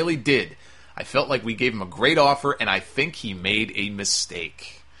 I really did. I felt like we gave him a great offer, and I think he made a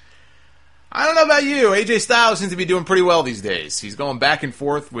mistake. I don't know about you. AJ Styles seems to be doing pretty well these days. He's going back and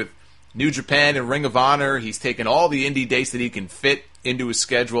forth with New Japan and Ring of Honor. He's taken all the indie dates that he can fit into his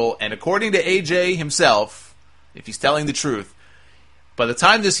schedule, and according to AJ himself, if he's telling the truth, by the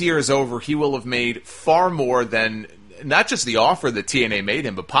time this year is over, he will have made far more than not just the offer that TNA made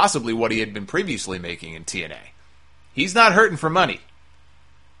him, but possibly what he had been previously making in TNA. He's not hurting for money.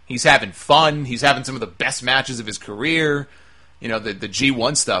 He's having fun. He's having some of the best matches of his career. The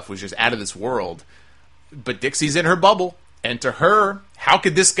G1 stuff was just out of this world. But Dixie's in her bubble. And to her, how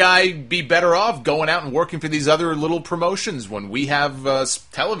could this guy be better off going out and working for these other little promotions when we have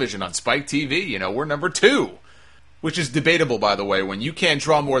television on Spike TV? We're number 2. Which is debatable, by the way. When you can't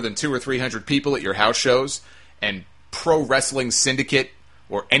draw more than 200 or 300 people at your house shows, and Pro Wrestling Syndicate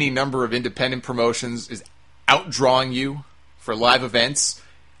or any number of independent promotions is outdrawing you for live events.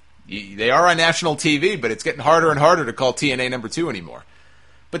 They are on national TV, but it's getting harder and harder to call TNA number 2 anymore.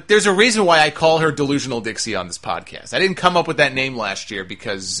 But there's a reason why I call her Delusional Dixie on this podcast. I didn't come up with that name last year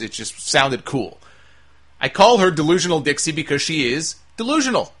because it just sounded cool. I call her Delusional Dixie because she is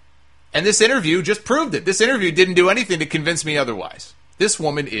delusional. And this interview just proved it. This interview didn't do anything to convince me otherwise. This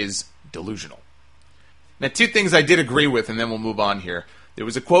woman is delusional. Now, 2 things I did agree with, and then we'll move on here. There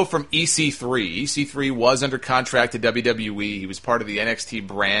was a quote from EC3. EC3 was under contract to WWE. He was part of the NXT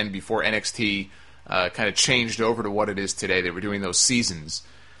brand before NXT kind of changed over to what it is today. They were doing those seasons.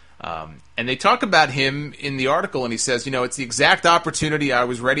 And they talk about him in the article, and he says, it's the exact opportunity I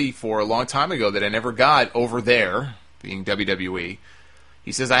was ready for a long time ago that I never got over there, being WWE.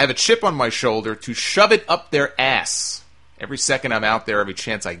 He says, I have a chip on my shoulder to shove it up their ass. Every second I'm out there, every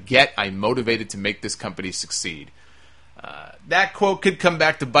chance I get, I'm motivated to make this company succeed. That quote could come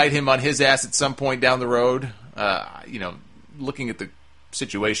back to bite him on his ass at some point down the road. Looking at the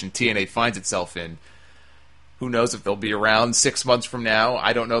situation TNA finds itself in, who knows if they'll be around 6 months from now.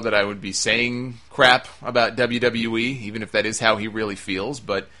 I don't know that I would be saying crap about WWE, even if that is how he really feels,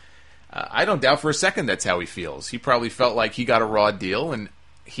 but I don't doubt for a second that's how he feels. He probably felt like he got a raw deal, and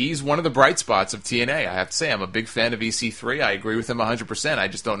he's one of the bright spots of TNA. I have to say, I'm a big fan of EC3. I agree with him 100%. I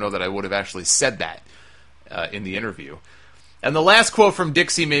just don't know that I would have actually said that in the interview. And the last quote from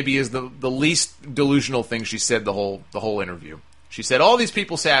Dixie maybe is the least delusional thing she said the whole interview. She said, all these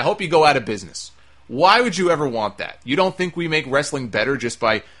people say, I hope you go out of business. Why would you ever want that? You don't think we make wrestling better just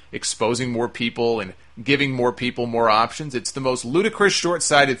by exposing more people and giving more people more options? It's the most ludicrous,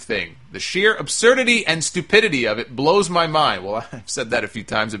 short-sighted thing. The sheer absurdity and stupidity of it blows my mind. Well, I've said that a few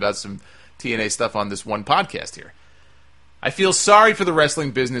times about some TNA stuff on this one podcast here. I feel sorry for the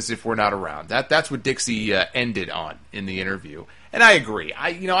wrestling business if we're not around. That's what Dixie ended on in the interview. And I agree.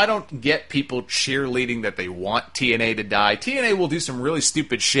 I don't get people cheerleading that they want TNA to die. TNA will do some really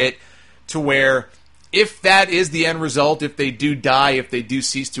stupid shit to where if that is the end result, if they do die, if they do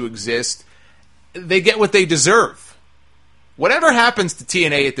cease to exist, they get what they deserve. Whatever happens to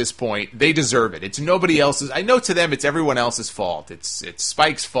TNA at this point, they deserve it. It's nobody else's. I know to them it's everyone else's fault. It's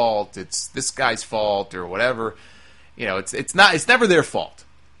Spike's fault. It's this guy's fault or whatever. It's never their fault.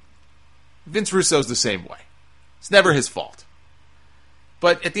 Vince Russo's the same way. It's never his fault.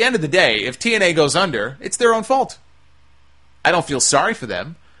 But at the end of the day, if TNA goes under, it's their own fault. I don't feel sorry for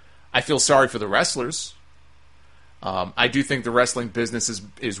them. I feel sorry for the wrestlers. I do think the wrestling business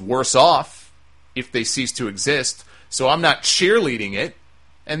is worse off if they cease to exist. So I'm not cheerleading it.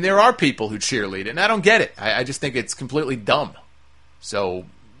 And there are people who cheerlead it, and I don't get it. I just think it's completely dumb. So,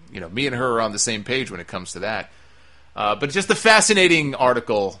 me and her are on the same page when it comes to that. But just a fascinating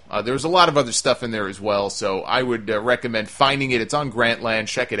article. There's a lot of other stuff in there as well, so I would recommend finding it. It's on Grantland.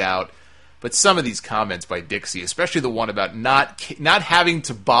 Check it out. But some of these comments by Dixie, especially the one about not having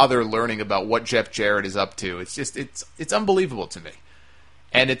to bother learning about what Jeff Jarrett is up to, it's unbelievable to me.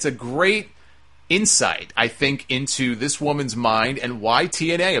 And it's a great insight, I think, into this woman's mind and why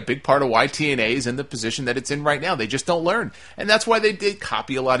TNA, a big part of why TNA is in the position that it's in right now. They just don't learn. And that's why they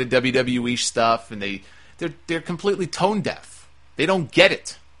copy a lot of WWE stuff, and they're completely tone deaf. They don't get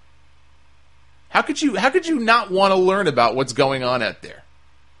it. How could you not want to learn about what's going on out there?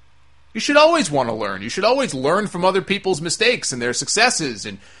 You should always want to learn. You should always learn from other people's mistakes and their successes,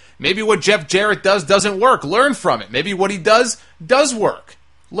 and maybe what Jeff Jarrett does doesn't work. Learn from it. Maybe what he does work.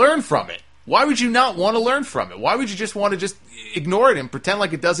 Learn from it. Why would you not want to learn from it? Why would you just want to just ignore it and pretend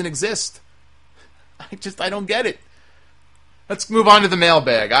like it doesn't exist? I don't get it. Let's move on to the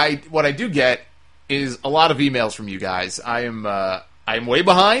mailbag. What I do get is a lot of emails from you guys. I am way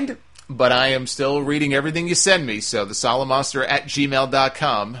behind, but I am still reading everything you send me. So the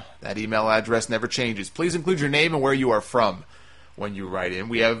solidmonster@gmail.com, that email address never changes. Please include your name and where you are from when you write in.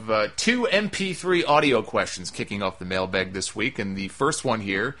 We have 2 MP3 audio questions kicking off the mailbag this week, and the first one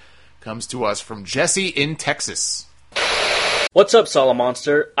here comes to us from Jesse in Texas. What's up,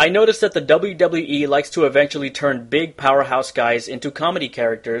 Solomonster? I noticed that the WWE likes to eventually turn big powerhouse guys into comedy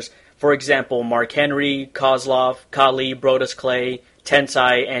characters. For example, Mark Henry, Kozlov, Khali, Brodus Clay,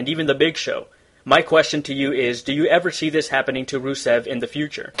 Tensai, and even The Big Show. My question to you is, do you ever see this happening to Rusev in the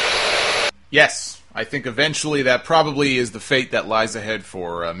future? Yes. I think eventually that probably is the fate that lies ahead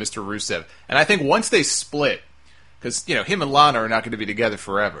for Mr. Rusev. And I think once they split, because, him and Lana are not going to be together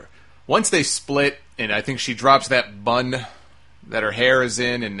forever. Once they split, and I think she drops that bun that her hair is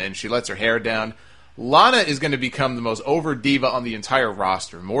in, and she lets her hair down, Lana is going to become the most over diva on the entire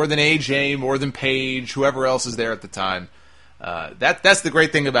roster. More than AJ, more than Paige, whoever else is there at the time. That's the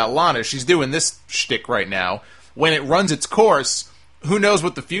great thing about Lana. She's doing this shtick right now. When it runs its course, who knows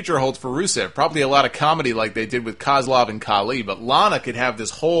what the future holds for Rusev? Probably a lot of comedy like they did with Kozlov and Khali, but Lana could have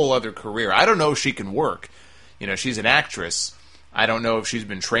this whole other career. I don't know if she can work. She's an actress. I don't know if she's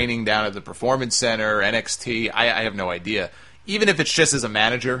been training down at the Performance Center, NXT. I have no idea. Even if it's just as a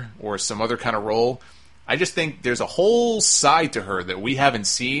manager or some other kind of role, I just think there's a whole side to her that we haven't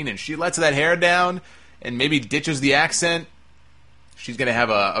seen, and she lets that hair down and maybe ditches the accent. She's going to have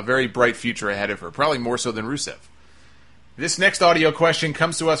a very bright future ahead of her, probably more so than Rusev. This next audio question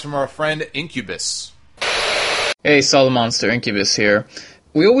comes to us from our friend Incubus. Hey, Solomonster, Incubus here.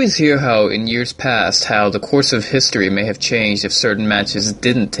 We always hear how, in years past, how the course of history may have changed if certain matches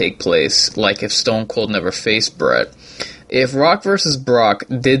didn't take place, like if Stone Cold never faced Bret. If Rock vs. Brock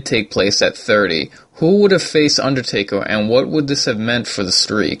did take place at 30, who would have faced Undertaker, and what would this have meant for the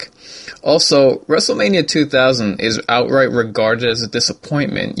streak? Also, WrestleMania 2000 is outright regarded as a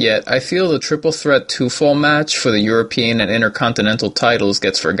disappointment, yet I feel the triple threat two-fall match for the European and Intercontinental titles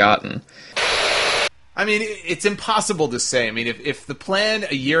gets forgotten. I mean, it's impossible to say. I mean, if the plan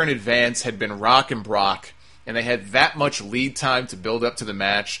a year in advance had been Rock and Brock, and they had that much lead time to build up to the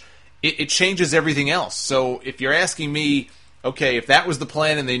match, it changes everything else. So if you're asking me, okay, if that was the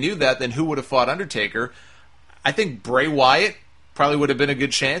plan and they knew that, then who would have fought Undertaker? I think Bray Wyatt probably would have been a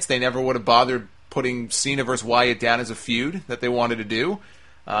good chance. They never would have bothered putting Cena versus Wyatt down as a feud that they wanted to do.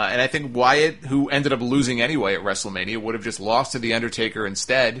 And I think Wyatt, who ended up losing anyway at WrestleMania, would have just lost to The Undertaker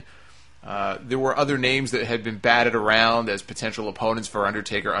instead. There were other names that had been batted around as potential opponents for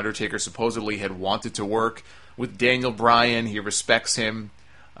Undertaker. Undertaker supposedly had wanted to work with Daniel Bryan. He respects him.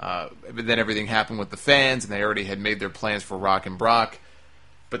 But then everything happened with the fans, and they already had made their plans for Rock and Brock.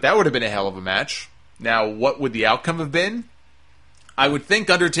 But that would have been a hell of a match. Now, what would the outcome have been? I would think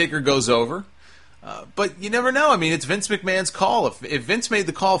Undertaker goes over. But you never know. I mean, it's Vince McMahon's call. If Vince made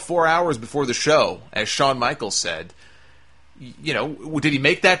the call 4 hours before the show, as Shawn Michaels said, did he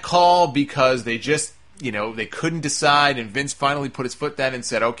make that call because they just, they couldn't decide, and Vince finally put his foot down and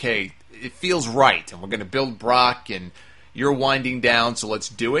said, okay, it feels right, and we're going to build Brock, and you're winding down, so let's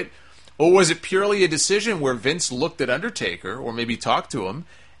do it? Or was it purely a decision where Vince looked at Undertaker, or maybe talked to him,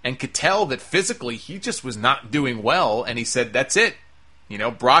 and could tell that physically he just was not doing well, and he said, that's it.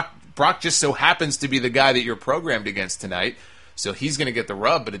 Brock just so happens to be the guy that you're programmed against tonight, so he's going to get the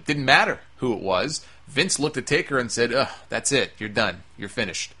rub, but it didn't matter who it was. Vince looked at Taker and said, that's it, you're done, you're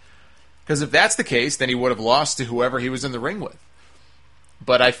finished. Because if that's the case, then he would have lost to whoever he was in the ring with.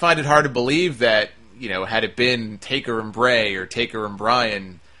 But I find it hard to believe that, had it been Taker and Bray or Taker and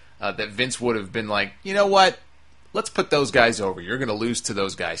Bryan, that Vince would have been like, you know what? Let's put those guys over. You're going to lose to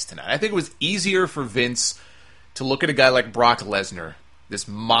those guys tonight. I think it was easier for Vince to look at a guy like Brock Lesnar, this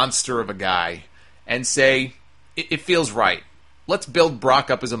monster of a guy, and say, it feels right. Let's build Brock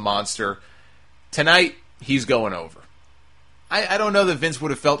up as a monster. Tonight, he's going over. I don't know that Vince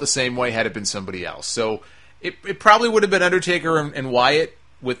would have felt the same way had it been somebody else. So it probably would have been Undertaker and Wyatt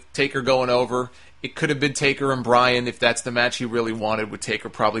with Taker going over. It could have been Taker and Bryan if that's the match he really wanted, with Taker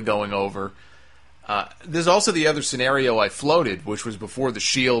probably going over. There's also the other scenario I floated, which was before the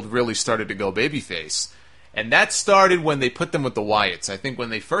Shield really started to go babyface. And that started when they put them with the Wyatts. I think when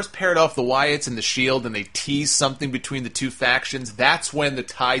they first paired off the Wyatts and the Shield and they teased something between the two factions, that's when the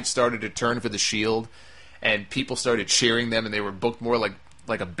tide started to turn for the Shield. And people started cheering them, and they were booked more like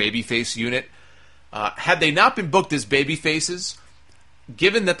a babyface unit. Had they not been booked as babyfaces,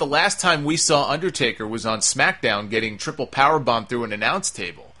 given that the last time we saw Undertaker was on SmackDown getting triple powerbomb through an announce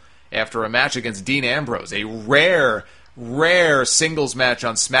table after a match against Dean Ambrose, a rare singles match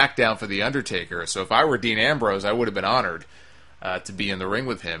on SmackDown for The Undertaker. So if I were Dean Ambrose, I would have been honored to be in the ring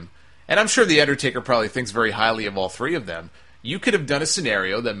with him. And I'm sure The Undertaker probably thinks very highly of all three of them. You could have done a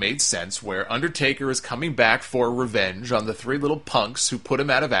scenario that made sense where Undertaker is coming back for revenge on the three little punks who put him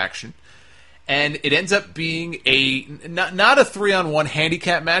out of action. And it ends up being not a 3-on-1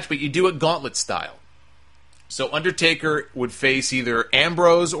 handicap match, but you do it gauntlet style. So Undertaker would face either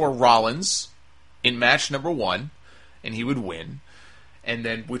Ambrose or Rollins in match number 1, and he would win. And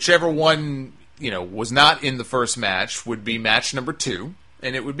then whichever one, was not in the first match would be match number 2.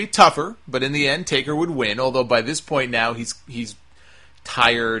 And it would be tougher, but in the end, Taker would win. Although by this point now, he's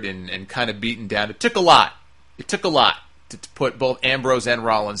tired and kind of beaten down. It took a lot. It took a lot to put both Ambrose and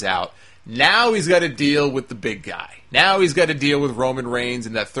Rollins out. Now he's got to deal with the big guy. Now he's got to deal with Roman Reigns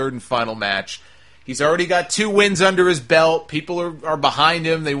in that third and final match. He's already got 2 wins under his belt. People are behind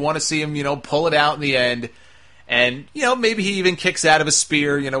him. They want to see him, pull it out in the end. And, maybe he even kicks out of a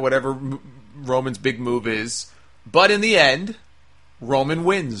spear, whatever Roman's big move is. But in the end, Roman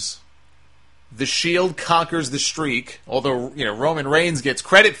wins. The Shield conquers the streak, although, Roman Reigns gets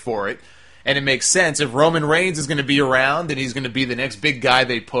credit for it, and it makes sense. If Roman Reigns is going to be around and he's going to be the next big guy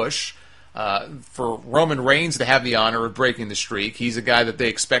they push, for Roman Reigns to have the honor of breaking the streak, he's a guy that they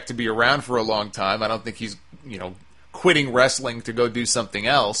expect to be around for a long time. I don't think he's, quitting wrestling to go do something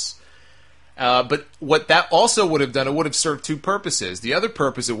else. But what that also would have done, it would have served 2 purposes. The other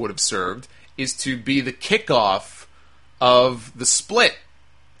purpose it would have served is to be the kickoff of the split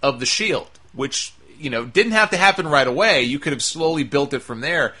of the Shield, which, didn't have to happen right away. You could have slowly built it from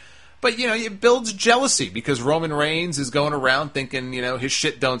there. But, it builds jealousy because Roman Reigns is going around thinking, his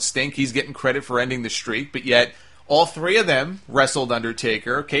shit don't stink. He's getting credit for ending the streak. But yet, all 3 of them wrestled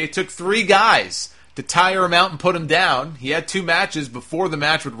Undertaker. Okay, it took 3 guys to tire him out and put him down. He had 2 matches before the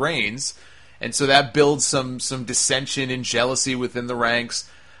match with Reigns. And so that builds some dissension and jealousy within the ranks.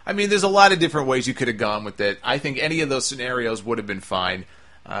 I mean, there's a lot of different ways you could have gone with it. I think any of those scenarios would have been fine.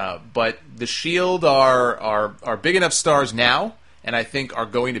 But the Shield are big enough stars now, and I think are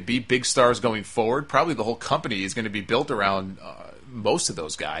going to be big stars going forward. Probably the whole company is going to be built around most of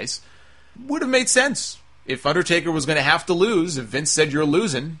those guys. Would have made sense if Undertaker was going to have to lose, if Vince said you're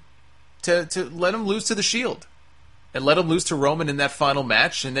losing, to let him lose to the Shield. And let him lose to Roman in that final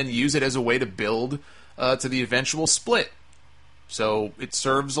match, and then use it as a way to build to the eventual split. So it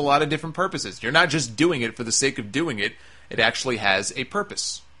serves a lot of different purposes. You're not just doing it for the sake of doing it. It actually has a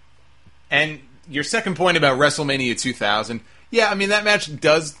purpose. And your second point about WrestleMania 2000, yeah, I mean, that match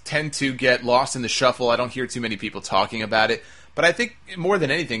does tend to get lost in the shuffle. I don't hear too many people talking about it. But I think more than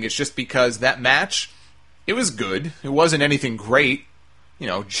anything, it's just because that match, it was good. It wasn't anything great.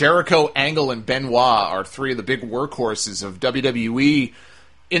 Jericho, Angle, and Benoit are 3 of the big workhorses of WWE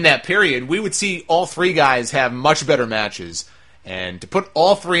in that period. We would see all 3 guys have much better matches. And to put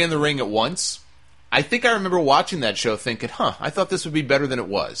all 3 in the ring at once, I think I remember watching that show thinking, I thought this would be better than it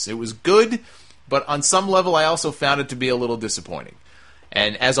was. It was good, but on some level I also found it to be a little disappointing.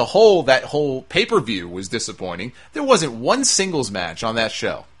 And as a whole, that whole pay-per-view was disappointing. There wasn't one singles match on that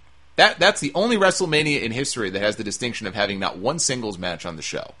show. That's the only WrestleMania in history that has the distinction of having not one singles match on the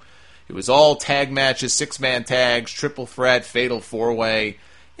show. It was all tag matches, 6-man tags, triple threat, fatal 4-way.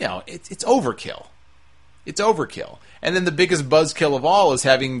 It's overkill. It's overkill. And then the biggest buzzkill of all is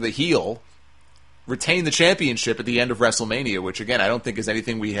having the heel retain the championship at the end of WrestleMania, which again I don't think is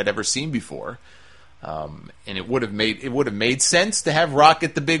anything we had ever seen before. And it would have made sense to have Rock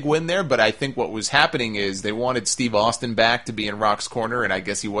get the big win there, but I think what was happening is they wanted Steve Austin back to be in Rock's corner, and I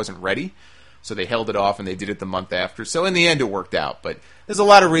guess he wasn't ready, so they held it off and they did it the month after. So in the end, it worked out. But there's a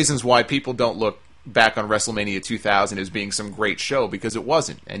lot of reasons why people don't look back on WrestleMania 2000 as being some great show, because it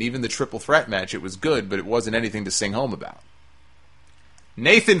wasn't. And even the triple threat match, it was good, but it wasn't anything to sing home about.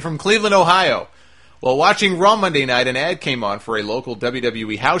 Nathan from Cleveland, Ohio. While watching Raw Monday night, an ad came on for a local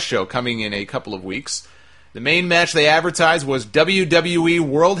WWE house show coming in a couple of weeks. The main match they advertised was WWE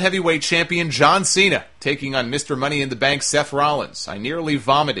World Heavyweight Champion John Cena taking on Mr. Money in the Bank Seth Rollins. I nearly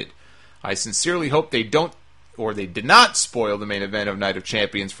vomited. I sincerely hope they did not spoil the main event of Night of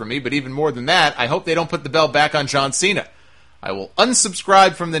Champions for me, but even more than that, I hope they don't put the belt back on John Cena. I will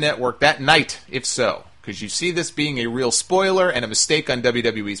unsubscribe from the network that night, if so, because you see this being a real spoiler and a mistake on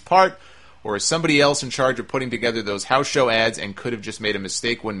WWE's part, or is somebody else in charge of putting together those house show ads and could have just made a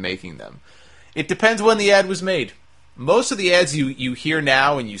mistake when making them? It depends when the ad was made. Most of the ads you hear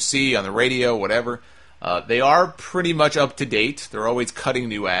now and you see on the radio, whatever, they are pretty much up to date. They're always cutting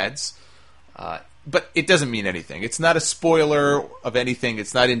new ads. But it doesn't mean anything. It's not a spoiler of anything.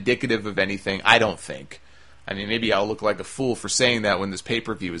 It's not indicative of anything, I don't think. I mean, maybe I'll look like a fool for saying that when this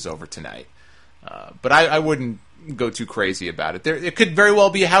pay-per-view is over tonight. But I wouldn't go too crazy about it. It could very well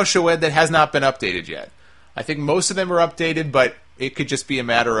be a house show ad that has not been updated yet. I think most of them are updated, but it could just be a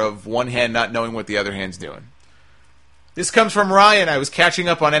matter of one hand not knowing what the other hand's doing. This comes from Ryan. I was catching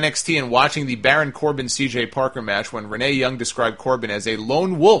up on NXT and watching the Baron Corbin-CJ Parker match when Renee Young described Corbin as a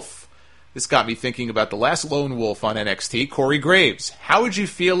lone wolf. This got me thinking about the last lone wolf on NXT, Corey Graves. How would you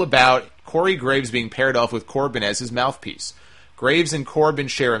feel about Corey Graves being paired off with Corbin as his mouthpiece? Graves and Corbin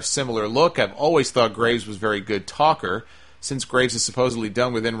share a similar look. I've always thought Graves was a very good talker. Since Graves is supposedly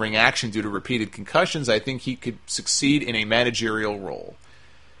done with in-ring action due to repeated concussions, I think he could succeed in a managerial role.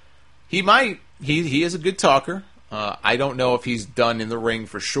 He might. He is a good talker. I don't know if he's done in the ring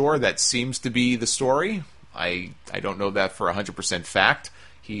for sure. That seems to be the story. I don't know that for 100% fact.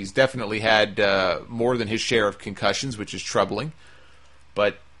 He's definitely had more than his share of concussions, which is troubling.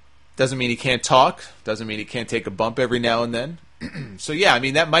 But doesn't mean he can't talk. Doesn't mean he can't take a bump every now and then. So yeah, I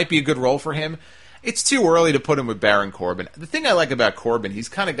mean, that might be a good role for him. It's too early to put him with Baron Corbin. The thing I like about Corbin, he's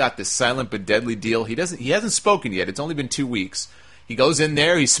kind of got this silent but deadly deal. He hasn't spoken yet. It's only been 2 weeks. He goes in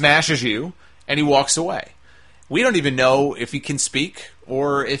there, he smashes you, and he walks away. We don't even know if he can speak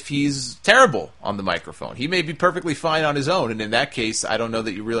or if he's terrible on the microphone. He may be perfectly fine on his own, and in that case, I don't know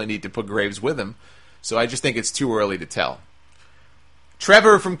that you really need to put Graves with him. So I just think it's too early to tell.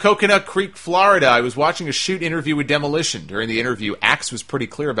 Trevor from Coconut Creek, Florida. I was watching a shoot interview with Demolition. During the interview, Axe was pretty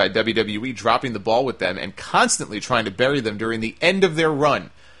clear about WWE dropping the ball with them and constantly trying to bury them during the end of their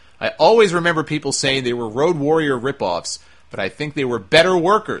run. I always remember people saying they were Road Warrior ripoffs, but I think they were better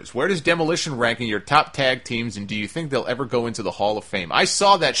workers. Where does Demolition rank in your top tag teams, and do you think they'll ever go into the Hall of Fame? I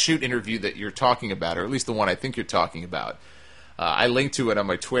saw that shoot interview that you're talking about, or at least the one I think you're talking about. I linked to it on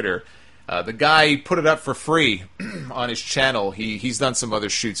my Twitter. The guy put it up for free on his channel. He's done some other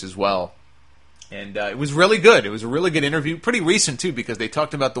shoots as well. And it was really good. It was a really good interview. Pretty recent, too, because they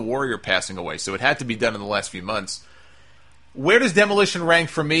talked about the Warrior passing away, so it had to be done in the last few months. Where does Demolition rank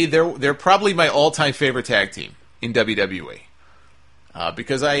for me? They're probably my all-time favorite tag team in WWE.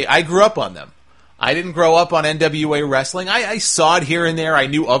 Because I grew up on them. I didn't grow up on NWA wrestling. I saw it here and there. I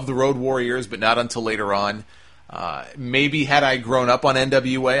knew of the Road Warriors, but not until later on. Maybe had I grown up on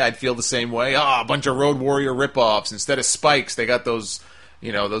NWA, I'd feel the same way. A bunch of Road Warrior ripoffs. Instead of spikes, they got those,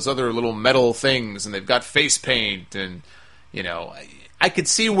 those other little metal things, and they've got face paint, and, I could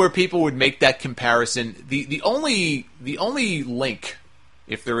see where people would make that comparison. The only link,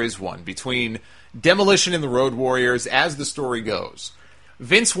 if there is one, between Demolition and the Road Warriors, as the story goes,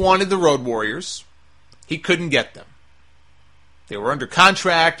 Vince wanted the Road Warriors. He couldn't get them. They were under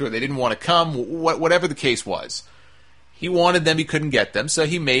contract, or they didn't want to come, whatever the case was. He wanted them, he couldn't get them, so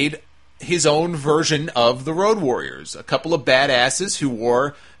he made his own version of the Road Warriors. A couple of badasses who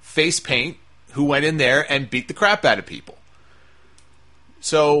wore face paint, who went in there and beat the crap out of people.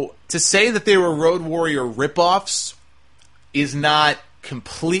 So, to say that they were Road Warrior ripoffs is not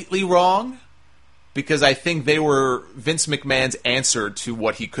completely wrong, because I think they were Vince McMahon's answer to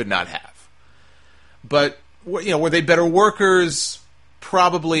what he could not have. But, were they better workers?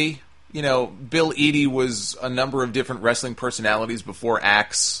 Probably. Bill Eadie was a number of different wrestling personalities before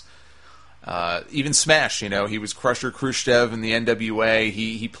Axe. Even Smash, he was Crusher Khrushchev in the NWA.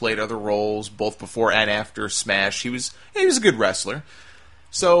 He played other roles both before and after Smash. He was a good wrestler.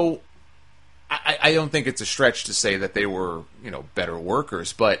 So I don't think it's a stretch to say that they were, better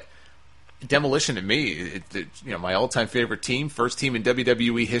workers. But Demolition, to me, my all-time favorite team, first team in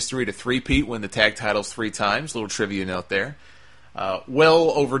WWE history to three-peat, win the tag titles 3 times. Little trivia note there.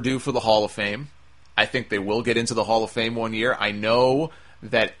 Well overdue for the Hall of Fame. I think they will get into the Hall of Fame one year. I know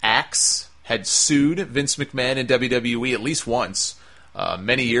that Axe had sued Vince McMahon in WWE at least once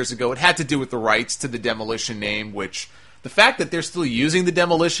many years ago. It had to do with the rights to the Demolition name, which the fact that they're still using the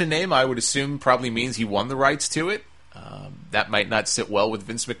Demolition name, I would assume probably means he won the rights to it. That might not sit well with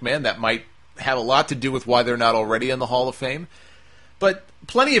Vince McMahon. That might have a lot to do with why they're not already in the Hall of Fame. But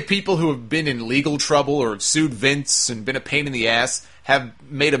plenty of people who have been in legal trouble or have sued Vince and been a pain in the ass have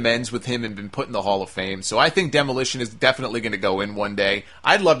made amends with him and been put in the Hall of Fame. So I think Demolition is definitely going to go in one day.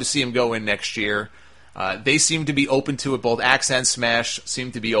 I'd love to see him go in next year. They seem to be open to it. Both Axe and Smash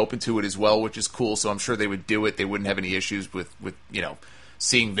seem to be open to it as well, which is cool. So I'm sure they would do it. They wouldn't have any issues with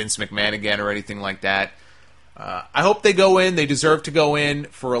seeing Vince McMahon again or anything like that. I hope they go in. They deserve to go in.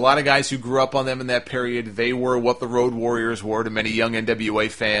 For a lot of guys who grew up on them in that period, they were what the Road Warriors were to many young NWA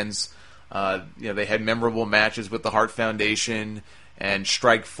fans. They had memorable matches with the Hart Foundation and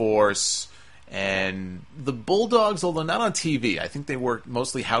Strike Force and the Bulldogs, although not on TV. I think they worked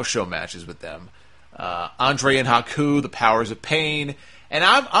mostly house show matches with them. Andre and Haku, the Powers of Pain. And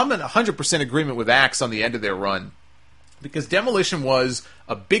I'm in 100% agreement with Axe on the end of their run, because Demolition was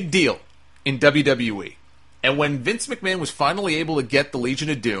a big deal in WWE. And when Vince McMahon was finally able to get the Legion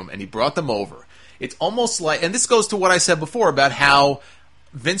of Doom and he brought them over, it's almost like, and this goes to what I said before about how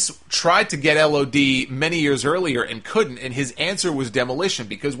Vince tried to get LOD many years earlier and couldn't, and his answer was Demolition,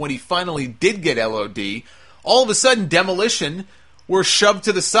 because when he finally did get LOD, all of a sudden Demolition were shoved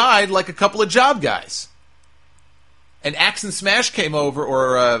to the side like a couple of job guys. And Axe and Smash came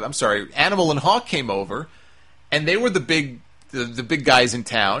over, Animal and Hawk came over, and they were the big guys in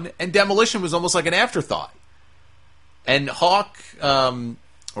town, and Demolition was almost like an afterthought. And Hawk,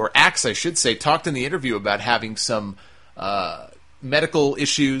 or Axe, I should say, talked in the interview about having some medical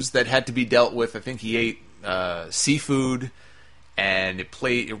issues that had to be dealt with. I think he ate seafood, and it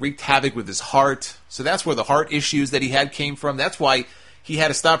wreaked havoc with his heart. So that's where the heart issues that he had came from. That's why he had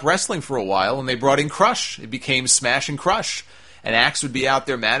to stop wrestling for a while, and they brought in Crush. It became Smash and Crush. And Axe would be out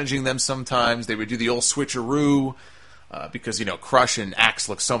there managing them sometimes. They would do the old switcheroo, because, Crush and Axe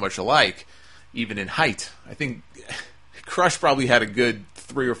look so much alike, even in height. I think Crush probably had a good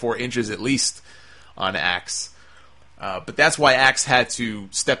 3 or 4 inches at least on Axe. But that's why Axe had to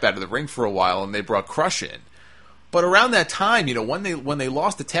step out of the ring for a while, and they brought Crush in. But around that time, when they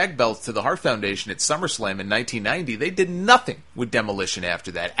lost the tag belts to the Hart Foundation at SummerSlam in 1990, they did nothing with Demolition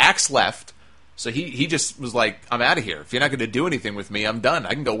after that. Axe left, so he just was like, I'm out of here. If you're not going to do anything with me, I'm done.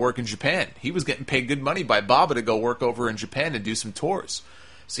 I can go work in Japan. He was getting paid good money by Baba to go work over in Japan and do some tours.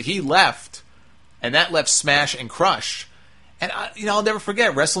 So he left, and that left Smash and Crush. And I'll never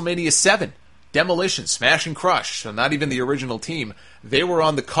forget WrestleMania 7. Demolition, Smash and Crush, so not even the original team. They were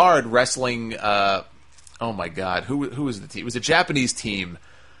on the card wrestling, oh my God, who was the team? It was a Japanese team,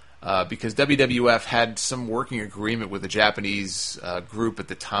 because WWF had some working agreement with a Japanese group at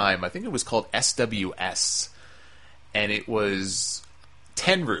the time. I think it was called SWS, and it was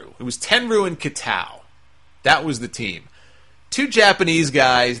Tenryu. It was Tenryu and Kitao. That was the team. 2 Japanese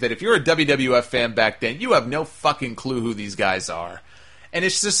guys that if you're a WWF fan back then, you have no fucking clue who these guys are. And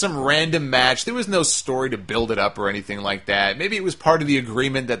it's just some random match. There was no story to build it up or anything like that. Maybe it was part of the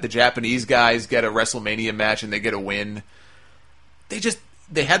agreement that the Japanese guys get a WrestleMania match and they get a win.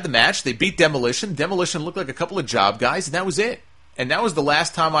 They had the match. They beat Demolition. Demolition looked like a couple of job guys, and that was it. And that was the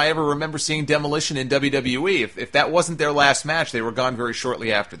last time I ever remember seeing Demolition in WWE. If that wasn't their last match, they were gone very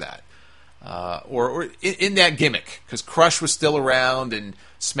shortly after that. Or in that gimmick, because Crush was still around, and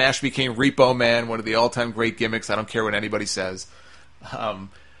Smash became Repo Man, one of the all-time great gimmicks. I don't care what anybody says.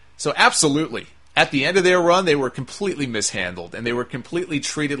 So absolutely, at the end of their run, they were completely mishandled, and they were completely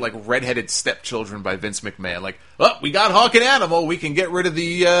treated like redheaded stepchildren by Vince McMahon. Like, oh, we got Hawk and Animal, we can get rid of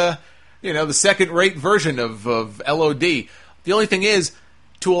the second-rate version of LOD. The only thing is,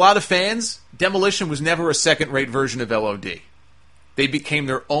 to a lot of fans, Demolition was never a second-rate version of LOD. They became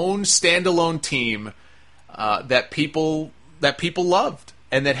their own standalone team that people loved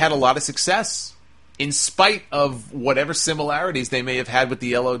and that had a lot of success, in spite of whatever similarities they may have had with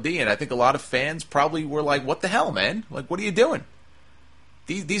the LOD. And I think a lot of fans probably were like, what the hell, man? Like, what are you doing?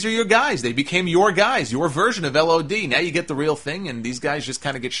 These are your guys. They became your guys, your version of LOD. Now you get the real thing, and these guys just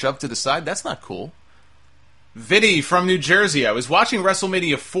kind of get shoved to the side. That's not cool. Vinny from New Jersey. I was watching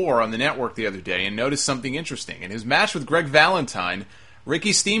WrestleMania 4 on the network the other day and noticed something interesting. In his match with Greg Valentine,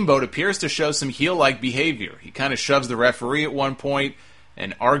 Ricky Steamboat appears to show some heel-like behavior. He kind of shoves the referee at one point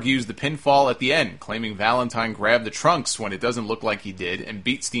and argues the pinfall at the end, claiming Valentine grabbed the trunks when it doesn't look like he did and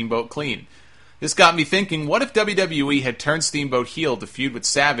beat Steamboat clean. This got me thinking, what if WWE had turned Steamboat heel to feud with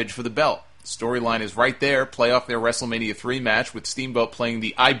Savage for the belt? The storyline is right there. Play off their WrestleMania 3 match with Steamboat playing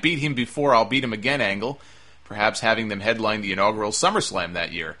the I beat him before, I'll beat him again angle, perhaps having them headline the inaugural SummerSlam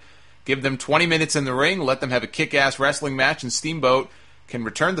that year. Give them 20 minutes in the ring, let them have a kick-ass wrestling match, and Steamboat can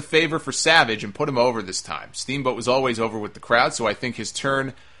return the favor for Savage and put him over this time. Steamboat was always over with the crowd, so I think his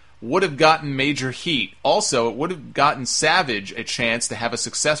turn would have gotten major heat. Also, it would have gotten Savage a chance to have a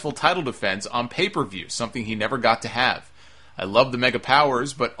successful title defense on pay-per-view, something he never got to have. I love the Mega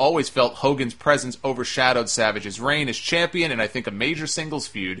Powers, but always felt Hogan's presence overshadowed Savage's reign as champion, and I think a major singles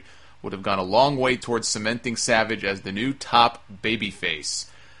feud would have gone a long way towards cementing Savage as the new top babyface.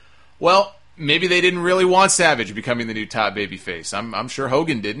 Well, maybe they didn't really want Savage becoming the new top babyface. I'm sure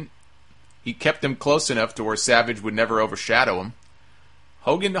Hogan didn't. He kept him close enough to where Savage would never overshadow him.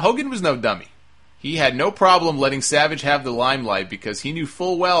 Hogan was no dummy. He had no problem letting Savage have the limelight because he knew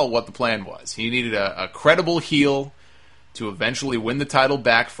full well what the plan was. He needed a credible heel to eventually win the title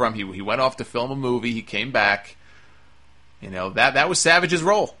back from. He went off to film a movie. He came back. That was Savage's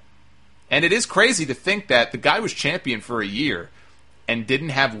role. And it is crazy to think that the guy was champion for a year and didn't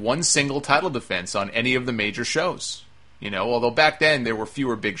have one single title defense on any of the major shows. Although back then there were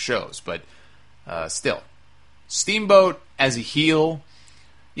fewer big shows, but still. Steamboat as a heel,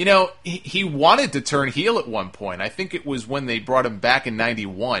 he wanted to turn heel at one point. I think it was when they brought him back in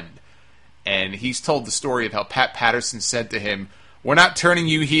 91. And he's told the story of how Pat Patterson said to him, "We're not turning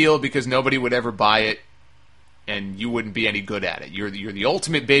you heel because nobody would ever buy it, and you wouldn't be any good at it. You're the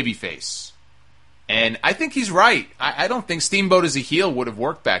ultimate babyface." And I think he's right. I don't think Steamboat as a heel would have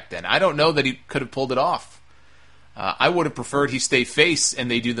worked back then. I don't know that he could have pulled it off. I would have preferred he stay face and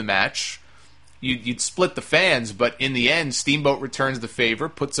they do the match. You'd split the fans, but in the end, Steamboat returns the favor,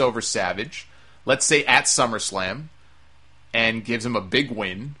 puts over Savage, let's say at SummerSlam, and gives him a big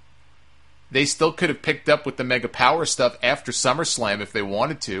win. They still could have picked up with the Mega Power stuff after SummerSlam if they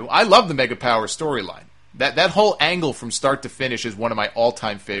wanted to. I love the Mega Power storyline. That whole angle from start to finish is one of my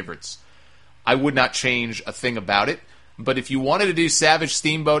all-time favorites. I would not change a thing about it, but if you wanted to do Savage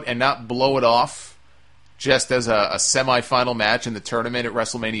Steamboat and not blow it off just as a semi-final match in the tournament at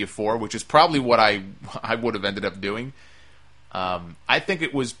WrestleMania 4, which is probably what I would have ended up doing, I think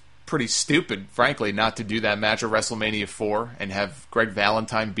it was pretty stupid, frankly, not to do that match at WrestleMania 4 and have Greg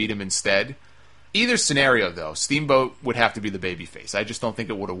Valentine beat him instead. Either scenario, though, Steamboat would have to be the babyface. I just don't think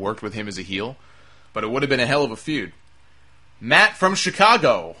it would have worked with him as a heel, but it would have been a hell of a feud. Matt from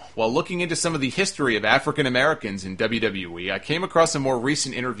Chicago. While looking into some of the history of African Americans in WWE, I came across a more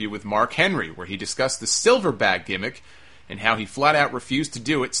recent interview with Mark Henry where he discussed the silverback gimmick and how he flat out refused to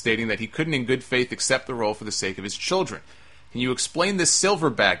do it, stating that he couldn't in good faith accept the role for the sake of his children. Can you explain this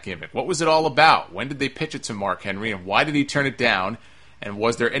silverback gimmick? What was it all about? When did they pitch it to Mark Henry, and why did he turn it down? And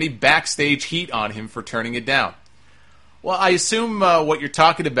was there any backstage heat on him for turning it down? Well, I assume what you're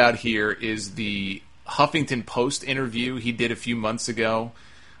talking about here is the Huffington Post interview he did a few months ago.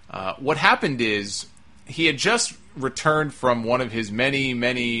 What happened is he had just returned from one of his many,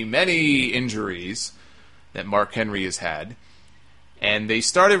 many, many injuries that Mark Henry has had, and they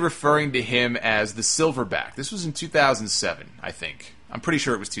started referring to him as the Silverback. This was in 2007, I think. I'm pretty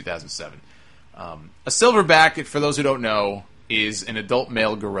sure it was 2007. A Silverback, for those who don't know, is an adult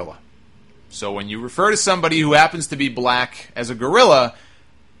male gorilla. So when you refer to somebody who happens to be black as a gorilla,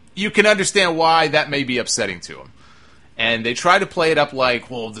 you can understand why that may be upsetting to him. And they try to play it up like,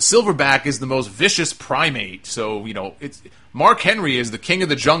 well, the Silverback is the most vicious primate, so, it's Mark Henry is the king of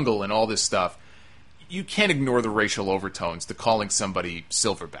the jungle and all this stuff. You can't ignore the racial overtones to calling somebody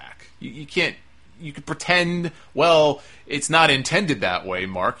Silverback. You can't. You could pretend, well, it's not intended that way,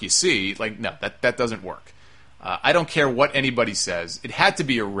 Mark, you see. No, that doesn't work. I don't care what anybody says. It had to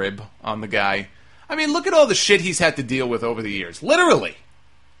be a rib on the guy. I mean, look at all the shit he's had to deal with over the years. Literally.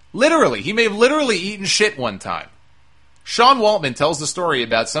 He may have literally eaten shit one time. Sean Waltman tells the story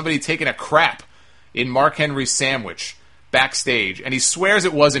about somebody taking a crap in Mark Henry's sandwich backstage, and he swears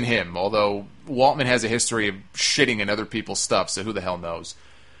it wasn't him, although Waltman has a history of shitting in other people's stuff, so who the hell knows.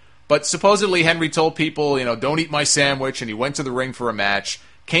 But supposedly Henry told people, don't eat my sandwich, and he went to the ring for a match,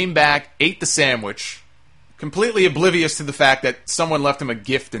 came back, ate the sandwich, completely oblivious to the fact that someone left him a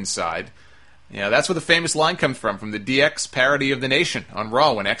gift inside. That's where the famous line comes from the DX parody of The Nation on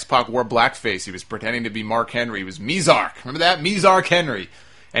Raw when X-Pac wore blackface. He was pretending to be Mark Henry. He was Mizark. Remember that? Mizark Henry.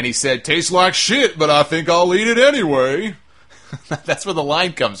 And he said, tastes like shit, but I think I'll eat it anyway. That's where the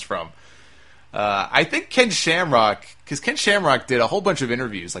line comes from. I think Ken Shamrock did a whole bunch of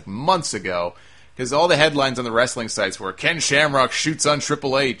interviews months ago, because all the headlines on the wrestling sites were, Ken Shamrock shoots on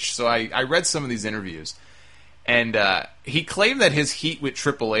Triple H. So I read some of these interviews. And he claimed that his heat with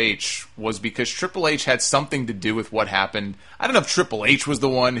Triple H was because Triple H had something to do with what happened. I don't know if Triple H was the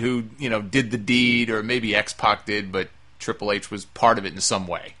one who, did the deed, or maybe X-Pac did, but Triple H was part of it in some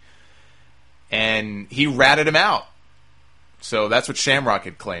way. And he ratted him out. So that's what Shamrock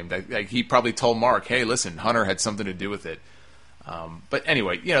had claimed. He probably told Mark, hey, listen, Hunter had something to do with it. But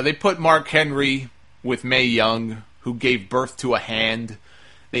anyway, they put Mark Henry with Mae Young, who gave birth to a hand.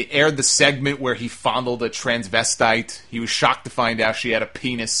 They aired the segment where he fondled a transvestite. He was shocked to find out she had a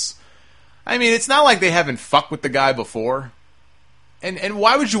penis. I mean, it's not like they haven't fucked with the guy before. And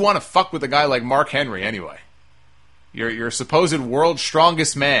why would you want to fuck with a guy like Mark Henry anyway? You're a supposed world's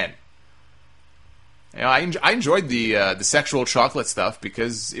strongest man. I enjoyed the sexual chocolate stuff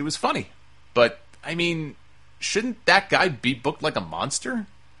because it was funny. But, I mean, shouldn't that guy be booked like a monster? I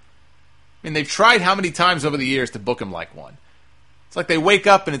mean, they've tried how many times over the years to book him like one. It's like they wake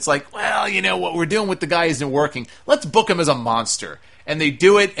up and it's like, well, what we're doing with the guy isn't working. Let's book him as a monster. And they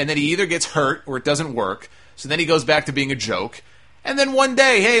do it, and then he either gets hurt or it doesn't work. So then he goes back to being a joke. And then one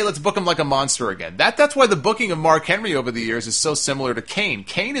day, hey, let's book him like a monster again. That's why the booking of Mark Henry over the years is so similar to Kane.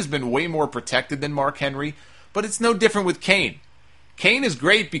 Kane has been way more protected than Mark Henry, but it's no different with Kane. Kane is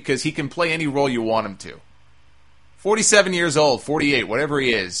great because he can play any role you want him to. 47 years old, 48, whatever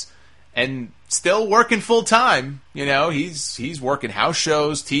he is, and still working full time. He's working house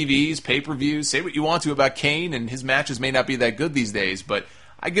shows, TVs, pay-per-views. Say what you want to about Kane, and his matches may not be that good these days, but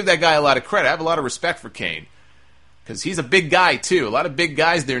I give that guy a lot of credit. I have a lot of respect for Kane. Because he's a big guy, too. A lot of big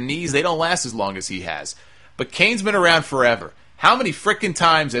guys, their knees, they don't last as long as he has. But Kane's been around forever. How many frickin'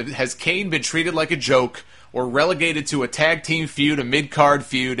 times has Kane been treated like a joke or relegated to a tag team feud, a mid-card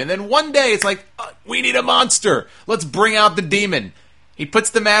feud, and then one day it's like, we need a monster. Let's bring out the demon. He puts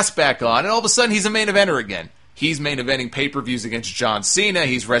the mask back on, and all of a sudden he's a main eventer again. He's main eventing pay-per-views against John Cena.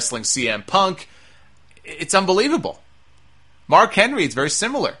 He's wrestling CM Punk. It's unbelievable. Mark Henry, it's very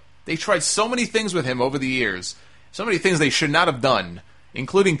similar. They tried so many things with him over the years. So many things they should not have done,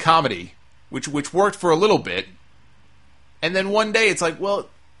 including comedy, which worked for a little bit. And then one day it's like, well,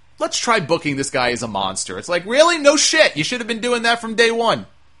 let's try booking this guy as a monster. It's like, really? No shit. You should have been doing that from day one.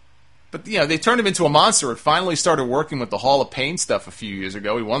 But, they turned him into a monster. It finally started working with the Hall of Pain stuff a few years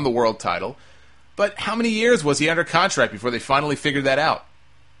ago. He won the world title. But how many years was he under contract before they finally figured that out?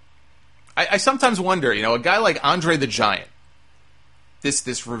 I sometimes wonder, a guy like Andre the Giant,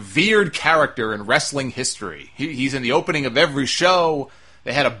 this revered character in wrestling history. He's in the opening of every show.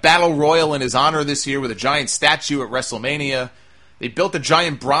 They had a battle royal in his honor this year with a giant statue at WrestleMania. They built a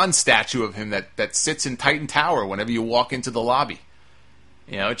giant bronze statue of him that sits in Titan Tower whenever you walk into the lobby.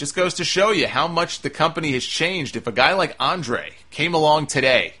 It just goes to show you how much the company has changed. If a guy like Andre came along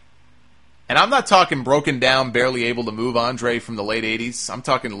today, and I'm not talking broken down, barely able to move Andre from the late 80s. I'm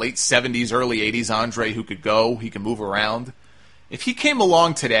talking late 70s, early 80s Andre who could go, he can move around. If he came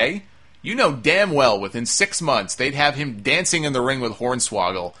along today, damn well within 6 months they'd have him dancing in the ring with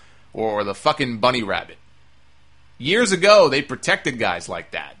Hornswoggle or the fucking Bunny Rabbit. Years ago, they protected guys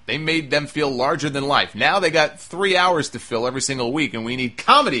like that. They made them feel larger than life. Now they got 3 hours to fill every single week, and we need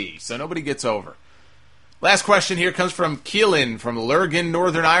comedy so nobody gets over. Last question here comes from Keelan from Lurgan,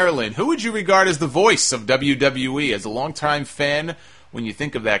 Northern Ireland. Who would you regard as the voice of WWE? As a longtime fan, when you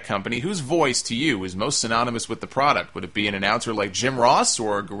think of that company, whose voice to you is most synonymous with the product? Would it be an announcer like Jim Ross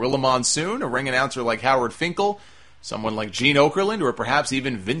or Gorilla Monsoon, a ring announcer like Howard Finkel, someone like Gene Okerlund, or perhaps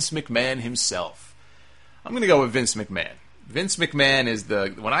even Vince McMahon himself? I'm going to go with Vince McMahon. Vince McMahon is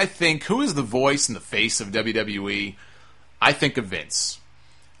when I think who is the voice and the face of WWE, I think of Vince.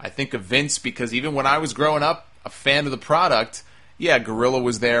 I think of Vince because even when I was growing up, a fan of the product, Gorilla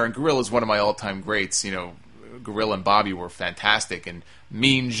was there, and Gorilla is one of my all-time greats, Gorilla and Bobby were fantastic, and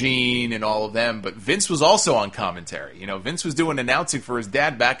Mean Gene and all of them, but Vince was also on commentary. Vince was doing announcing for his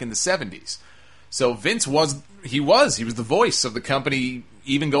dad back in the 70s. So Vince was the voice of the company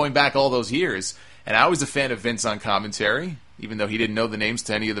even going back all those years, and I was a fan of Vince on commentary, even though he didn't know the names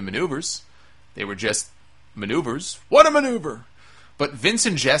to any of the maneuvers. They were just maneuvers. What a maneuver! But Vince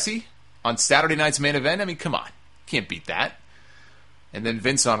and Jesse on Saturday night's main event, I mean, come on. Can't beat that. And then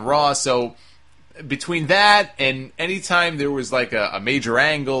Vince on Raw, so between that and anytime there was like a major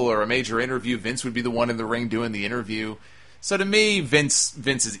angle or a major interview, Vince would be the one in the ring doing the interview. So to me, Vince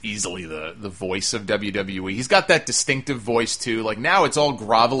is easily the voice of WWE. He's got that distinctive voice too. Like now it's all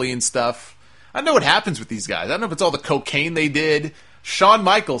grovelly and stuff. I don't know what happens with these guys. I don't know if it's all the cocaine they did. Shawn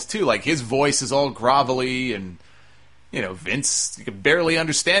Michaels too, like his voice is all grovelly, and Vince, you can barely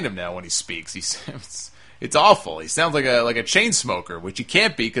understand him now when he speaks. It's awful. He sounds like a chain smoker, which he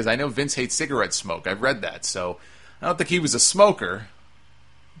can't be because I know Vince hates cigarette smoke. I've read that, so I don't think he was a smoker.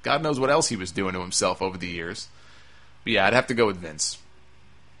 God knows what else he was doing to himself over the years. But yeah, I'd have to go with Vince.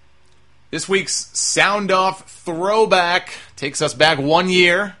 This week's Sound Off Throwback takes us back 1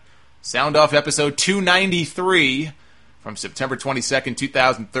 year. Sound Off episode 293 from September 22nd,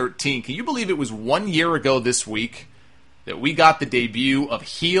 2013. Can you believe it was 1 year ago this week that we got the debut of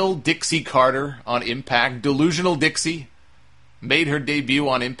heel Dixie Carter on Impact, Delusional Dixie? made her debut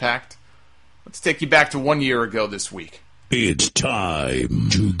on Impact. Let's take you back to 1 year ago this week. It's time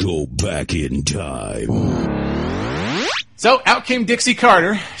to go back in time. So out came Dixie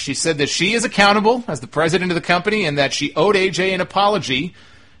Carter. She said that she is accountable as the president of the company and that she owed AJ an apology.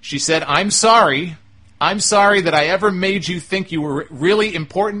 She said, I'm sorry. I'm sorry that I ever made you think you were really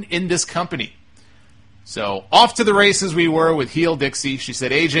important in this company. So off to the races we were with heel Dixie. She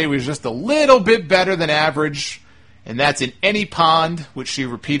said AJ was just a little bit better than average, and that's in any pond, which she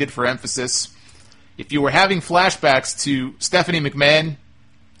repeated for emphasis. If you were having flashbacks to Stephanie McMahon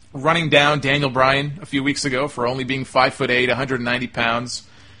running down Daniel Bryan a few weeks ago for only being 5'8", 190 pounds,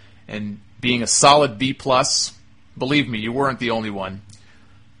 and being a solid B+, believe me, you weren't the only one.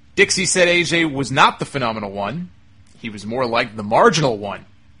 Dixie said AJ was not the phenomenal one. He was more like the marginal one,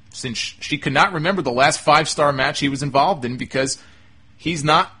 since she could not remember the last 5-star match he was involved in because he's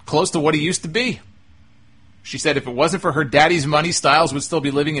not close to what he used to be. She said if it wasn't for her daddy's money, Styles would still be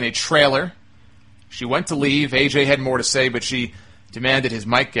living in a trailer. She went to leave. AJ had more to say, but she demanded his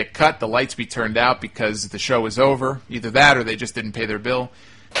mic get cut, the lights be turned out because the show was over. Either that or they just didn't pay their bill.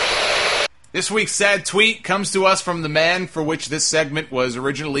 This week's sad tweet comes to us from the man for which this segment was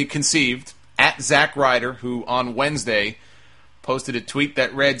originally conceived, at Zack Ryder, who on Wednesday posted a tweet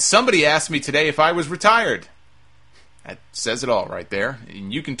that read, "Somebody asked me today if I was retired." That says it all right there.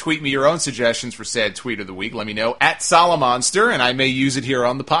 And you can tweet me your own suggestions for sad tweet of the week. Let me know, at Solomonster, and I may use it here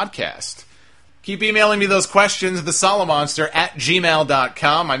on the podcast. Keep emailing me those questions,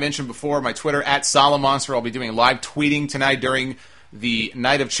 thesolomonster@gmail.com. I mentioned before my Twitter, at Solomonster. I'll be doing live tweeting tonight during the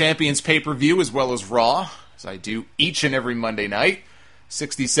Night of Champions pay-per-view as well as Raw, as I do each and every Monday night.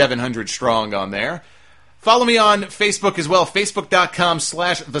 6,700 strong on there. Follow me on Facebook as well.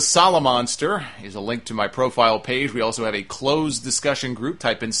 Facebook.com/thesolomonster is a link to my profile page. We also have a closed discussion group.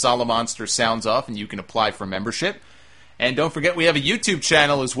 Type in Solomonster Sounds Off and you can apply for membership. And don't forget, we have a YouTube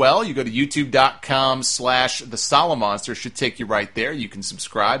channel as well. You go to youtube.com/thesolomonster. Should take you right there. You can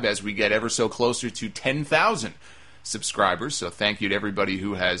subscribe as we get ever so closer to 10,000 subscribers. So thank you to everybody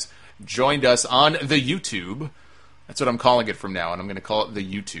who has joined us on the YouTube. That's what I'm calling it from now on. I'm going to call it the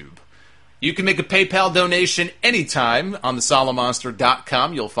YouTube. You can make a PayPal donation anytime on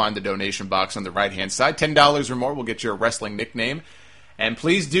thesolomonster.com. You'll find the donation box on the right-hand side. $10 or more will get you a wrestling nickname. And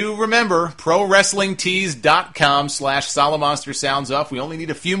please do remember, ProWrestlingTees.com/Solomonster Sounds Off. We only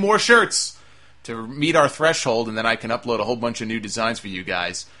need a few more shirts to meet our threshold, and then I can upload a whole bunch of new designs for you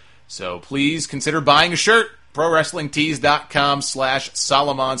guys. So please consider buying a shirt.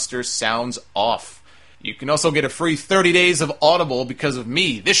 ProWrestlingTees.com/Solomonster Sounds Off. You can also get a free 30 days of Audible because of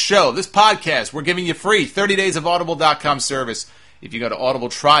me. This show, this podcast, we're giving you free 30 days of Audible.com service. If you go to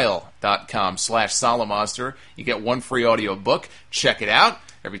audibletrial.com/Solomonster, you get one free audio book. Check it out.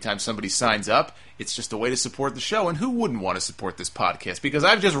 Every time somebody signs up, it's just a way to support the show. And who wouldn't want to support this podcast? Because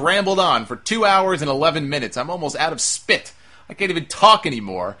I've just rambled on for 2 hours and 11 minutes. I'm almost out of spit. I can't even talk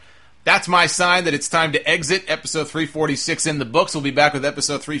anymore. That's my sign that it's time to exit. Episode 346 in the books. We'll be back with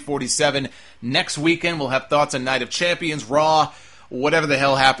episode 347 next weekend. We'll have thoughts on Night of Champions, Raw, whatever the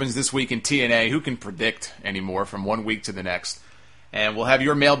hell happens this week in TNA. Who can predict anymore from one week to the next? And we'll have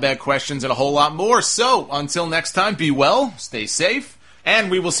your mailbag questions and a whole lot more. So, until next time, be well, stay safe,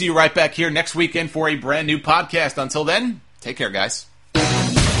 and we will see you right back here next weekend for a brand new podcast. Until then, take care, guys.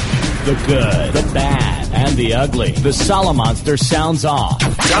 The good, the bad, and the ugly. The Solomonster Sounds Off.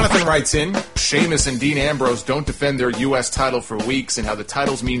 Jonathan writes in, Sheamus and Dean Ambrose don't defend their U.S. title for weeks and how the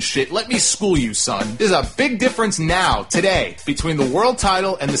titles mean shit. Let me school you, son. There's a big difference now, today, between the world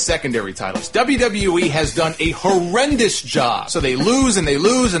title and the secondary titles. WWE has done a horrendous job. So they lose and they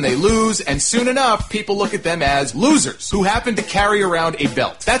lose and they lose, and soon enough, people look at them as losers who happen to carry around a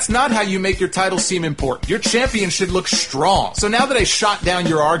belt. That's not how you make your title seem important. Your champion should look strong. So now that I shot down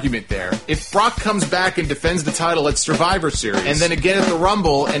your argument there, if Brock comes back and defends the title at Survivor Series, and then again at the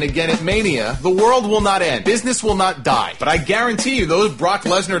Rumble, and again at Mania, the world will not end. Business will not die. But I guarantee you, those Brock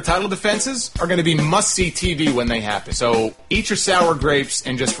Lesnar title defenses are going to be must-see TV when they happen. So eat your sour grapes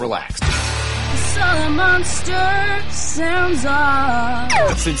and just relax. Solomonster Sounds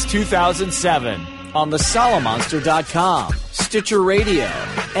Off. Since 2007 on thesolomonster.com, Stitcher Radio,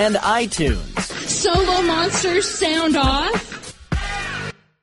 and iTunes. Solomonster Sound Off.